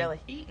already really...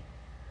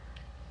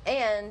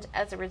 And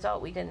as a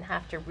result, we didn't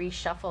have to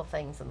reshuffle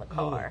things in the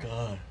car. Oh,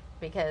 God.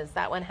 Because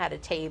that one had a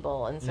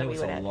table, and so we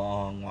would have... It was a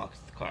long walk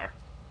to the car.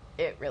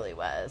 It really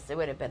was. It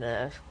would have been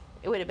a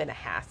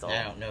hassle.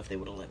 I don't know if they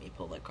would have let me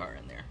pull that car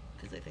in there,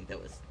 because I think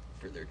that was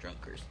for their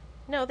drunkers.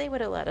 No, they would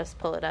have let us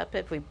pull it up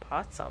if we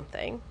bought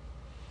something.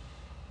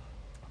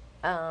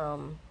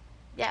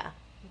 Yeah.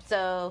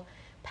 So,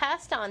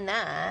 passed on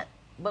that,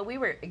 but we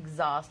were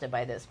exhausted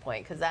by this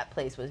point, because that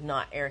place was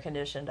not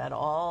air-conditioned at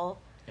all.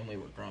 And we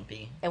were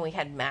grumpy. And we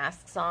had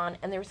masks on,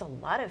 and there was a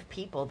lot of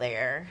people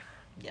there.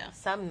 Yeah.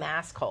 Some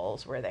mask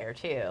holes were there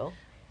too.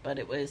 But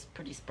it was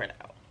pretty spread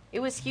out. It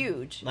was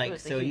huge. Like, it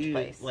was so a huge you,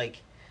 place.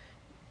 like,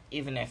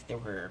 even if there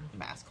were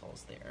mask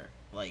holes there,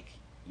 like,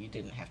 you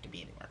didn't have to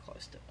be anywhere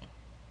close to them.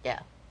 Yeah.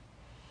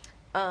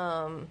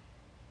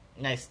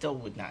 And I still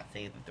would not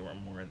say that there were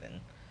more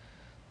than,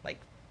 like,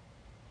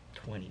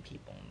 20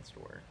 people in the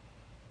store.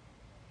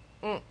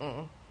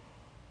 Mm-mm.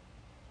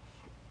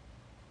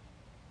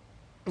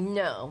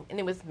 No, and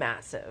it was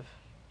massive.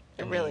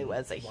 It really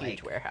was a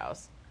huge like,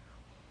 warehouse.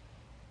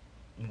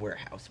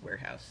 Warehouse.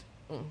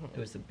 Mm-hmm. It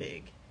was a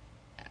big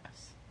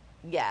ass.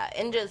 Yeah,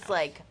 and just,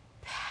 like,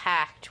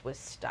 packed with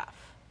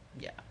stuff.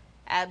 Yeah.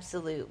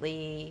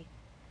 Absolutely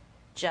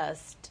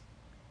just...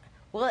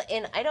 Well,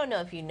 and I don't know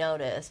if you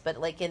noticed, but,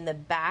 like, in the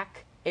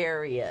back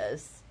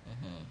areas,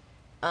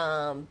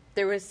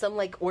 there was some,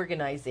 like,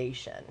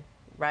 organization,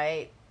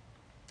 right?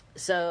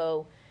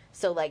 So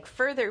like,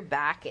 further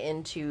back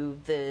into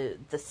the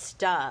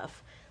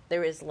stuff,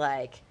 there was,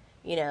 like,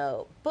 you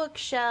know,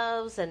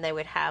 bookshelves, and they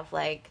would have,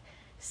 like,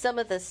 some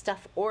of the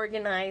stuff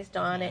organized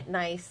on it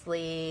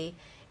nicely,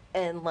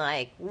 and,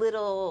 like,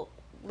 little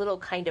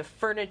kind of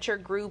furniture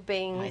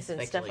groupings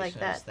and stuff like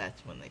that.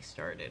 That's when they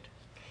started.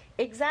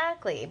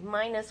 Exactly,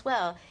 mine as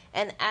well.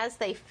 And as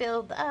they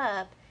filled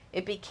up,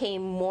 it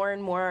became more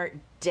and more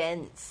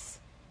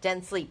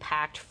densely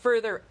packed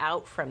further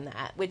out from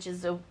that, which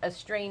is a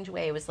strange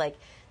way. It was like,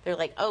 they're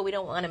like, oh, we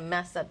don't want to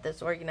mess up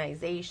this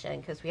organization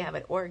because we have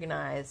it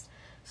organized.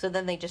 So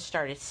then they just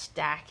started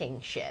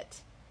stacking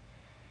shit.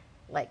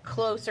 Like,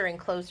 closer and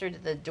closer to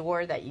the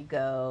door that you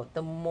go,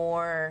 the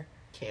more...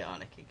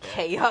 Chaotic it gets.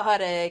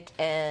 Chaotic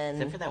and...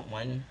 Except for that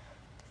one,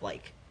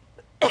 like,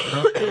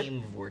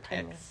 flame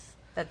vortex.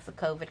 That's the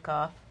COVID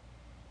cough.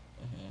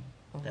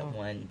 That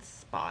one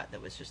spot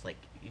that was just like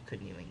you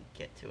couldn't even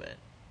get to it.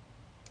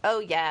 Oh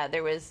yeah,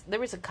 there was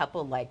a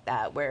couple like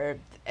that where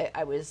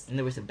I was. And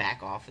there was a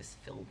back office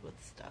filled with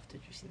stuff.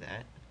 Did you see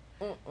that?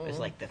 It was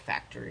like the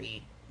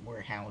factory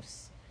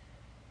warehouse,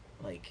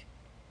 like,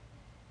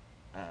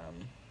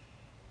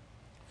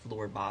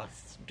 floor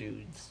boss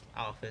dude's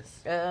office.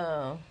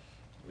 Oh.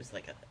 It was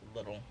like a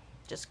little.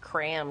 Just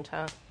crammed,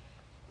 huh?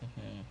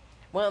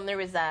 Well, and there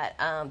was that,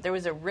 there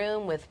was a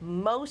room with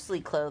mostly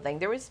clothing.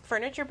 There was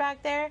furniture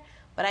back there,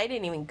 but I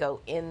didn't even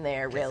go in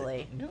there,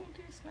 really. No,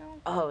 do you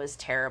smell? Oh, it was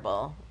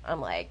terrible. I'm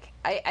like,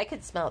 I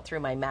could smell it through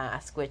my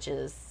mask, which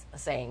is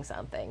saying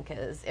something,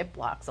 because it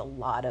blocks a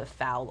lot of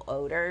foul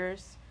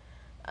odors.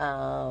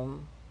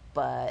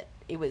 But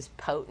it was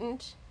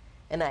potent,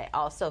 and I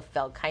also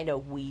felt kind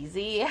of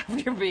wheezy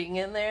after being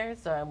in there,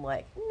 so I'm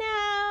like,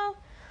 no,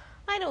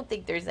 I don't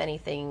think there's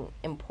anything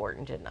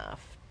important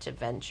enough to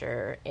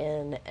venture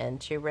in and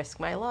to risk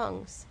my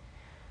lungs.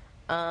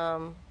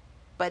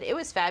 But it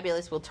was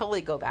fabulous. We'll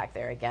totally go back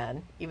there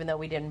again, even though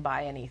we didn't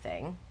buy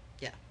anything.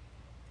 Yeah.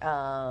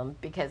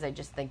 Because I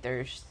just think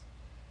there's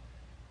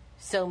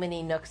so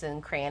many nooks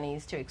and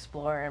crannies to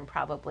explore, and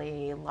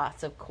probably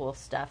lots of cool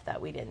stuff that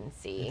we didn't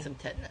see. And some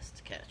tetanus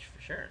to catch,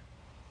 for sure.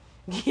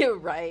 You're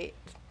right.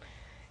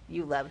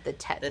 You love the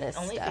tetanus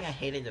The only stuff. thing I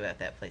hated about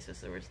that place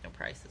was there was no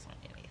prices on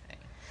anything.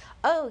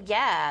 Oh,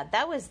 yeah.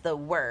 That was the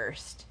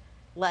worst.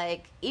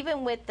 Like,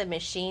 even with the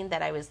machine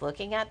that I was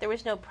looking at, there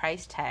was no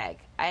price tag.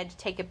 I had to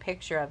take a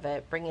picture of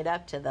it, bring it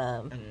up to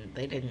them. And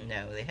they didn't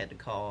know. They had to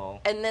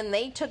call. And then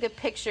they took a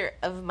picture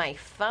of my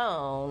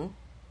phone,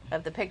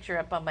 of the picture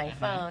up on my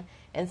phone,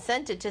 and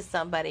sent it to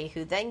somebody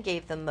who then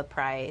gave them the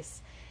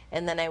price.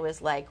 And then I was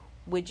like,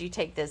 would you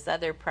take this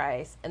other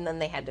price? And then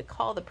they had to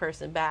call the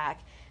person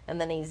back.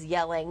 And then he's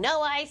yelling,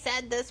 no, I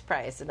said this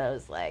price. And I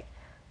was like,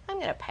 I'm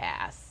going to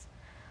pass.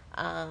 So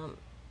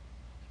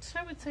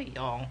I would say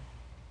y'all.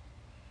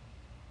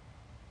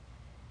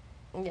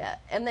 Yeah,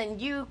 and then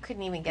you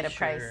couldn't even get a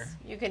price.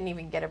 You couldn't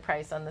even get a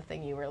price on the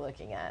thing you were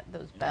looking at.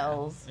 Those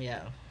bells.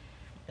 Yeah.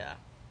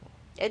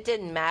 It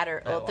didn't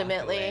matter I walked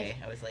ultimately. away.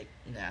 I was like,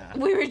 nah.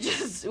 We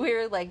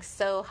were like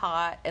so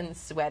hot and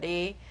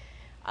sweaty,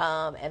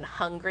 and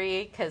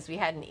hungry because we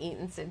hadn't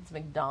eaten since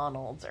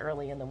McDonald's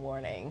early in the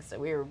morning. So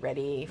we were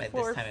ready By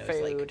for this time food.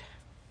 it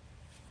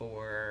was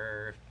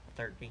like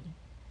 4:30.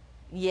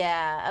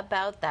 Yeah,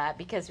 about that,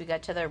 because we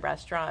got to the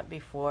restaurant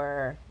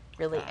before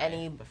really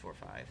before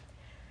 5.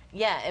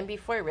 Yeah, and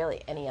before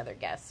really any other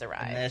guests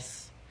arrived. And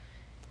this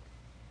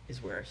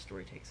is where our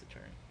story takes a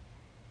turn.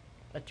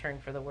 A turn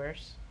for the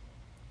worse?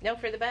 No,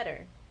 for the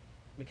better.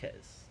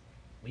 Because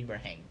we were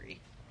hangry.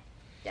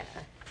 Yeah.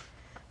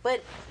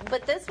 But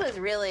this was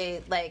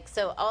really, like,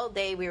 so all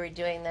day we were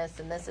doing this,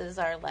 and this is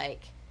our,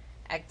 like,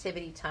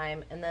 activity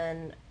time. And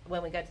then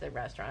when we got to the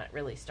restaurant, it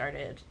really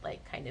started,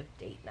 like, kind of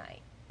date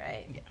night,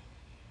 right? Yeah.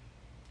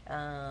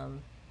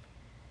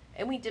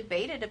 And we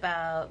debated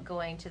about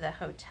going to the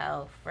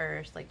hotel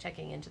first, like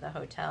checking into the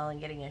hotel and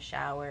getting a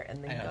shower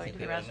and then going to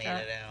the restaurant.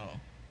 Made it out.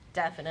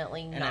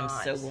 Definitely not. And I'm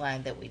so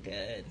glad that we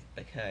did,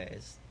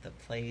 because the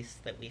place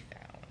that we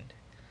found,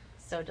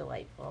 so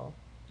delightful.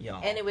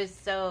 y'all. And it was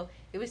so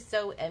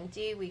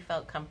empty. We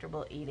felt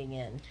comfortable eating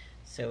in.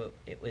 So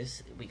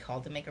we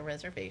called to make a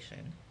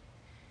reservation,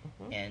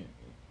 and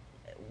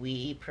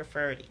we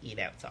prefer to eat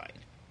outside.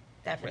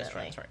 Definitely.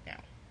 restaurants right now.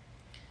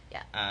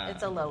 Yeah,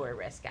 it's a lower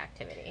risk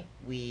activity.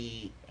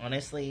 We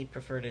honestly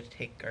prefer to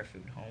take our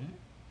food home,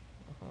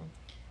 Mhm.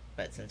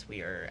 but since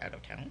we are out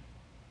of town,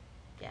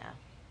 Yeah.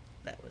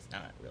 that was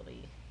not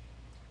really.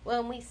 Well,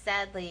 and we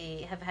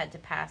sadly have had to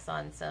pass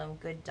on some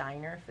good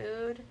diner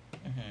food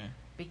Mm-hmm.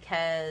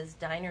 because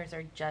diners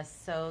are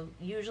just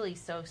usually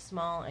so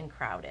small and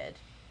crowded.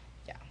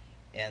 Yeah,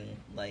 and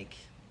like,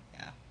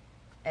 yeah.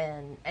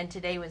 And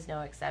today was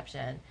no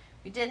exception.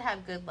 We did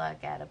have good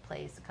luck at a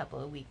place a couple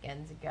of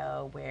weekends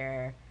ago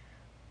where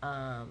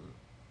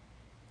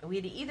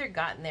we'd either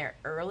gotten there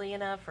early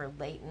enough or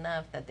late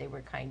enough that they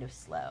were kind of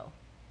slow.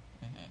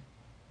 Mm-hmm.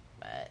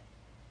 But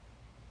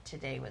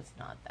today was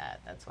not that.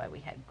 That's why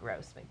we had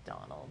gross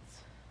McDonald's.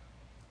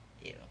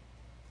 Ew.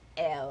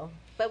 Ew.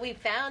 But we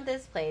found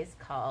this place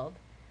called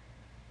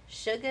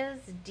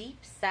Suga's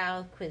Deep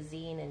South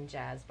Cuisine and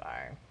Jazz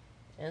Bar.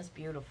 It was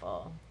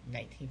beautiful.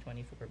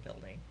 1924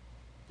 building.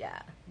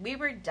 Yeah. We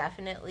were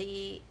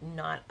definitely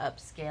not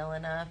upscale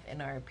enough in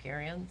our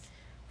appearance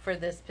for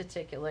this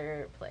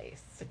particular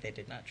place. But they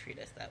did not treat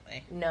us that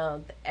way.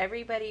 No,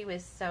 everybody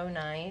was so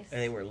nice.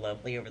 They were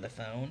lovely over the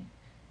phone.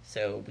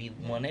 So we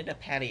wanted a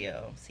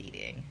patio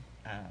seating,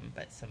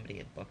 but somebody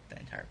had booked the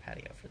entire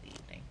patio for the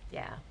evening.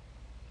 Yeah.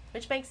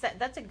 Which makes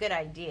that's a good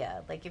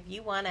idea. Like, if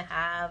you want to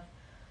have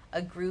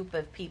a group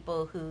of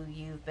people who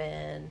you've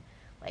been,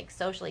 like,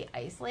 socially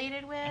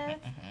isolated with,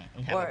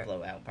 And have a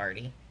blowout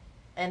party.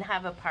 And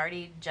have a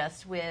party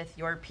just with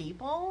your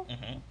people,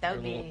 that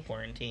would be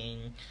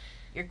quarantine.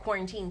 Your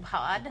quarantine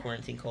pod.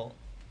 Quarantine cult.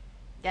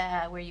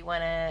 Yeah, where you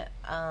want to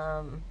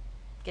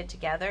get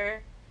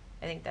together.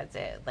 I think that's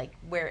it. Like,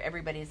 where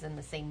everybody's in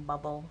the same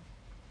bubble.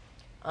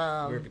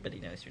 Where everybody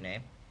knows your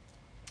name.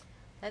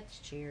 That's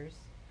cheers.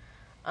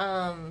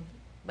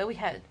 But we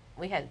had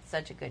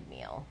such a good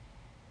meal,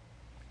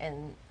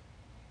 and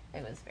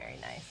it was very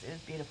nice. It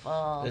was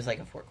beautiful. It was like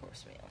a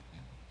 4-course meal.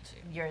 Too.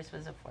 Yours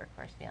was a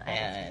 4-course meal.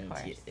 And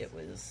it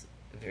was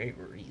very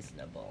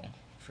reasonable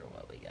for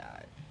what we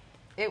got.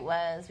 It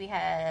was. We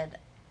had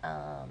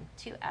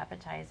 2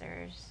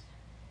 appetizers.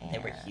 And they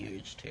were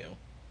huge, too.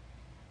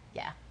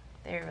 Yeah,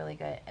 they were really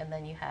good. And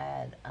then you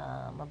had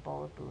a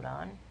bowl of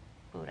boudin.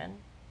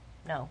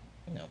 No,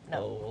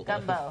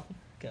 gumbo.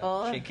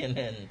 Bowl chicken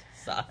and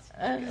sauce.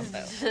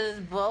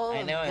 Bowl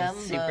I know of I'm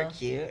gumbo. super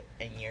cute,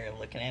 and you're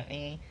looking at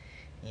me,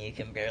 and you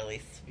can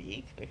barely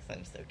speak because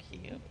I'm so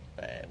cute,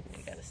 but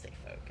we gotta stay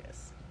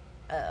focused.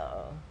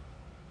 Oh.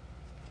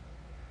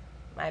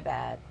 My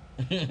bad.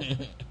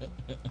 And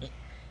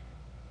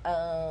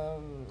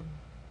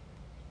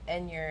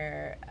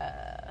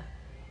I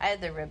had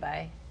the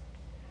ribeye.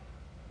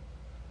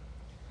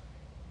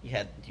 You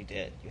had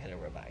a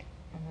ribeye.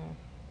 Mm-hmm.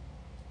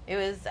 It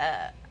was,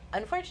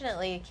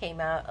 unfortunately, it came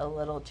out a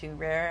little too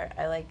rare.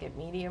 I like it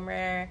medium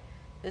rare.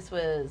 This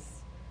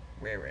was...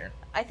 Rare.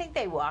 I think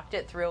they walked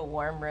it through a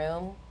warm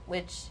room,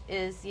 which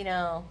is,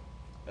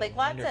 like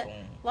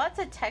lots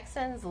of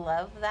Texans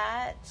love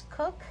that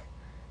cook.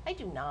 I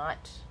do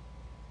not.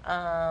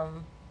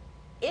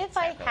 If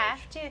I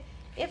have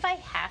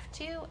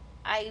to,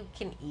 I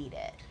can eat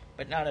it.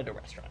 But not at a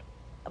restaurant.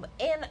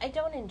 And I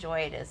don't enjoy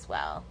it as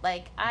well.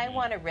 Like, I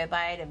want a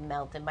ribeye to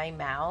melt in my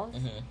mouth,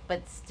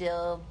 but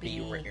still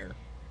be rare.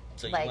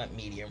 So you want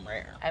medium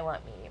rare. I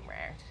want medium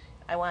rare.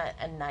 I want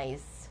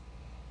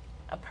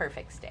a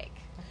perfect steak.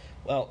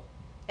 Well,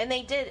 and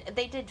they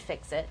did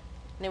fix it,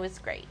 and it was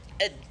great.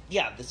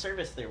 Yeah, the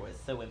service there was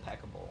so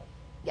impeccable.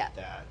 Yeah.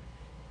 That,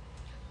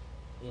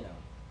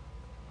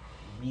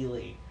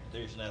 really,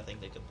 there's nothing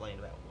to complain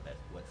about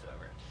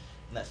whatsoever.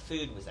 And that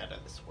food was out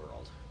of this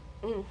world.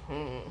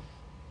 Mm-hmm.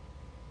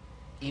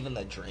 Even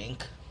the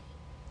drink.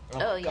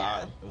 Oh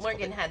yeah.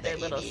 Morgan had their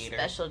little Aviator.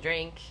 special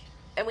drink.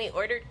 And we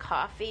ordered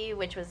coffee,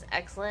 which was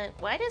excellent.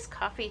 Why does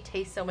coffee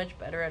taste so much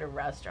better at a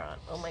restaurant?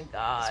 Oh my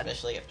god.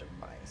 Especially after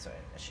buying sewing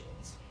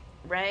machines.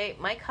 Right?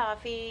 My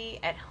coffee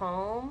at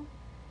home,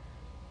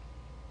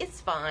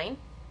 it's fine.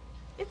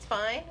 It's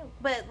fine.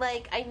 But,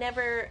 like, I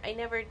never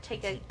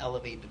take an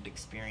elevated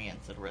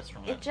experience at a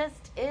restaurant. It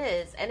just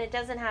is. And it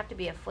doesn't have to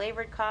be a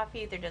flavored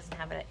coffee. There doesn't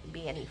have to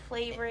be any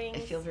flavorings.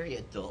 I feel very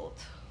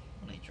adult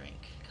when I drink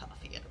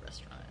coffee at a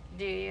restaurant.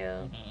 Do you?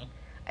 Mm-hmm.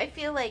 I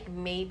feel like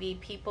maybe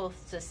people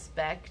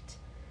suspect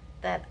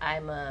that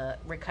I'm a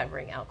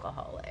recovering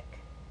alcoholic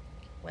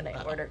when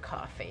I order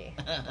coffee.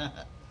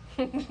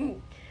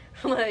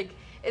 Like,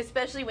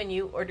 especially when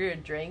you order a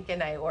drink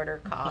and I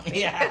order coffee.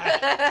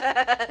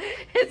 Yeah.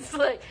 It's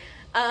like,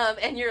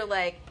 and you're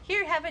like,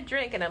 here, have a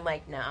drink. And I'm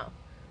like, no.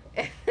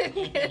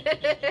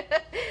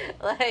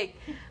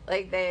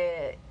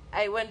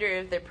 I wonder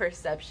if the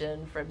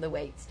perception from the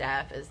wait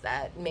staff is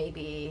that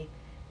maybe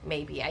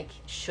I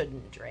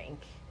shouldn't drink.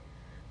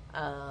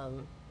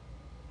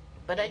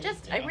 But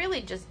I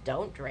really just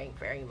don't drink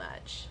very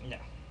much. No.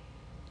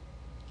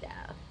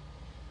 Yeah.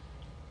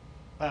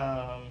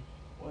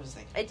 What was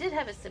I? I did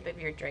have a sip of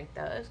your drink,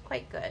 though. It was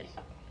quite good,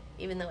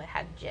 even though it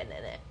had gin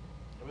in it.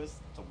 It was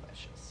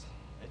delicious.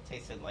 It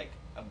tasted like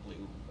a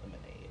blue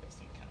lemonade of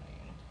some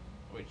kind,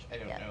 which I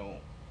don't know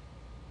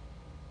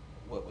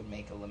what would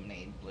make a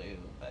lemonade blue,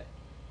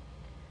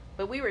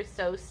 But we were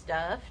so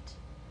stuffed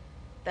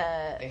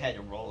that they had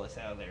to roll us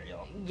out of there,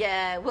 y'all.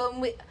 yeah.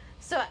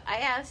 So I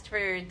asked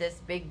for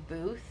this big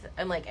booth.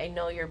 I'm like, I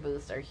know your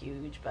booths are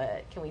huge,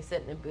 but can we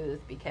sit in a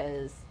booth,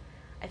 because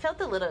I felt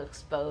a little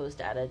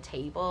exposed at a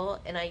table,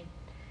 and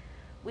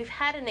we've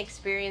had an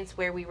experience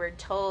where we were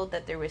told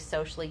that there was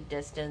socially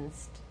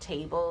distanced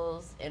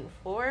tables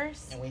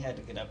enforced. And we had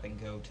to get up and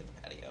go to the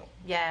patio.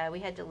 Yeah, we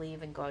had to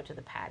leave and go to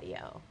the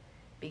patio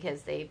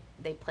because they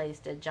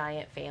placed a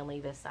giant family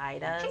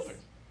beside us. Children.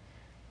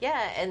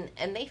 Yeah,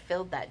 and they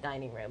filled that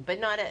dining room, but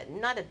not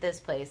at this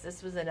place.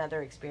 This was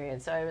another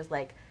experience. So I was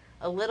like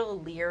a little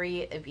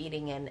leery of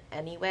eating in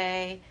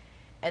anyway,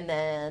 and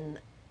then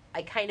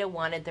I kind of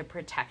wanted the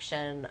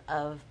protection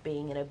of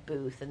being in a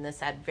booth, and this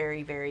had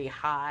very, very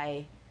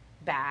high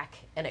back,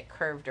 and it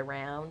curved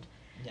around.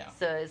 Yeah.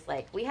 So it's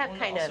like we have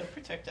kind also of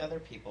protect other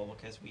people,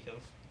 because we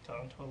have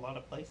gone to a lot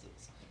of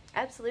places.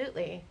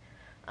 absolutely,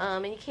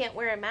 and you can't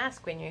wear a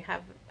mask when you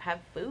have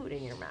food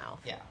in your mouth.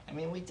 Yeah, I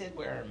mean, we did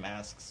wear our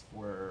masks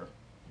while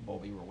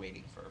we were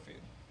waiting for our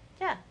food.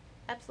 Yeah,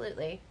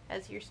 absolutely,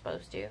 as you're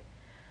supposed to.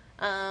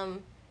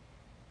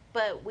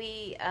 But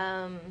we,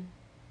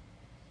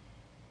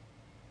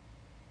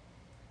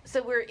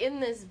 so we're in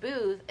this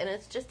booth, and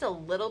it's just a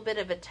little bit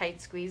of a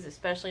tight squeeze,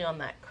 especially on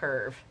that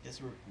curve.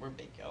 Yes, we're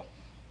big, yo.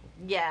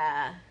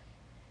 Yeah,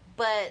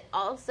 but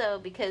also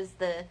because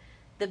the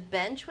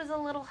bench was a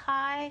little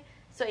high,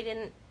 so I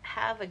didn't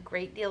have a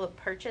great deal of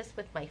purchase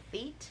with my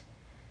feet.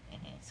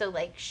 Mm-hmm. So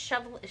like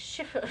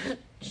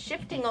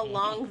shifting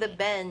along the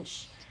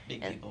bench,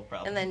 Big people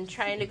problems. and then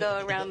trying to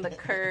go around the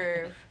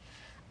curve.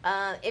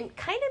 It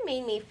kind of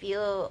made me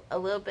feel a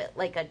little bit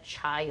like a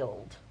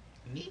child.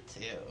 Me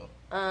too.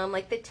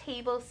 Like the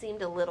table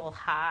seemed a little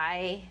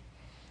high.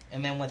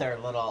 And then with our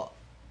little,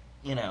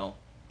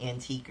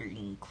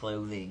 antique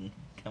clothing,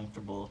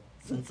 comfortable,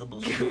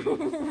 sensible shoes.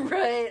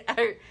 Right.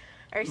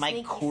 Our My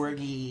sneaky...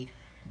 corgi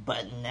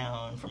button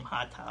down from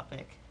Hot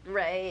Topic.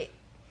 Right.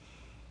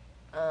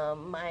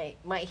 My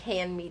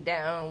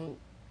hand-me-down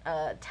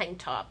tank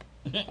top.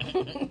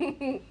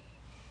 It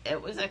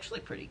was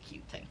actually a pretty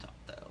cute tank top,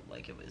 though.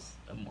 Like, it was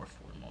a more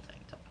formal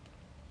tank top.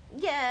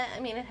 Yeah, I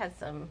mean, it has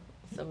some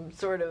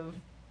sort of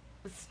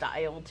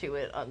style to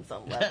it on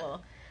some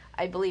level.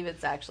 I believe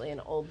it's actually an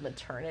old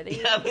maternity.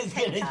 Yeah, I was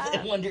tank going top.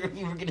 to wonder if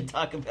you were going to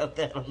talk about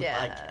that on the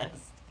podcast.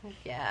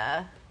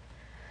 Yeah.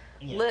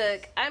 Yes.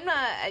 Look,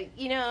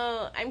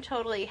 I'm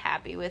totally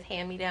happy with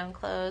hand-me-down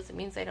clothes. It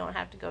means I don't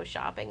have to go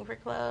shopping for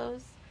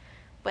clothes.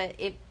 But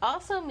it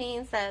also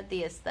means that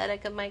the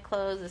aesthetic of my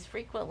clothes is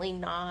frequently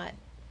not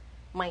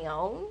my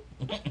own.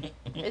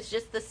 It's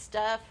just the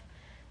stuff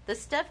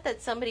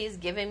that somebody's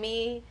given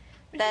me.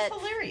 Which is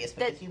hilarious,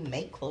 because you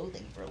make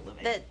clothing for a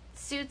living. That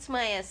suits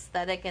my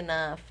aesthetic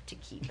enough to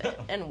keep it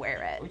and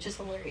wear it. Which is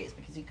hilarious,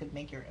 because you could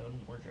make your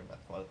own wardrobe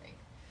of clothing.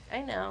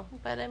 I know,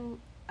 but I'm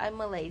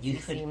a lazy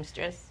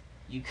seamstress.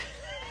 You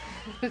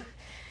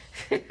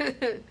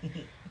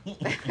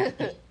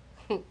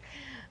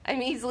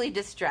I'm easily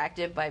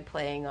distracted by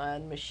playing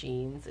on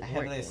machines and I have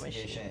working this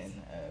machines.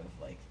 vision of,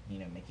 like,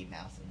 Mickey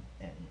Mouse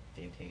and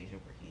Fantasia,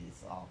 where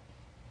he's all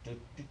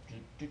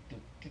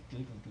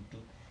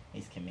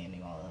he's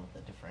commanding all of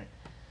the different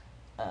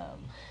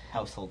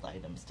household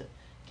items to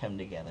come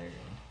together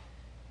and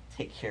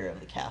take care of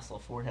the castle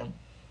for him.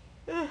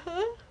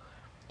 Uh-huh.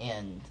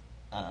 And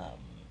I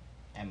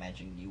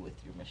imagine you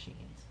with your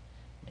machines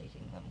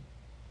making them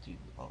do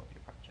all of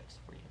your projects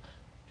for you.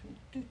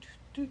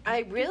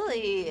 I've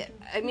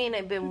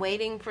been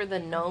waiting for the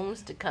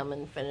gnomes to come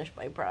and finish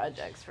my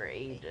projects for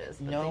ages.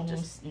 But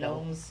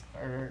Gnomes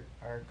are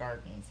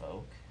garden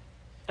folk.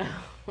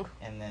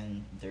 And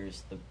then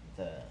there's the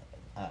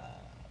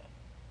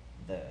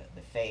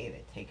fae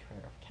that take care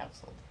of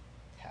household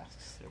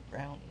tasks. They're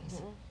brownies.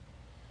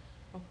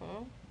 Mm-hmm.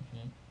 Mm-hmm.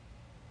 Mm-hmm.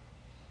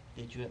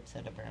 Did you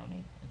upset a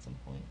brownie at some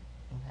point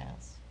in the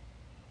house?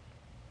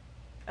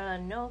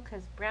 No,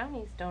 because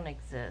brownies don't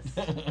exist.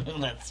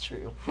 That's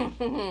true.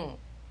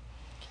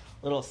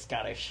 Little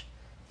Scottish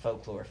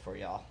folklore for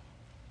y'all.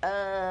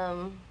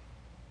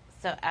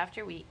 So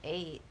after we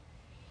ate,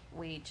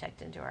 we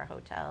checked into our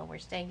hotel. We're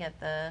staying at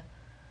the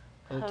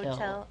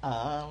Hotel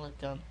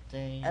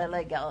Elegante.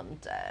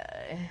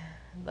 Elegante.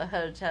 The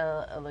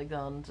Hotel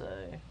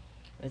Elegante.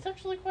 It's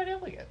actually quite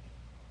elegant.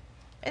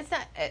 It's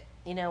not,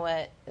 you know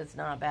what? It's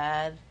not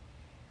bad.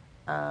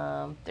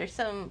 There's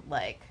some,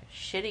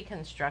 shitty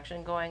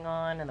construction going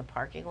on in the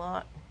parking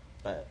lot.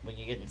 But when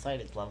you get inside,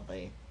 it's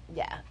lovely.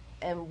 Yeah.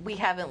 And we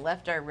haven't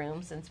left our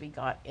room since we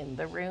got in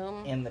the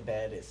room. And the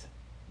bed is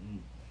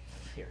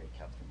very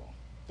comfortable.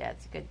 Yeah,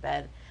 it's a good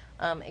bed.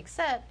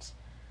 Except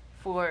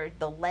for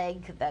the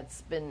leg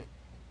that's been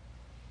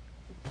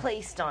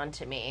placed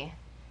onto me.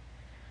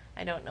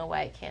 I don't know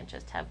why I can't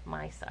just have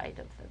my side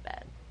of the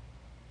bed.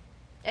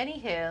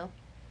 Anywho,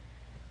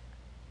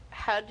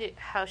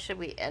 how should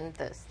we end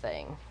this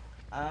thing?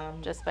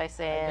 Just by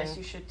saying... I guess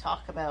you should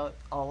talk about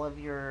all of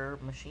your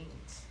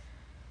machines.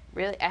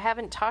 Really? I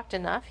haven't talked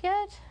enough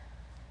yet?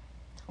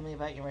 Tell me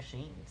about your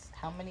machines.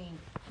 How many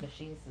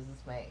machines does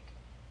this make?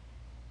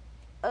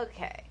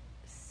 Okay,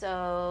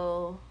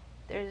 so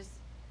there's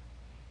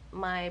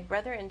my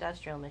Brother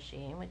Industrial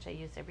machine, which I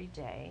use every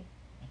day.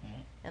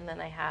 Mm-hmm. And then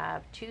I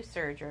have two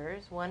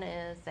sergers. One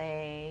is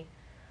a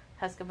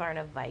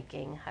Husqvarna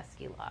Viking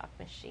Husky Lock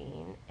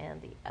machine,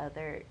 and the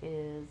other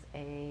is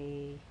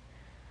a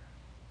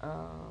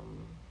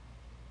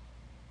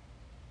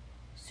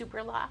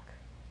Super Lock.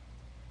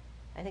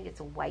 I think it's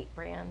a white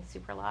brand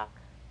Super Lock,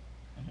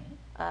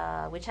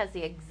 which has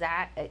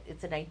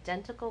it's an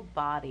identical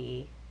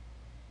body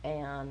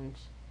and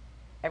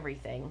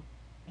everything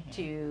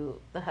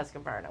to the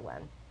Husqvarna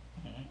one,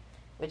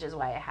 which is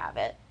why I have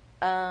it.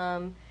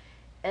 And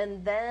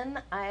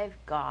then I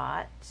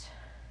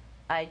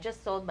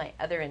just sold my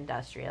other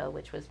industrial,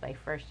 which was my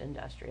first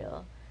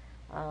industrial.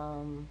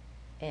 And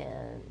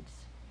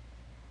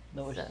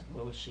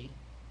what was she?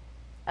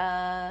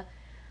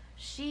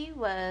 She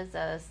was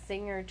a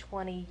Singer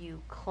 20U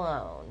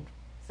clone.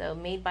 So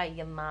made by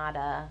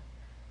Yamada,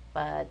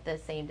 but the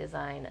same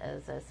design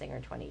as a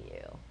Singer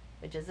 20U,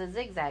 which is a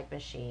zigzag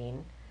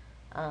machine.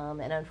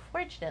 And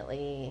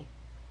unfortunately,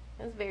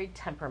 it was a very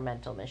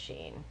temperamental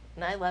machine.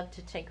 And I love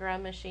to tinker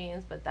on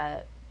machines, but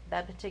that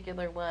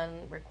particular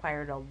one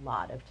required a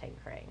lot of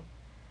tinkering.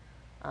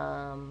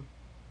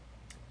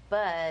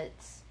 But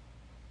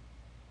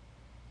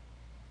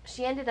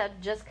she ended up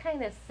just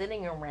kind of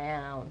sitting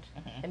around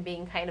and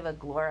being kind of a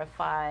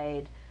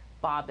glorified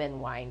bobbin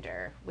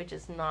winder, which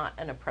is not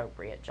an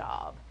appropriate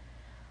job.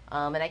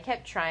 And I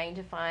kept trying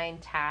to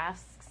find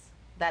tasks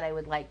that I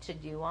would like to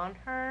do on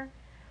her,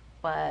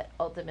 but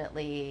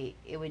ultimately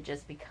it would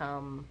just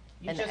become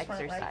an exercise.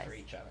 Weren't right for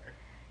each other.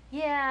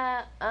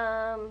 Yeah.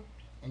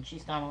 And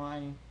she's gone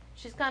on.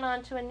 She's gone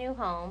on to a new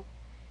home,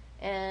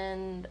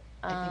 and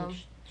I think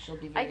she'll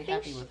be very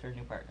happy with her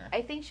new partner.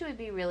 I think she would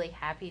be really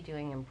happy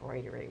doing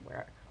embroidery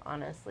work,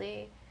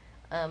 honestly,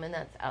 and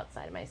that's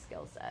outside of my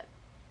skill set.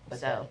 But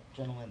so, the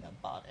gentleman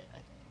that bought it, I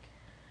think,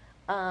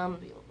 will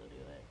be able to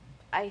do it.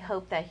 I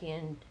hope that he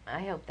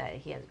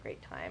has a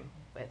great time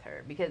with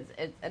her, because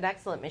it's an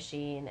excellent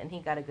machine, and he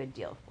got a good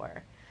deal for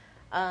her.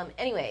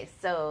 Anyway,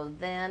 so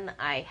then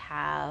I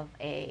have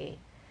a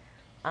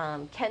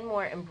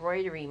Kenmore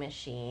embroidery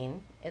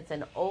machine. It's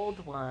an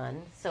old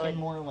one. So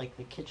Kenmore, like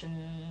the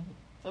kitchen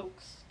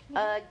folks?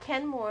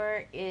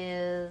 Kenmore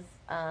is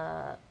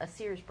a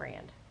Sears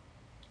brand.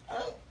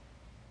 Oh.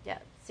 Yeah,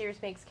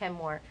 Sears makes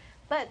Kenmore.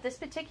 But this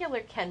particular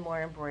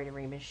Kenmore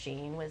embroidery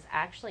machine was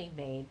actually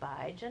made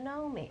by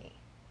Janome.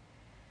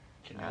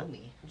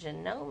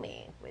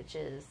 Janome, which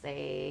is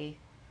a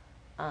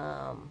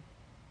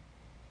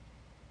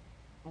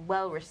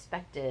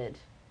well-respected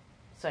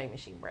sewing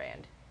machine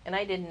brand. And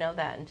I didn't know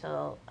that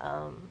until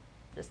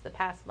just the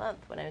past month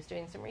when I was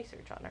doing some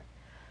research on her.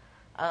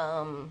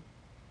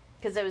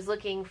 Because I was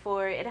looking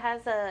for, it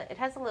has a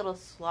little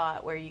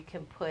slot where you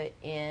can put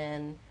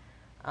in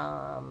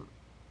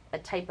a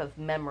type of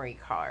memory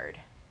card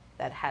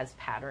that has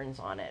patterns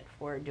on it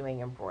for doing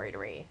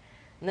embroidery.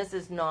 And this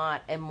is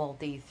not a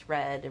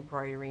multi-thread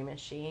embroidery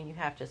machine. You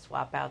have to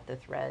swap out the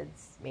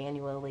threads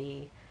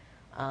manually.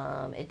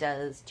 It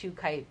does two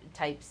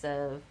types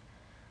of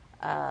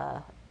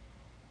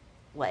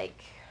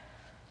like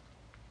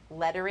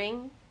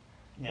lettering.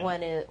 Yeah.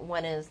 One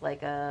is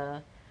like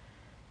a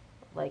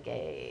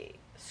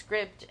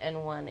script,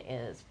 and one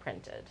is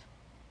printed,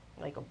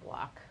 like a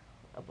block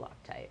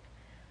type.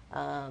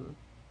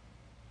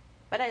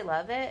 But I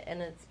love it,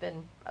 and it's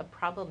been a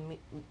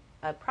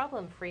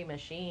problem-free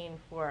machine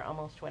for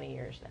almost 20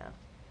 years now.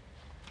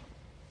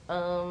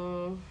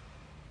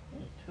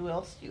 Who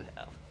else do you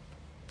have?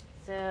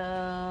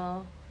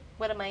 So,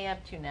 what am I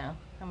up to now?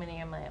 How many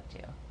am I up to?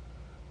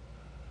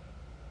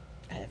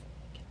 I haven't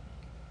been counting.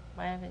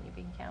 Why haven't you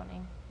been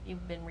counting?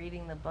 You've been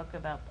reading the book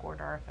about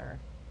Port Arthur.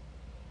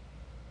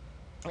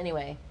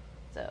 Anyway,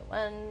 so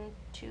 1,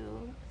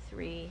 2,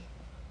 3,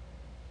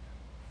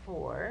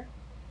 4.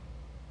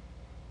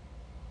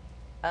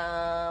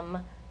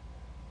 And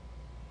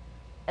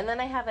then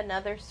I have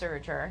another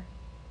serger.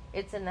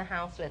 It's in the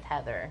house with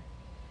Heather.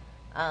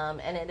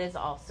 And it is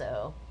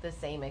also the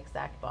same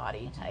exact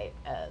body type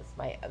as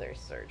my other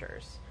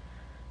sergers.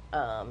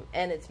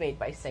 And it's made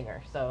by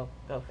Singer, so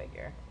go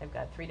figure. I've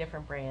got 3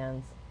 different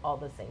brands, all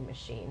the same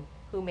machine.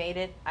 Who made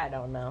it? I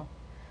don't know.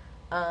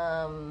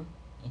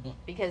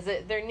 Because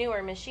they're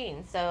newer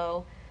machines,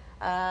 so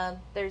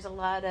there's a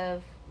lot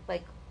of,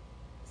 like,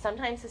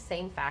 sometimes the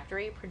same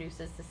factory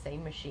produces the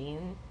same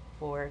machine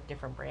for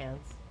different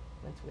brands.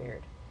 It's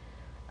weird.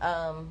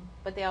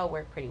 But they all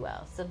work pretty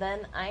well. So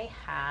then I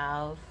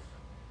have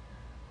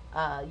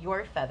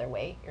your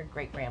featherweight, your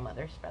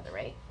great-grandmother's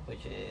featherweight.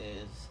 Which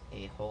is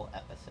a whole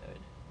episode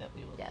that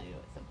we will do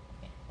at some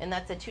point. And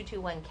that's a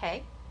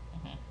 221K.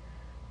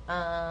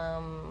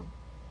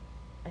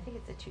 I think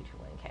it's a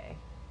 221K.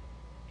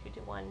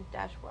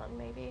 221-1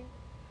 maybe.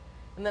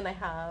 And then I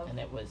have... And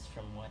it was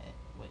from what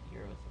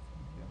year was it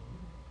from?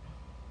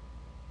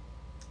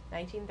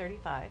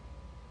 1935.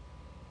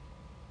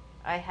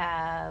 I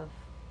have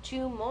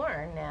 2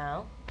 more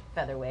now,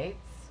 featherweights.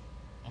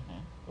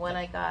 One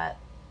I got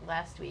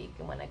last week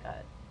and one I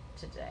got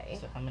today.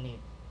 So how many is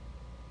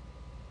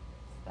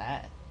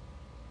that?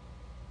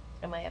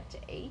 Am I up to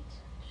 8?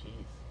 Jeez.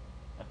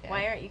 Okay.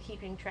 Why aren't you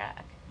keeping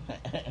track?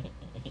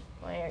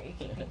 Why aren't you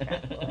keeping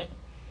track, boy?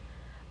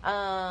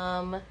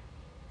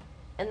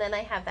 And then I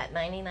have that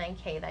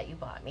 99K that you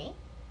bought me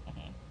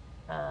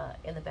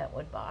in the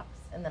Bentwood box.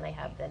 And then I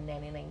have the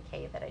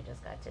 99K that I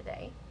just got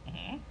today.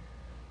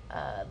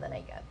 Then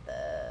I got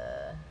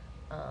the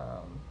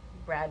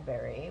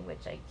Bradbury,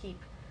 which I keep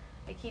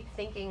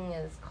thinking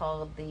is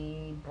called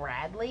the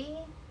Bradley.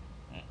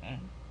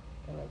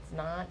 And it's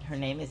not. Her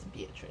name is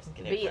Beatrice.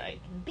 Get it right.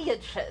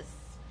 Beatrice.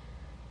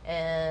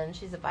 And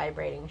she's a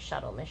vibrating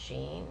shuttle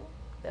machine,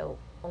 the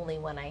only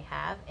one I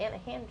have, and a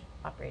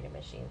hand-operated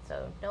machine,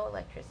 so no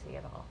electricity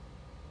at all.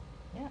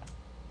 Yeah.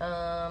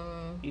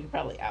 You could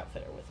probably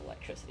outfit her with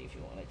electricity if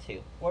you wanted to,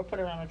 or put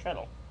her on a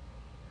treadle.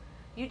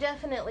 You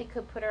definitely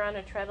could put her on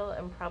a treadle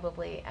and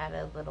probably add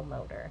a little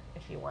motor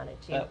if you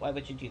wanted to. Why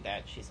would you do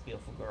that? She's a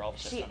beautiful girl.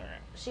 She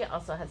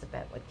also has a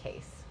Bentwood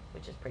case,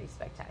 which is pretty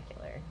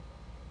spectacular.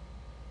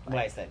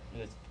 Why is that?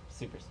 It was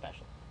super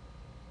special.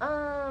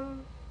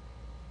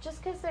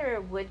 Just because they're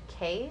a wood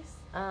case,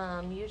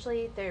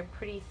 usually they're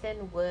pretty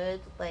thin wood,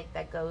 like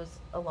that goes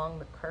along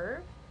the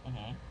curve.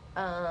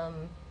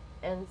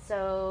 And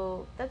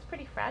so that's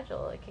pretty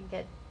fragile. It can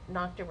get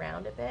knocked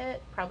around a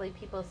bit. Probably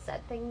people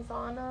set things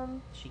on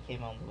them. She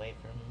came all the way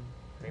from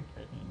Great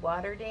Britain.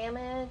 Water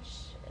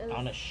damage.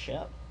 On a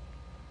ship.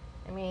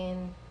 I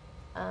mean,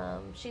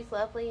 she's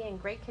lovely, in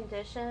great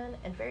condition,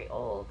 and very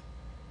old.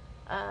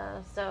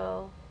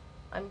 So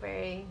I'm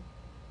very,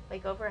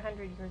 like, over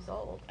 100 years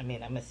old. I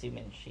mean, I'm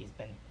assuming she's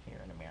been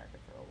here in America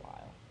for a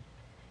while.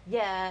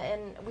 Yeah,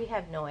 and we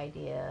have no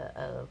idea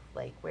of,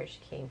 like, where she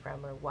came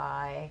from or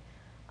why.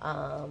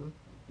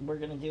 We're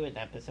going to do an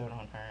episode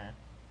on her.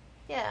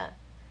 Yeah.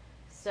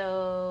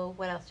 So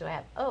what else do I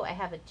have? Oh, I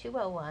have a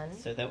 201.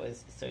 So that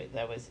was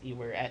you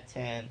were at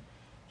 10.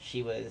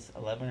 She was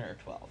 11 or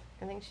 12.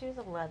 I think she was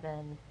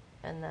 11.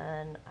 And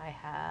then I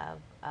have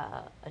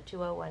a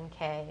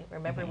 201K.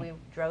 Remember, we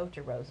drove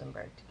to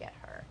Rosenberg to get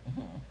her.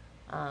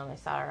 I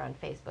saw her on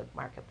Facebook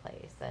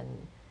Marketplace,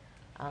 and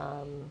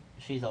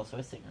she's also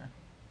a singer.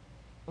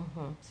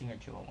 Singer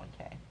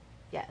 201K.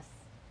 Yes.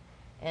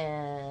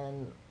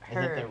 And is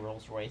it the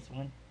Rolls Royce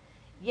one?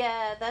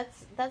 Yeah,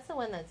 that's the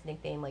one that's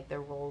nicknamed like the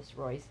Rolls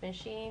Royce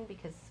machine,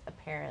 because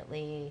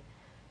apparently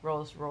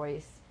Rolls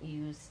Royce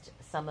used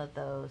some of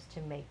those to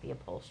make the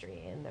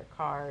upholstery in their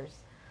cars.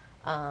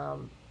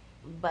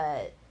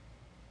 But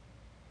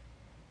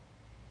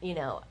you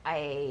know,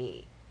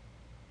 I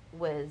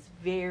was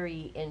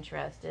very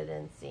interested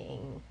in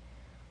seeing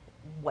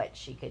what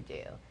she could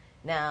do.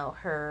 Now,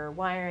 her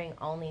wiring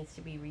all needs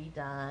to be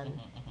redone,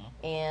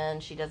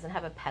 and she doesn't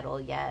have a pedal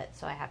yet,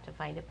 so I have to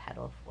find a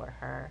pedal for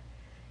her.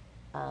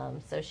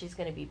 So she's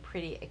going to be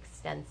pretty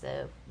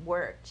extensive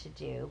work to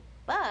do,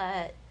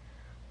 but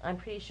I'm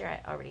pretty sure I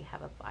already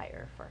have a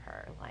buyer for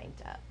her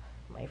lined up.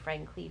 My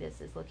friend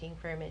Cletus is looking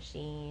for a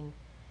machine,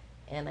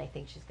 and I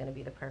think she's going to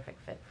be the perfect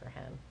fit for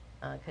him,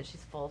 because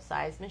she's a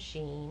full-size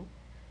machine.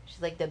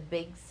 She's like the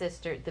big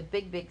sister, the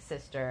big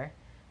sister.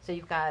 So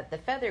you've got the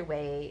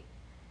featherweight,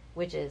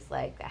 which is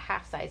like a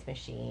half-size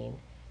machine.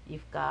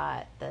 You've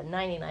got the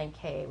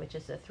 99K, which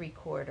is a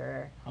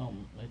 3/4.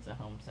 It's a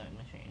home-sewing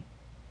machine.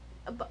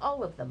 But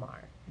all of them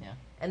are. Yeah.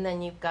 And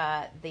then you've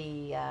got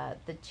the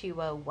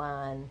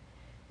 201,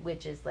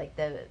 which is like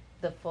the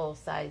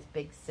full-size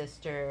big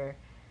sister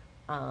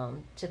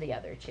to the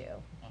other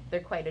two.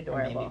 They're quite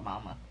adorable. Or maybe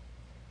mama.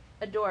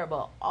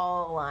 Adorable,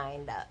 all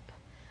lined up.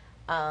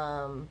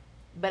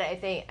 But I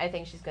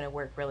think she's going to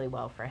work really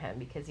well for him,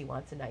 because he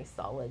wants a nice,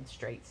 solid,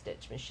 straight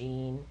stitch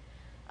machine.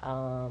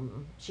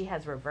 She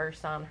has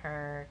reverse on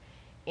her,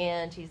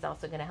 and he's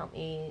also going to help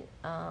me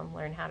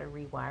learn how to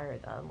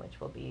rewire them, which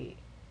will be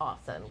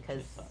awesome,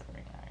 because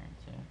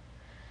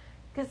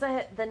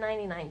the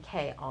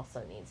 99K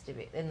also needs to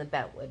be in the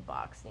Bentwood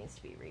box, needs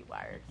to be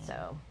rewired.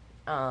 So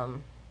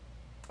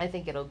I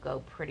think it'll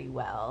go pretty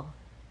well,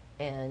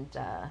 and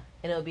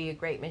it'll be a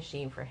great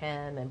machine for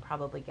him, and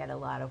probably get a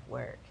lot of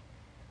work.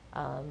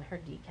 Her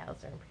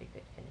decals are in pretty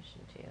good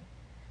condition too.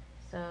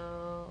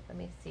 So let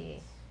me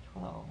see.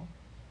 12.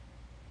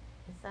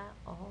 Is that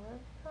all of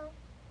them?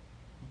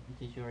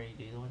 Did you already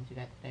do the ones you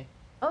got today?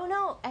 Oh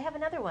no, I have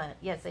another one.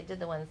 Yes, I did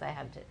the ones I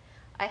have.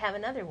 I have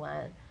another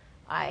one.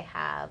 I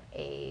have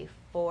a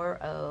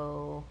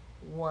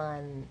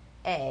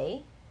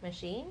 401A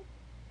machine,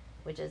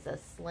 which is a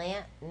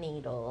slant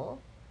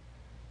needle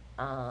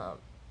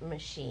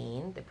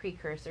machine, the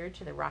precursor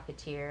to the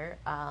Rocketeer.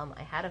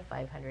 I had a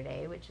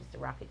 500A, which is the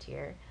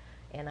Rocketeer,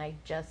 and I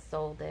just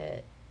sold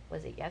it.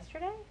 Was it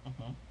yesterday?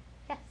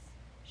 Yes.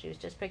 She was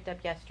just picked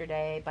up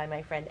yesterday by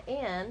my friend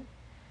Anne,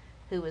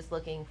 who was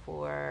looking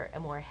for a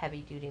more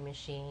heavy-duty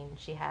machine.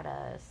 She had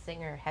a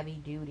Singer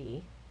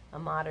heavy-duty, a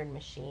modern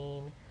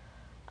machine,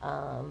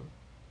 and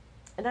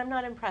I'm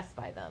not impressed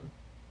by them.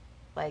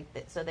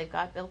 So they've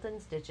got built-in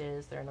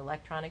stitches. They're an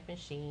electronic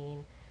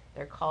machine.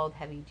 They're called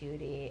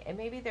heavy-duty, and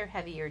maybe they're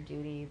heavier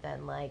duty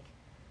than, like,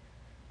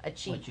 a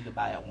cheap. What you could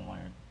buy at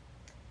Walmart.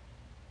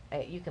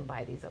 You can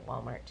buy these at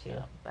Walmart too,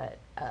 Yeah. but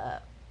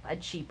a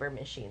cheaper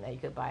machine that you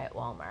could buy at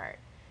Walmart.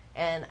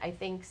 And I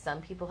think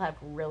some people have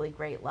really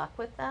great luck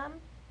with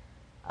them.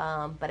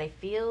 But I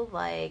feel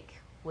like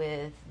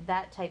with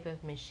that type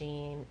of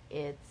machine,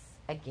 it's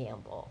a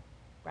gamble,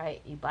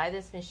 right? You buy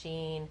this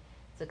machine,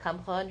 it's a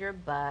couple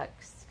 $100.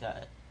 It's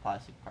got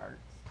plastic parts.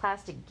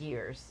 Plastic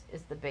gears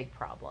is the big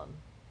problem.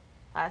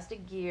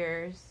 Plastic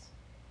gears.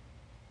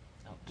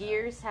 Oh,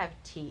 Gears have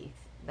teeth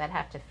that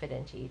have to fit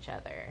into each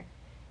other.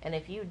 And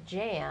if you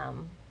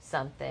jam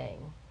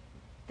something,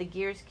 the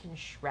gears can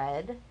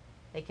shred,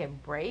 they can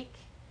break,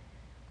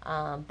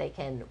 they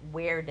can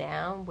wear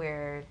down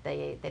where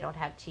they don't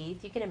have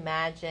teeth. You can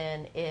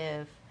imagine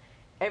if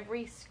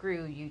every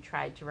screw you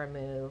tried to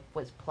remove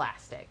was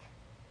plastic,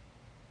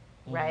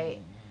 right?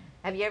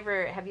 Mm-hmm.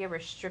 Have you ever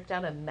stripped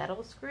out a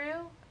metal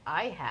screw?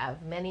 I have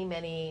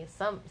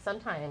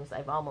sometimes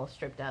I've almost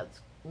stripped out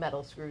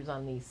metal screws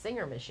on these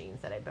Singer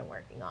machines that I've been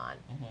working on.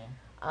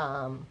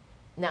 Mm-hmm.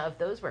 Now, if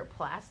those were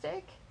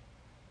plastic,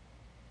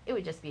 it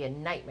would just be a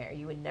nightmare.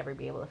 You would never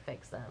be able to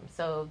fix them.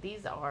 So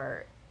these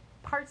are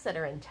parts that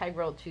are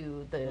integral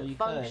to the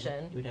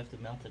function. You would have to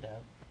melt it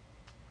out.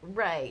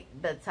 Right.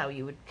 That's how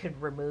you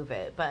could remove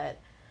it. But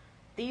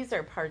these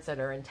are parts that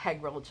are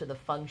integral to the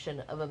function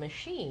of a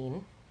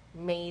machine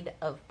made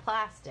of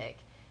plastic,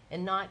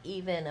 and not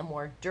even a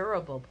more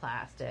durable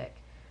plastic,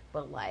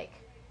 but like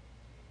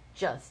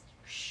just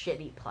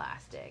shitty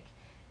plastic.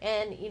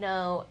 And, you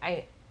know,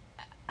 I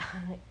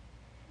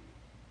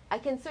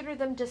consider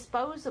them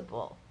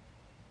disposable,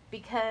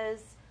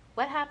 because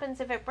what happens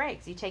if it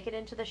breaks? You take it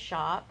into the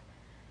shop.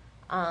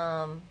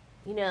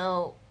 You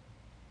know,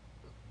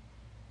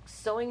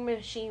 sewing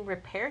machine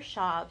repair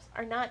shops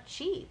are not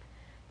cheap,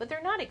 but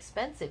they're not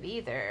expensive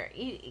either.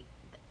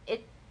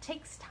 It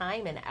takes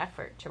time and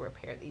effort to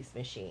repair these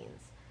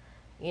machines,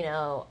 you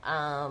know.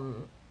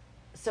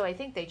 So I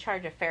think they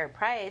charge a fair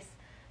price.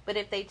 But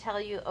if they tell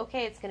you,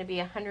 okay, it's going to be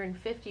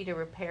 $150 to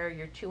repair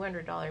your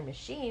 $200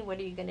 machine, what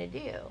are you going to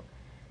do?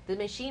 The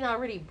machine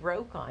already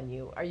broke on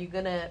you. Are you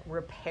going to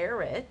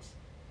repair it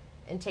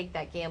and take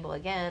that gamble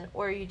again,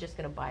 or are you just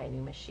going to buy a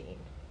new machine?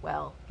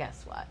 Well,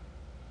 guess what?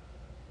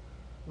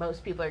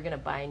 Most people are going to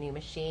buy a new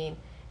machine.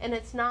 And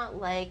it's not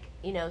like,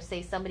 you know,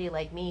 say somebody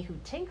like me who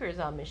tinkers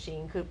on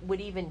machine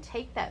would even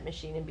take that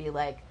machine and be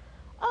like,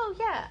 oh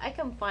yeah, I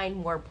can find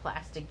more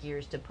plastic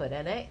gears to put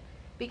in it,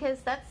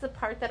 because that's the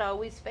part that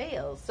always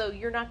fails. So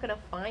you're not going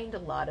to find a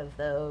lot of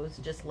those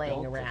just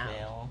laying Built to around.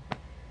 fail.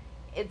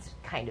 It's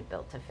kind of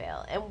built to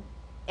fail.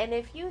 And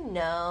if you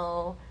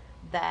know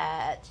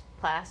that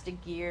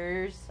plastic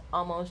gears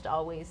almost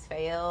always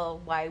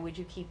fail, why would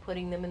you keep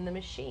putting them in the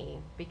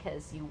machine?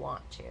 Because you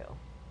want to.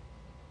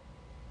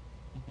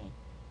 Mm-hmm.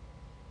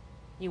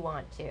 You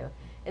want to.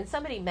 And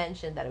somebody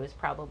mentioned that it was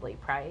probably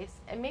price,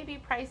 and maybe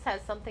price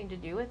has something to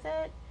do with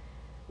it.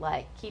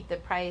 Like, keep the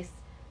price,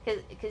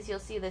 because you'll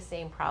see the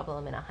same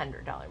problem in a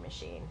 $100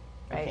 machine,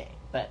 right? Okay,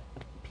 but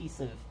a piece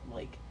of,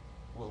 like,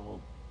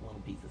 little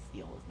piece of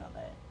steel is not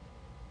that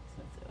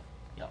expensive,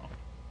 y'all.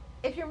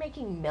 If you're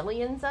making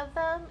millions of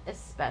them,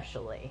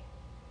 especially.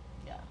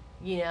 Yeah.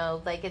 You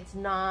know, like, it's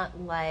not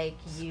like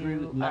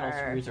metal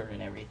screws are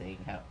in everything.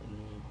 You know,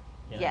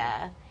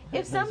 yeah.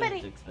 If those aren't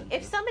somebody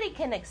expensive.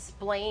 can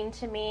explain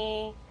to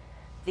me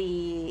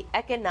the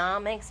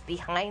economics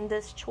behind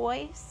this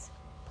choice,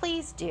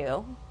 please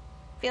do.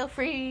 Feel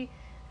free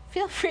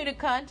to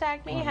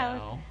contact me.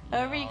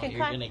 However you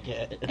can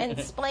and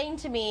explain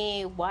to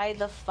me why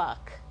the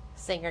fuck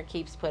Singer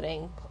keeps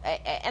putting,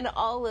 and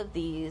all of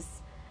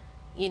these,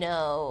 you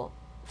know,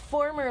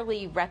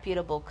 formerly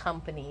reputable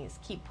companies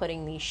keep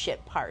putting these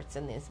shit parts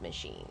in these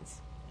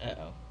machines.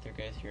 Uh-oh, there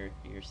goes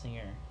your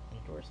Singer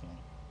endorsement.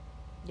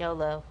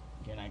 YOLO.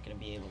 You're not going to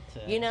be able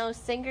to... You know,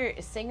 Singer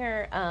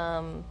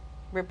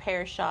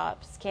repair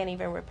shops can't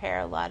even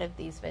repair a lot of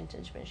these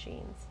vintage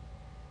machines.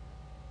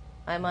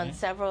 I'm on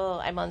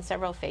several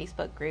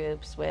Facebook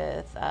groups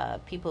with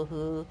people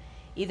who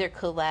either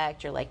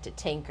collect or like to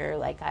tinker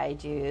like I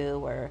do,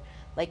 or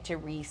like to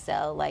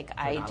resell like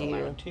I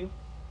do.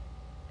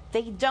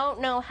 They don't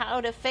know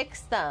how to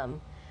fix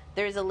them.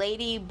 There's a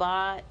lady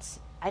bought,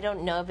 I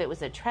don't know if it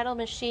was a treadle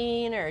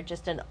machine or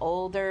just an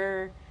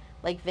older,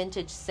 like,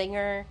 vintage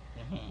Singer,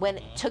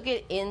 took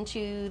it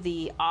into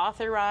the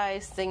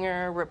authorized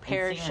Singer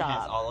repair Singer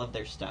shop. has all of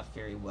their stuff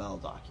very well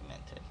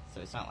documented,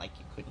 so it's not like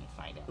you couldn't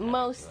find it.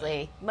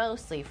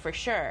 Mostly, for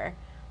sure.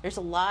 There's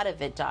a lot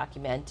of it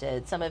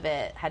documented. Some of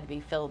it had to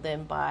be filled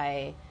in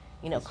by,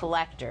 you know,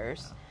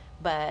 collectors.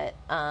 But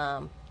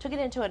took it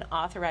into an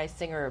authorized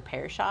Singer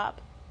repair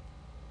shop,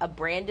 a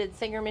branded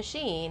Singer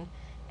machine,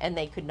 and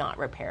they could not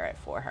repair it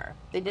for her.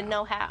 They didn't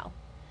know how.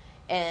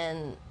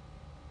 And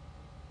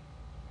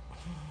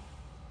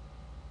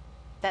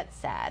that's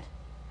sad.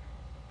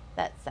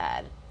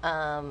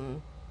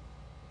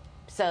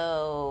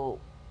 So,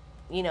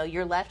 you know,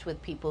 you're left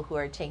with people who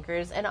are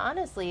tinkers, and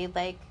honestly,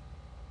 like,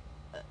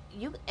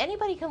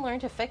 anybody can learn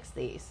to fix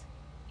these.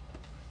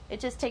 It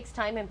just takes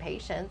time and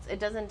patience. It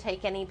doesn't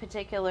take any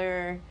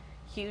particular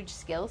huge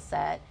skill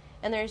set.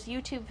 And there's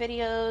YouTube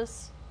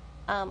videos.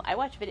 I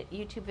watch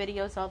YouTube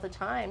videos all the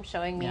time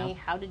showing me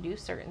how to do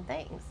certain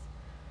things.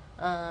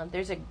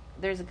 There's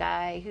a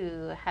guy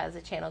who has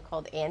a channel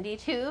called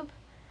AndyTube.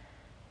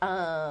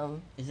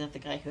 Is that the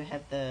guy who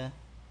had the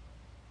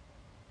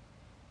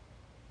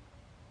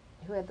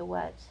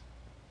what?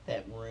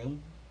 That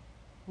room?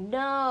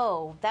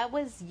 No, that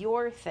was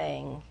your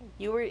thing.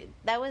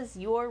 That was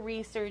your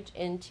research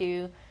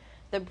into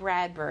the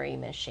Bradbury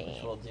machine,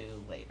 Which we'll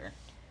do later.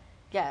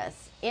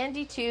 Yes,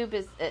 AndyTube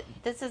is.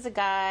 This is a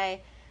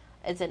guy.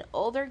 It's an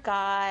older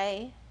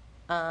guy.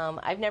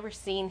 I've never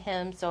seen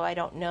him, so I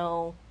don't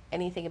know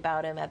anything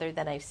about him other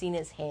than I've seen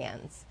his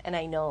hands, and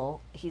I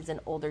know he's an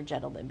older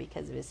gentleman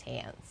because of his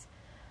hands.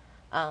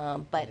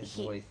 But his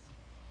voice.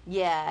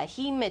 Yeah,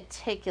 he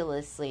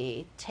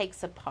meticulously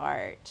takes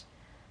apart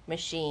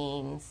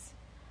machines,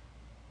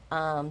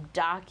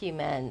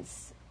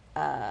 documents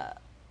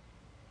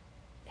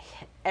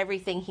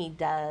everything he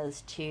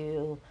does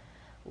to,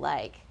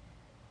 like,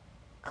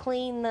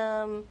 clean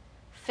them,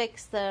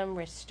 fix them,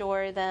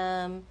 restore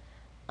them,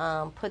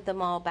 put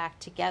them all back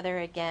together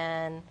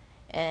again.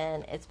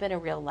 And it's been a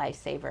real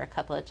lifesaver a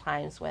couple of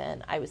times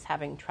when I was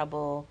having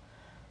trouble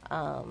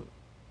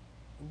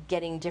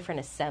getting different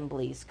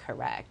assemblies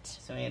correct.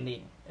 So,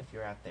 Andy, if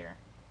you're out there.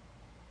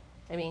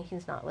 I mean,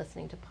 he's not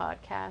listening to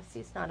podcasts.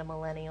 He's not a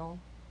millennial.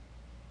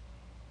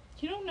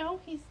 You don't know.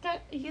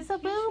 He's a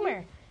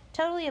boomer.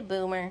 Totally a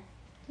boomer.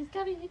 He's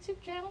got a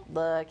YouTube channel.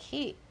 Look,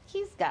 he's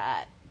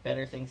got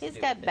better things to do.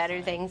 He's got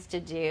better things to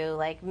do,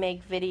 like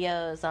make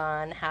videos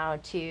on how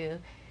to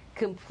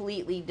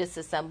completely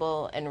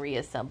disassemble and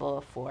reassemble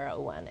a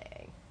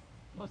 401A.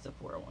 What's a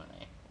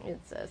 401A?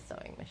 It's a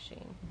sewing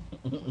machine.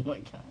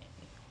 What kind?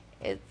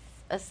 It's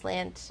it's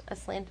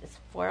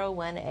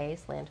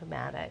 401A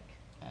Slant-O-Matic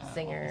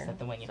Singer is that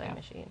the one you sewing have?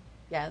 machine.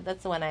 Yeah,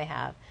 that's the one I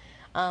have.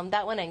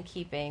 That one I'm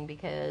keeping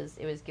because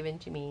it was given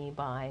to me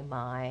by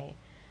my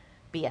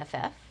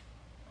BFF,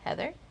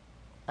 Heather.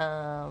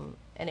 And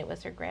it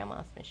was her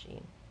grandma's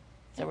machine.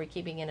 So we're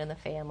keeping it in the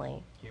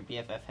family. Your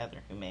BFF Heather,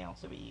 who may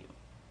also be you.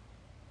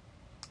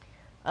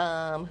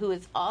 Who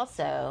is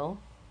also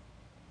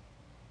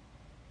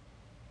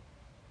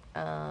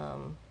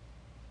an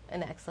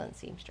excellent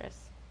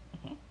seamstress.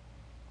 Mm-hmm.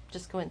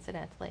 Just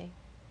coincidentally.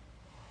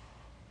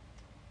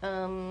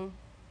 I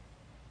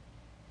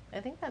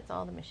think that's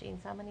all the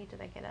machines. How many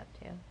did I get up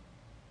to?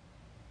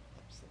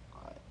 That's a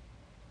lot.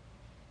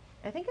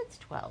 I think it's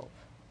 12.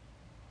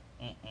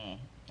 I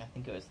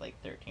think it was like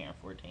 13 or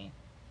 14.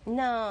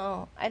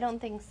 No, I don't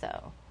think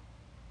so.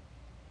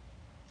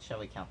 Shall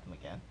we count them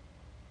again?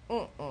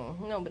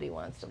 Nobody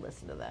wants to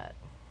listen to that.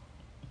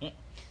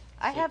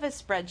 I have a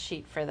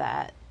spreadsheet for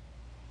that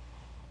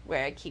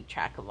where I keep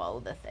track of all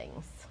of the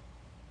things.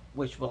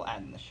 Which we'll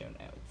add in the show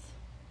notes.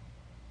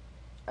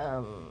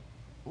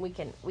 We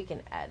can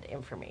add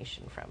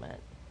information from it.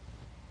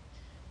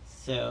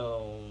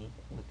 So,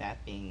 with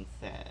that being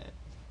said,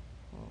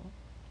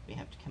 we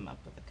have to come up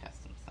with a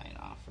custom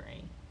sign-off,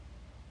 right?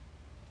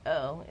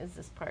 Oh, is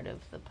this part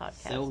of the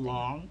podcast? So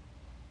long.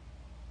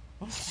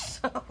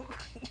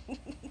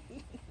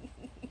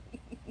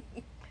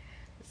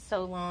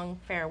 So long,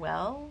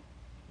 farewell.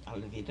 I'll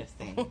leave you to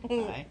say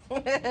bye.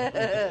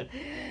 It's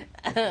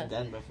been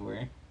done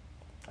before.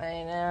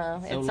 I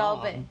know. So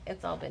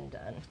it's all been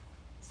done.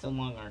 So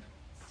long, our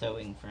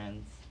sewing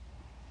friends.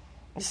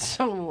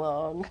 So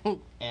long.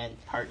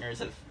 And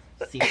partners of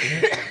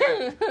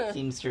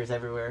seamsters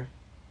everywhere.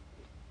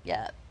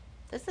 Yeah.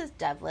 This is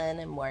Devlin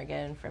and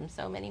Morgan from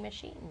So Many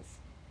Machines.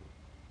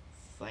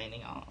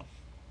 Signing off.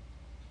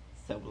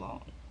 So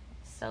long.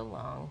 So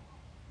long.